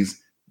 80s,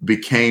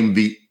 became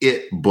the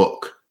it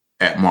book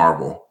at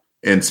Marvel.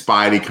 And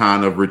Spidey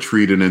kind of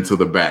retreated into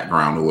the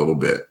background a little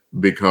bit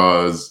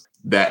because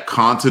that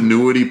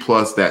continuity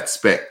plus that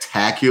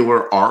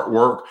spectacular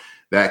artwork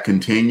that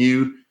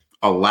continued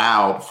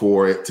allowed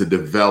for it to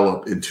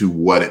develop into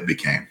what it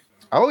became.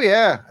 Oh,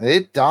 yeah.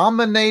 It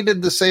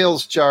dominated the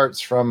sales charts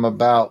from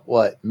about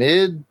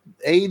mid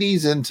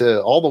 80s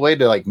into all the way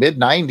to like mid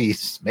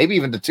 90s, maybe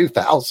even to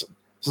 2000.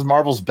 This is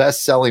Marvel's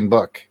best selling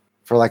book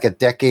for like a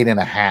decade and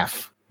a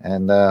half.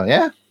 And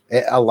a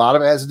lot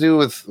of it has to do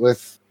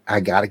with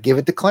I got to give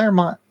it to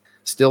Claremont.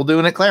 Still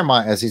doing it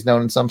Claremont, as he's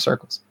known in some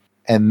circles.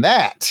 And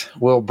that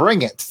will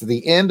bring it to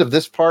the end of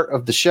this part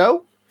of the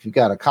show. If you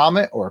got a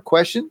comment or a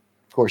question,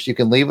 of course, you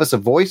can leave us a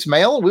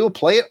voicemail and we'll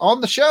play it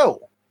on the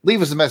show.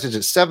 Leave us a message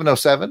at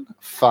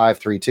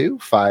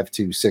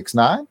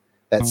 707-532-5269.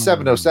 That's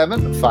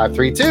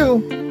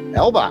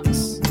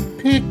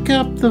 707-532-LBOX. Pick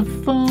up the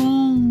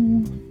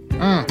phone.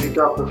 Pick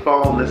up the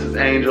phone. This is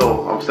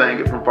Angel. I'm saying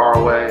it from far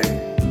away.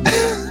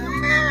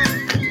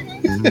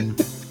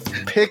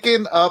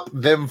 Picking up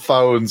them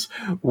phones.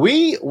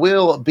 We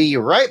will be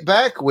right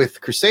back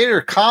with Crusader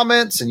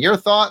comments and your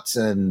thoughts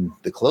and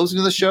the closing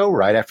of the show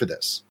right after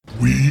this.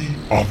 We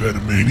Are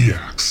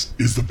Venomaniacs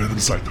is the Venom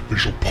Site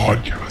official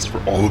podcast for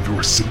all of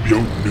your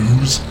symbiote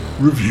news,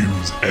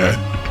 reviews, and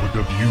point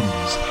of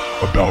views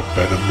about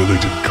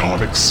Venom-related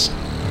comics,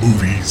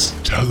 movies,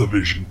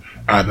 television,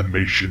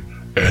 animation,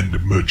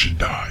 and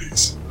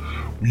merchandise.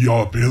 We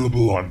are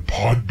available on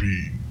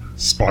Podbean,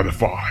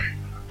 Spotify,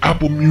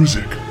 Apple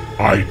Music,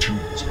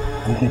 iTunes,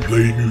 Google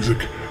Play Music,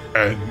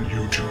 and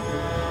YouTube.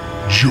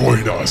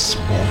 Join us,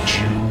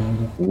 won't you?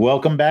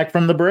 Welcome back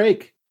from the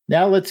break.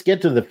 Now let's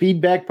get to the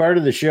feedback part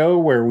of the show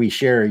where we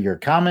share your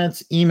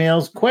comments,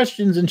 emails,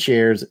 questions, and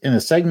shares in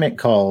a segment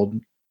called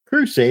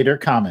Crusader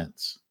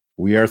Comments.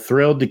 We are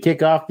thrilled to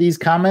kick off these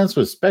comments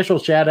with special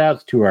shout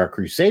outs to our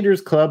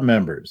Crusaders Club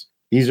members.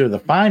 These are the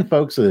fine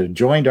folks that have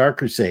joined our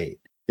crusade.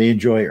 They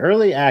enjoy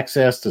early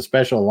access to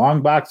special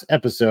long box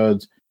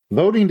episodes,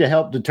 voting to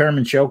help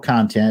determine show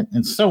content,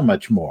 and so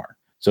much more.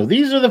 So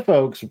these are the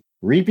folks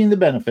reaping the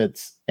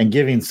benefits and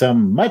giving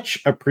some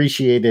much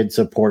appreciated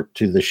support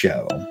to the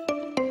show.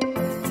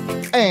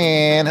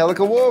 And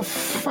Helica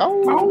Wolf.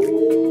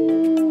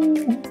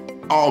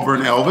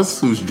 Auburn Elvis,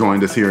 who's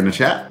joined us here in the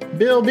chat.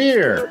 Bill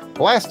Beer.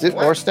 Blast it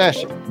or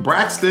stash it.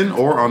 Braxton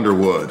or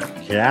Underwood.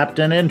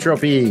 Captain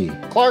Entropy.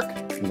 Clark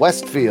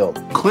Westfield.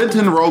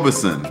 Clinton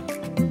Robeson.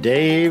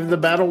 Dave the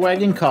Battle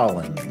Wagon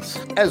Collins.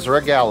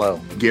 Ezra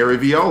Gallo. Gary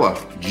Viola.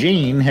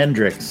 Gene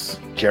Hendricks.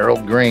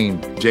 Gerald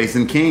Green.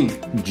 Jason King.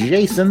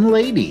 Jason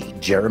Lady.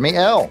 Jeremy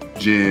L.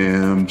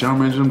 Jim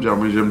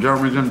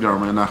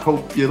Jarman. I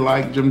hope you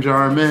like Jim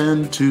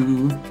Jarman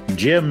too.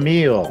 Jim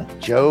Meal.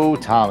 Joe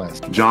Thomas.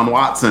 John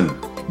Watson.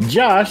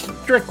 Josh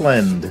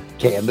Strickland.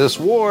 Candace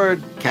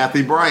Ward.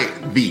 Kathy Bright,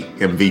 the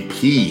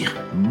MVP.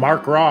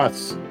 Mark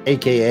Ross,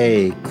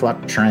 a.k.a.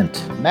 Cluck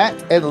Trent. Matt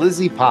and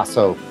Lizzie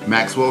Passo.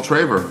 Maxwell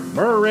Traver.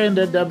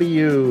 Miranda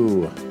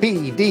W.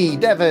 P.D.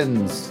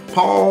 Devins.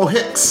 Paul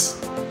Hicks.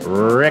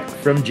 Rick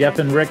from Jeff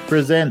and Rick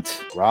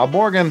Present. Rob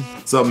Morgan.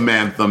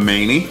 Samantha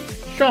Maney.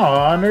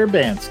 Sean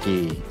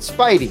Urbanski.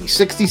 Spidey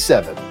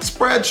 67.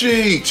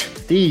 Spreadsheet.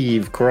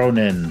 Steve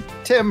Cronin.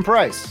 Tim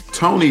Price.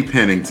 Tony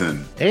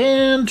Pennington.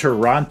 And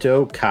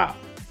Toronto Cop.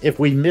 If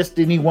we missed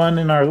anyone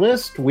in our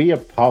list, we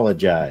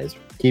apologize.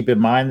 Keep in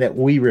mind that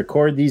we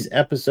record these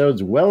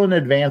episodes well in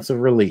advance of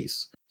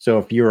release. So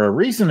if you're a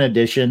recent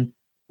addition,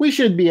 we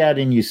should be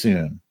adding you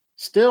soon.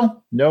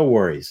 Still, no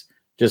worries.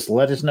 Just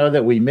let us know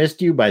that we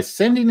missed you by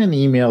sending an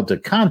email to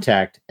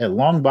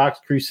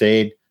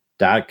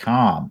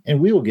contact@longboxcrusade.com and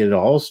we will get it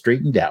all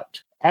straightened out.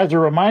 As a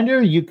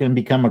reminder, you can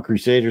become a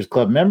Crusaders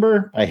Club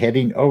member by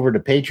heading over to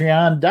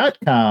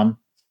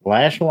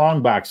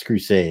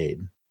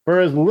patreon.com/longboxcrusade. For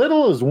as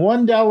little as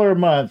 $1 a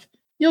month,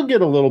 you'll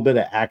get a little bit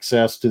of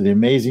access to the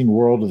amazing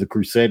world of the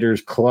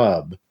Crusaders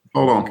Club.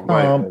 Hold on.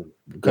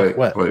 Wait.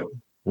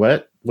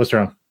 What? What's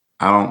wrong?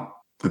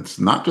 It's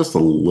not just a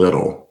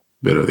little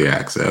bit of the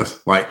access.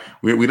 Like,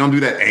 we don't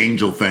do that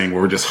angel thing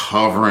where we're just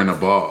hovering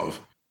above.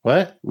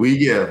 What? We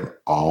give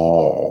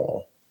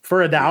all.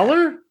 For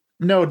 $1?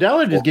 No,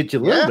 $1 just gets you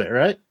a little bit,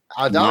 right?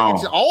 $1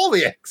 gets you all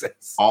the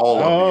access. All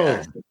of the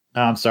access.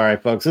 I'm sorry,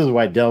 folks. This is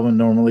why Delvin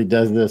normally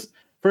does this.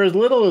 For as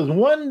little as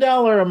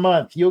 $1 a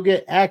month, you'll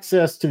get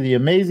access to the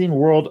amazing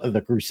world of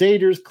the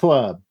Crusaders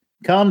Club.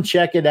 Come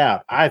check it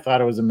out. I thought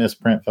it was a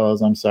misprint,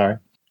 fellas. I'm sorry.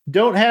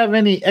 Don't have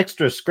any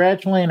extra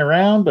scratch laying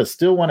around, but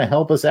still want to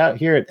help us out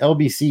here at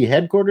LBC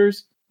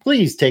headquarters?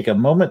 Please take a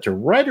moment to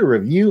write a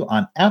review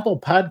on Apple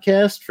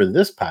Podcasts for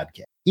this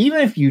podcast. Even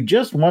if you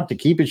just want to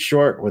keep it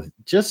short with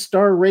just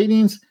star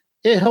ratings,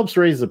 it helps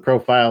raise the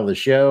profile of the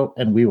show,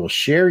 and we will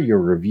share your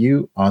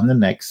review on the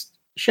next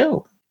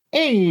show.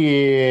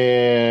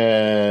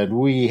 And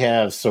we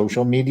have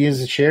social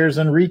medias, shares,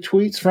 and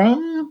retweets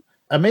from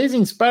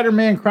Amazing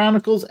Spider-Man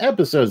Chronicles,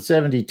 episode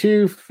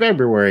 72,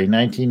 February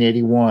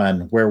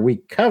 1981, where we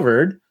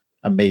covered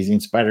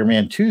Amazing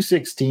Spider-Man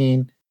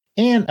 216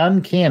 and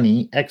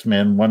Uncanny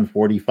X-Men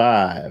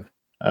 145.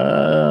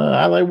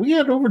 We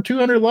had over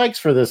 200 likes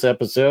for this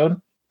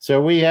episode.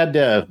 So we had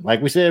to,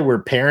 like we said,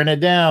 we're paring it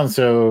down.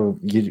 So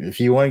if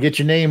you want to get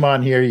your name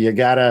on here, you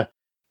gotta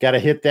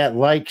hit that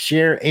like,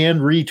 share,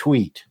 and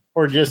retweet,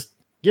 or just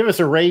give us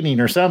a rating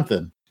or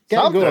something.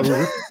 Gotta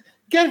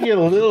get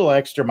a little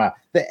extra mile.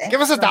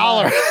 Give us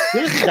 $1.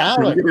 Give us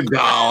 $1. Give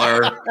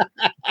 $1.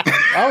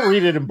 I'll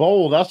read it in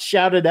bold. I'll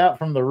shout it out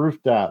from the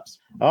rooftops.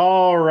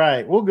 All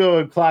right, we'll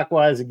go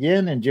clockwise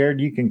again, and Jared,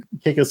 you can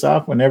kick us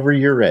off whenever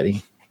you're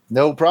ready.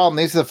 No problem.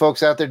 These are the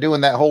folks out there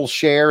doing that whole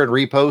share and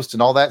repost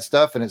and all that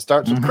stuff. And it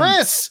starts with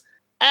Chris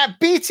at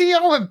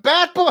BTO and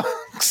Bat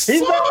Books.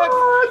 He's back.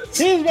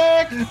 He's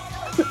back.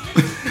 Let's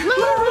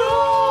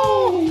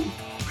go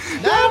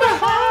down the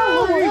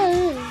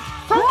highway.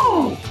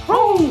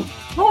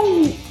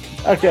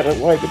 I gotta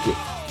wipe it.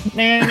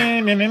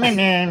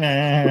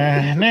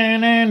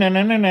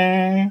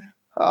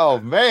 Oh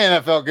man,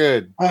 that felt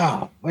good.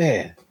 Oh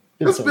man,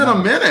 it's been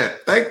a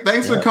minute.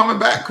 Thanks for coming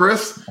back,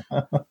 Chris.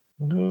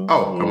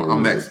 Oh,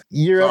 I'm next.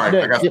 You're Sorry, up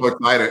next. I got so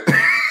excited.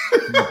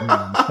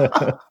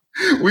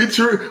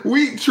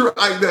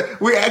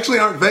 we actually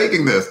aren't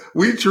faking this.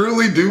 We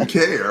truly do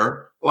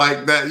care,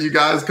 like that you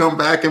guys come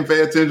back and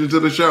pay attention to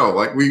the show.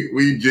 Like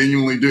we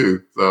genuinely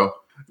do. So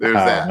there's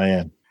that.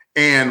 Man.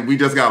 And we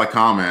just got a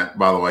comment,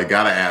 by the way.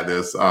 Got to add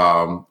this.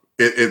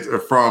 It's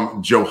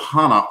from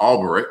Johanna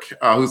Alberick,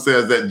 who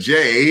says that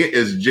Jay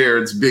is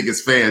Jared's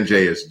biggest fan.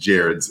 Jay is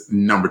Jared's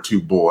number 2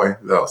 boy,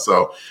 though.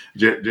 So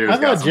Jared's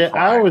got some pride.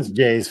 I was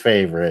Jay's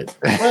favorite.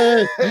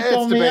 What? You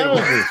told me I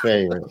was his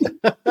favorite.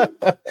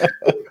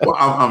 Well,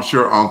 I'm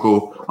sure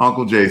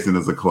Uncle Jason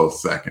is a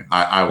close second.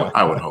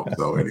 I would hope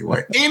so.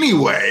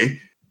 Anyway,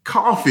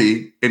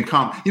 coffee and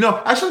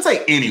I shouldn't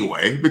say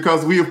anyway,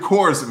 because we of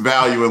course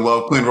value and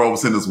love Clint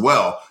Robeson as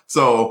well.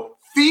 So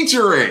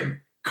featuring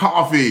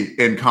Coffee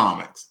and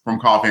Comics from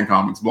Coffee and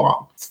Comics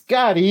blog.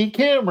 Scotty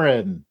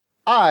Cameron.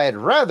 I'd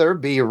rather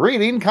be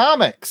reading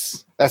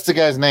comics. That's the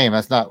guy's name.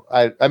 That's not.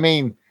 I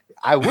mean,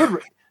 I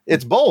would.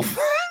 It's both.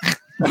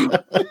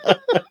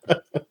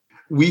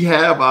 We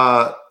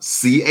have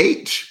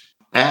CH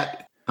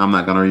at. I'm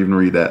not gonna even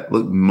read that.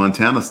 Look,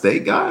 Montana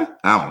State guy.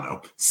 I don't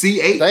know.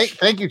 CH.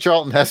 Thank you,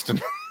 Charlton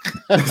Heston.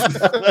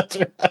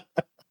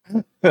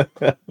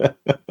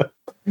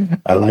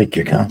 I like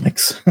your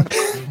comics.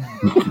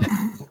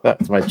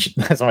 That's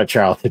my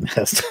Charlton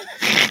Heston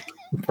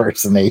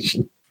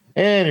impersonation.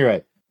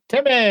 Anyway,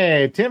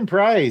 Tim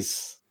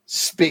Price,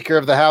 Speaker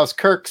of the House,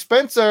 Kirk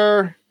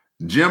Spencer,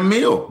 Jim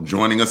Meal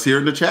joining us here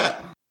in the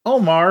chat.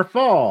 Omar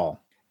Fall,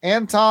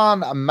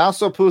 Anton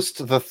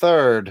Mausopust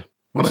III,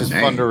 which is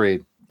fun to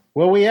read.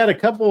 Well, we had a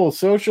couple of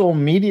social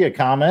media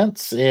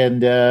comments,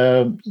 and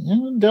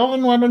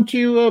Delvin, why don't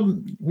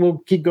you? We'll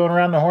keep going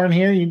around the horn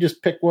here. You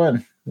just pick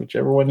one,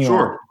 whichever one you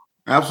want. Sure,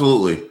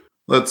 absolutely.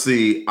 Let's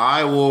see.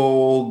 I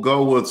will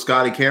go with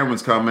Scotty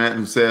Cameron's comment,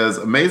 who says,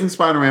 Amazing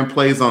Spider-Man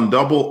plays on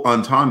double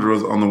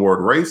entendres on the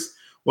word race.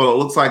 Well, it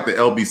looks like the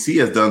LBC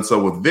has done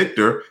so with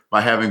Victor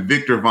by having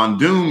Victor Von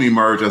Doom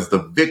emerge as the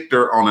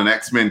Victor on an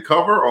X-Men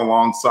cover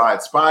alongside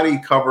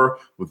Spidey cover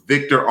with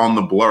Victor on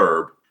the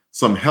blurb.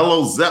 Some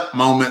Hello Zep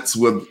moments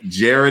with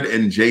Jared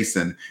and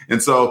Jason.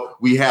 And so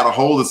we had a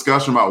whole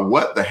discussion about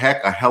what the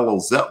heck a Hello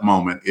Zep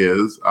moment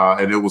is.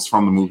 And it was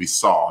from the movie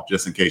Saw,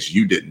 just in case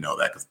you didn't know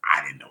that, because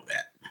I didn't know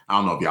that. I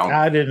don't know if y'all know.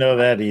 I didn't know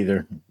that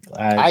either.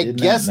 I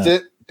guessed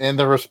it in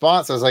the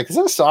response. I was like, is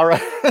that a Saw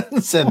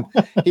reference? And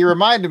he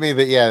reminded me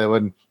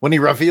that, when he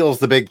reveals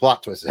the big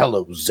plot twist,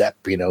 hello, Zep,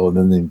 and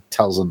then he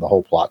tells him the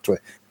whole plot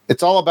twist.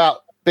 It's all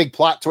about big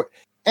plot twist.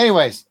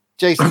 Anyways,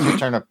 Jason, your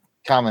turn to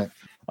comment.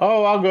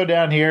 Oh, I'll go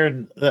down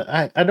here.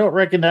 I don't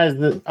recognize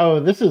the. Oh,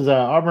 this is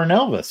Auburn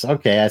Elvis.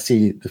 Okay, I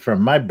see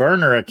from my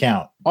burner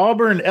account.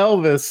 Auburn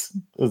Elvis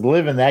is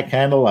living that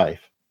kind of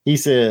life. He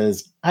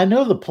says, I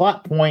know the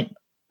plot point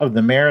of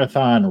the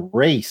marathon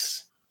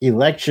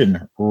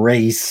election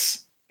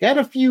race. Got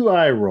a few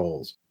eye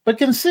rolls. But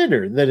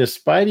consider that if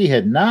Spidey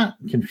had not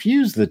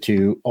confused the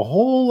two, a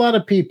whole lot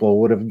of people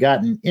would have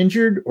gotten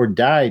injured or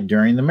died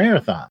during the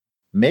marathon.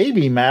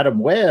 Maybe Madam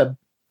Web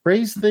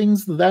phrased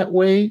things that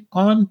way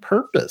on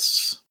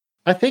purpose.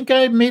 I think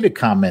I made a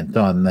comment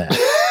on that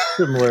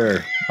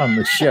somewhere on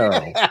the show.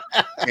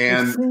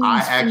 And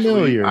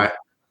I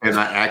And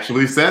I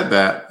actually said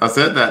that. I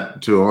said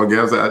that to him.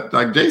 I was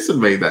like, Jason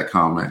made that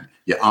comment.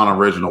 You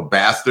unoriginal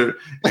bastard.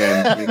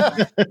 And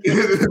you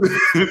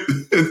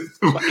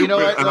know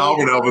what? And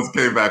Albert Elvis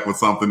came back with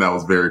something that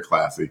was very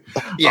classy.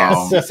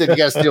 Yes, he said you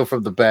got to steal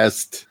from the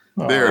best.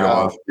 There it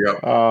was.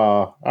 Yep.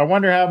 I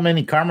wonder how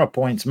many karma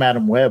points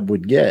Madam Web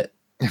would get.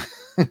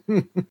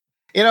 You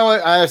know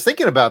what? I was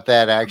thinking about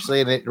that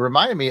actually, and it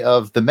reminded me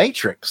of The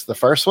Matrix, the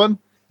first one.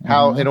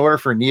 How in order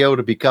for Neo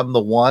to become the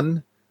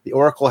one, the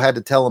Oracle had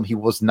to tell him he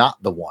was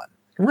not the one.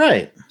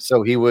 Right.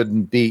 So he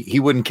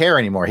wouldn't care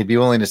anymore. He'd be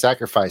willing to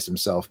sacrifice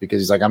himself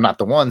because he's like, I'm not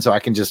the one, so I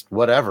can just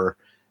whatever.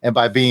 And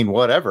by being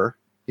whatever,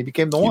 he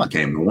became the one.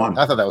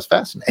 I thought that was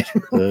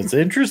fascinating. That's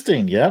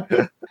interesting. Yeah.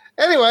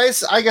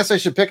 Anyways, I guess I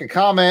should pick a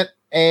comment,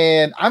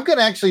 and I'm going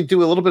to actually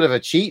do a little bit of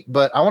a cheat,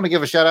 but I want to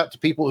give a shout out to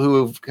people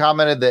who have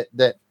commented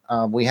that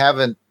we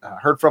haven't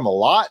heard from a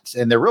lot,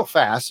 and they're real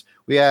fast.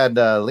 We had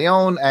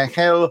Leon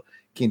Angel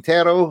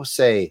Quintero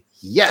say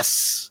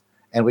yes.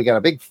 And we got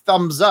a big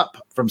thumbs up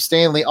from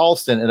Stanley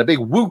Alston and a big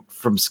whoop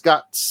from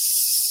Scott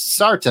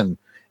Sarton.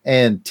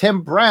 And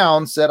Tim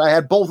Brown said I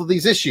had both of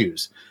these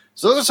issues.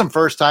 So those are some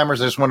first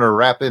timers. I just wanted to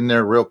wrap in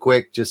there real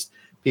quick. Just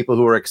people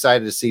who are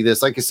excited to see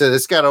this. Like I said,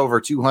 it's got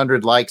over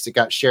 200 likes. It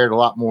got shared a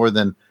lot more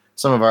than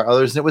some of our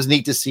others. And it was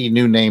neat to see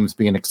new names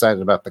being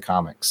excited about the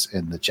comics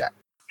in the chat.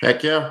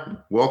 Heck yeah.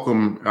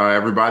 Welcome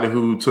everybody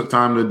who took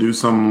time to do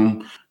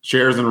some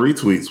shares and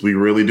retweets. We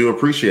really do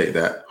appreciate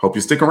that. Hope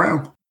you stick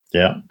around.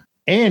 Yeah.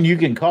 And you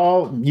can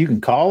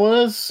call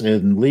us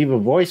and leave a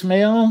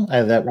voicemail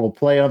that will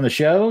play on the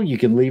show. You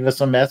can leave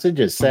us a message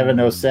at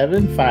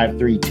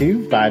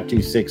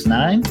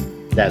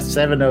 707-532-5269. That's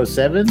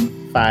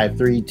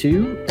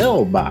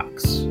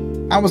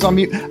 707-532-LBOX. I was on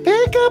mute.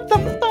 Pick up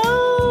the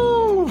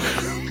phone.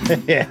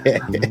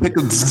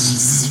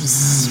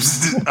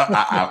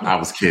 I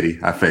was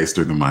kidding. I faced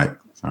through the mic.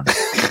 Sorry.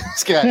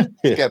 It's got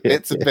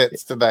bits and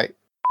bits tonight.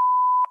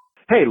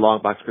 Hey,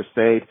 Longbox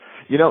Crusade.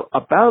 You know,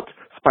 about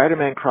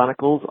Spider-Man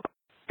Chronicles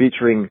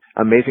featuring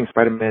Amazing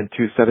Spider-Man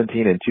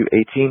 217 and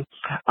 218,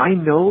 I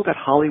know that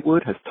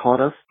Hollywood has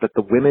taught us that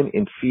the women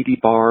in feedy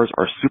bars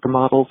are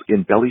supermodels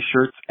in belly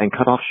shirts and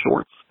cut-off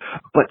shorts.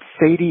 But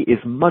Sadie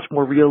is much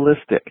more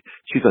realistic.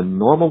 She's a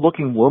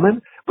normal-looking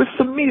woman with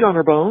some meat on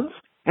her bones.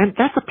 And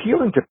that's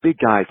appealing to big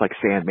guys like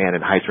Sandman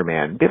and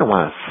Hyperman. They don't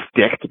want a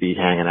stick to be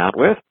hanging out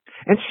with.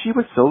 And she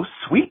was so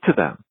sweet to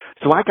them.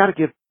 So I got to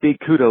give big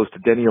kudos to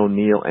Denny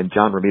O'Neil and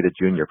John Romita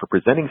Jr. for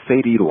presenting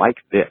Sadie like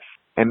this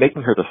and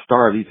making her the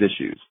star of these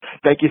issues.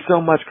 Thank you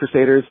so much,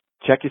 Crusaders.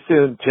 Check you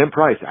soon. Tim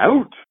Price,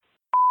 out.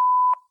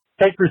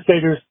 Hey,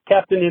 Crusaders.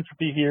 Captain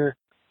Entropy here.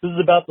 This is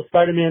about the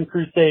Spider-Man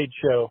Crusade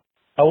show.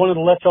 I wanted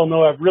to let y'all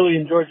know I've really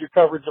enjoyed your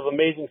coverage of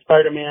Amazing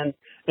Spider-Man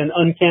and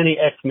Uncanny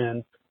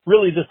X-Men,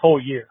 really this whole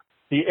year.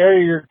 The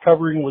area you're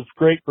covering was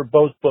great for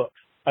both books.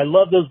 I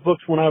loved those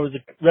books when I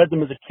read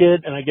them as a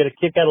kid, and I get a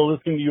kick out of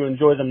listening to you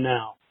enjoy them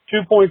now.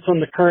 2 points on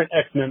the current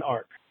X-Men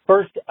arc.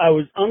 First, I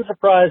was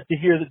unsurprised to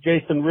hear that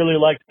Jason really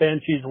liked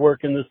Banshee's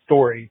work in this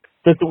story,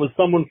 since it was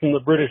someone from the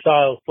British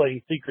Isles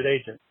playing Secret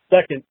Agent.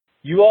 Second,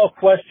 you all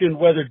questioned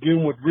whether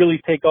Doom would really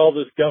take all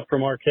this guff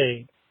from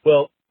Arcade.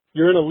 Well,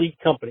 you're an elite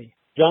company.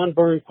 John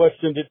Byrne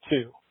questioned it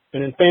too.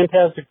 And in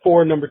Fantastic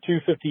Four number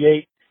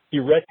 258, he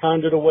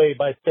retconned it away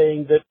by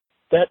saying that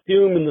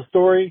Doom in the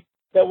story,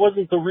 that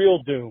wasn't the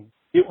real Doom.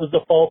 It was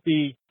the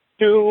faulty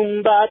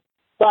Doom bot,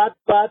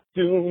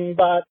 Doom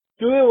bot,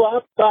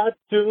 doo-wop bot,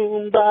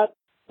 Doom bot,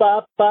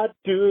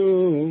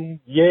 Doom.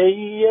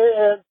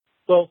 Yeah.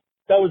 So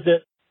that was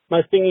it.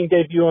 My singing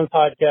debut on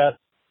podcast.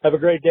 Have a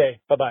great day.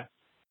 Bye-bye.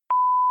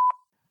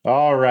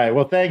 All right.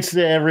 Well, thanks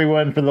to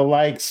everyone for the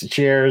likes,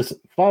 shares,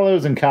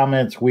 follows, and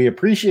comments. We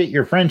appreciate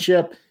your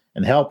friendship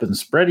and help in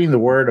spreading the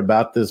word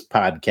about this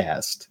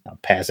podcast. I'll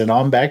pass it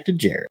on back to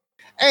Jared.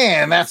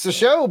 And that's the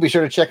show. Be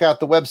sure to check out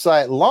the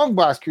website,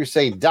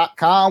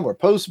 longboxcrusade.com, where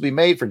posts will be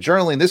made for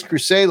journaling this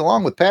crusade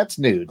along with Pat's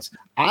nudes.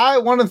 I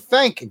want to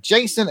thank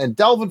Jason and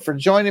Delvin for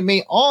joining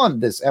me on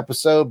this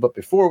episode. But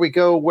before we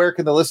go, where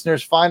can the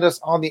listeners find us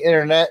on the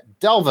internet?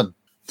 Delvin.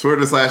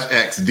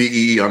 Twitter/X,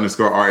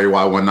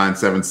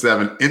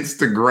 DEE_RAY1977.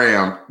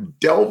 Instagram,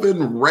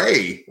 Delvin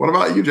Ray. What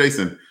about you,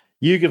 Jason?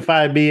 You can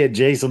find me at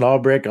Jason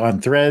Albrecht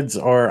on Threads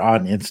or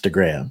on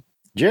Instagram.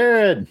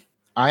 Jared.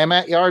 I am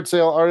at Yard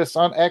Sale Artist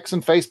on X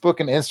and Facebook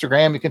and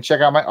Instagram. You can check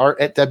out my art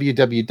at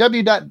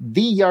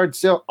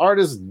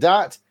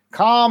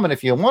www.theyardsaleartist.com. And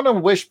if you want to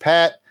wish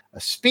Pat a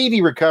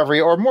speedy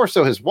recovery, or more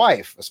so his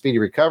wife a speedy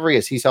recovery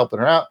as he's helping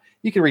her out,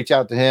 you can reach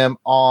out to him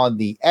on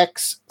the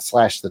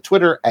X/the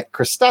Twitter at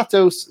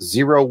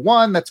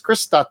Christatos01. That's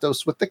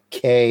Christatos with the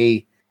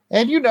K.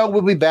 And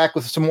we'll be back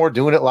with some more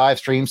Doing It live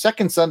stream,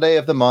 second Sunday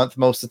of the month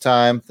most of the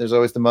time. There's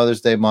always the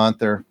Mother's Day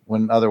month or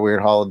when other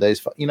weird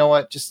holidays. You know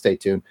what? Just stay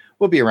tuned.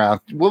 We'll be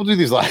around. We'll do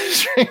these live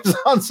streams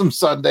on some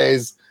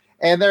Sundays.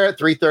 And they're at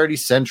 3:30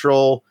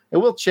 Central.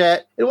 And we'll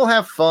chat. And we'll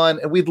have fun.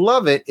 And we'd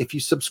love it if you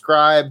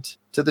subscribed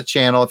to the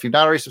channel. If you've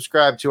not already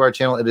subscribed to our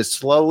channel, it is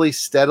slowly,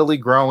 steadily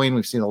growing.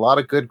 We've seen a lot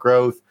of good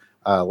growth.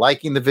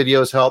 Liking the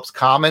videos helps.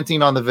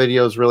 Commenting on the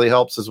videos really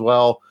helps as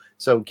well.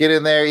 So get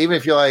in there. Even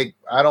if you're like,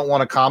 I don't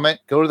want to comment,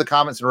 go to the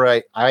comments and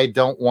write, I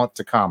don't want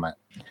to comment.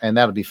 And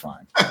that'll be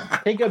fine.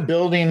 Take a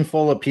building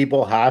full of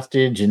people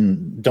hostage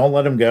and don't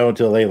let them go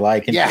until they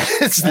like it. Yeah,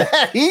 it's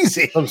that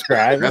easy.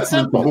 Subscribe. That's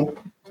simple.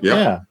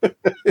 Yep.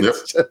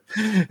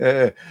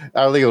 Yeah.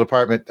 Our legal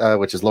department,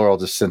 which is Laurel,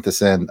 just sent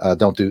this in.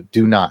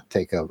 Do not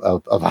take a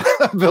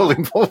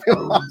building full of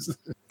people hostage.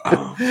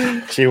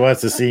 She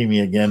wants to see me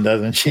again,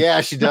 doesn't she?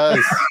 Yeah, she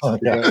does.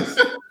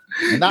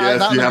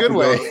 Not in a good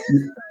way.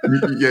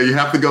 You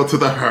have to go to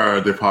the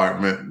her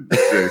department,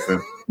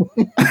 Jason.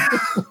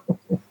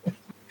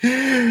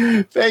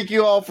 Thank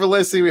you all for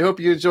listening. We hope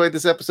you enjoyed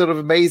this episode of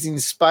Amazing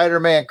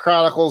Spider-Man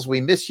Chronicles.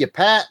 We miss you,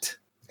 Pat.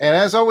 And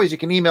as always, you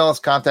can email us,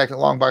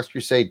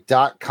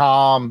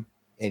 contact@longboxcrusade.com.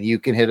 And you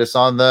can hit us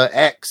on the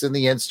X and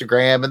the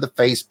Instagram and the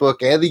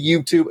Facebook and the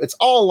YouTube. It's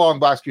all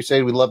Longbox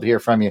Crusade. We'd love to hear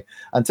from you.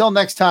 Until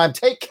next time,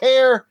 take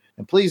care.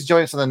 And please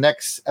join us on the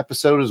next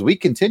episode as we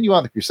continue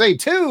on the Crusade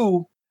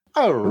to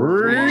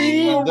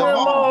read them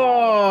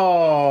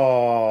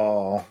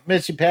all.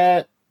 Miss you,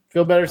 Pat.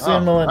 Feel better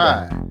soon,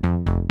 Melinda. Right.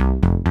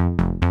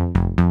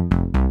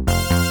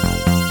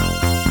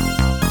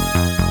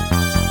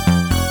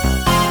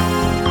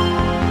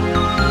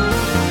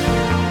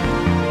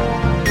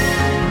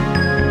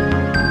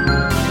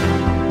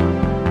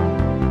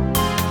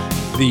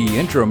 The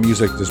intro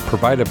music is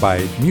provided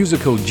by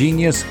musical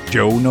genius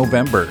Joe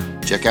November.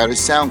 Check out his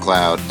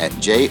SoundCloud at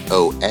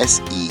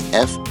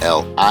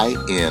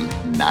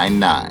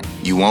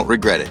JOSEFLIN99. You won't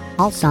regret it.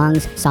 All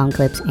songs, song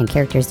clips, and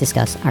characters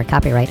discussed are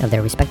copyright of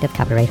their respective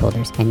copyright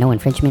holders, and no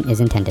infringement is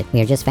intended.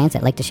 We are just fans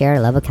that like to share our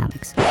love of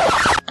comics.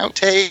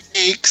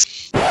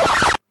 Outtakes.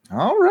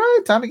 All right,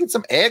 time to get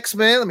some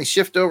X-Men. Let me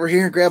shift over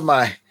here and grab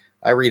I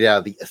read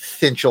out the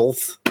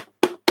essentials.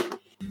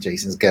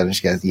 Jason's got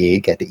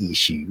you got the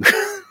issue.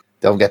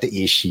 Don't got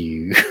the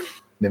issue.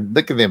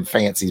 Look at them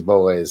fancy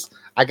boys.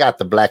 I got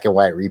the black and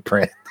white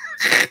reprint.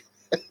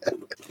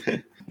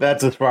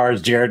 That's as far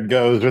as Jared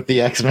goes with the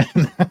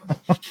X-Men.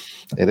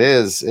 It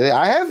is.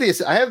 I have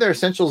their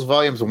Essentials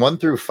volumes 1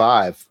 through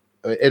 5.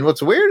 And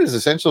what's weird is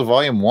Essentials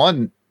volume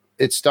 1,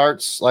 it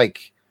starts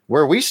like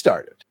where we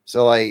started.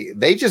 So like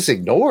they just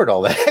ignored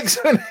all the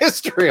X-Men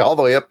history all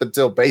the way up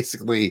until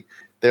basically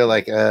they're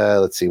like,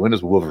 let's see, when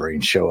does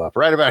Wolverine show up?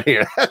 Right about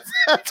here.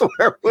 That's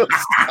where we'll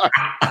start.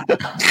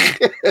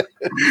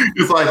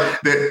 It's like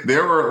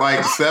there were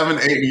like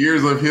 7-8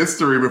 years of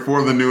history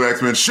before the new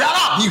X-Men. Shut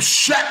up! You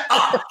shut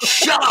up!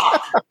 Shut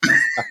up!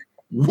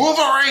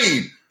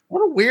 Wolverine!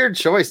 What a weird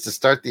choice to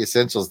start the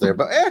Essentials there.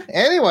 But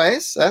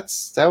anyways,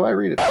 that's how I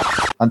read it.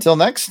 Until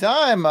next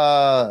time,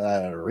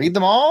 read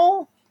them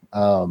all.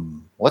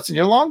 What's in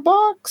your long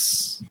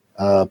box?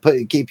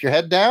 Keep your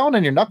head down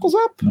and your knuckles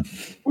up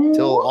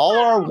till all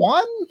are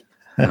one.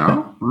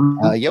 No.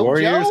 Yo,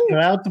 Warriors Joe. come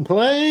out to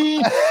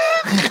play.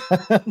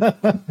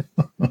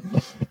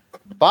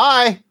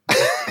 Bye.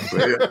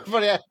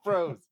 Everybody have pros.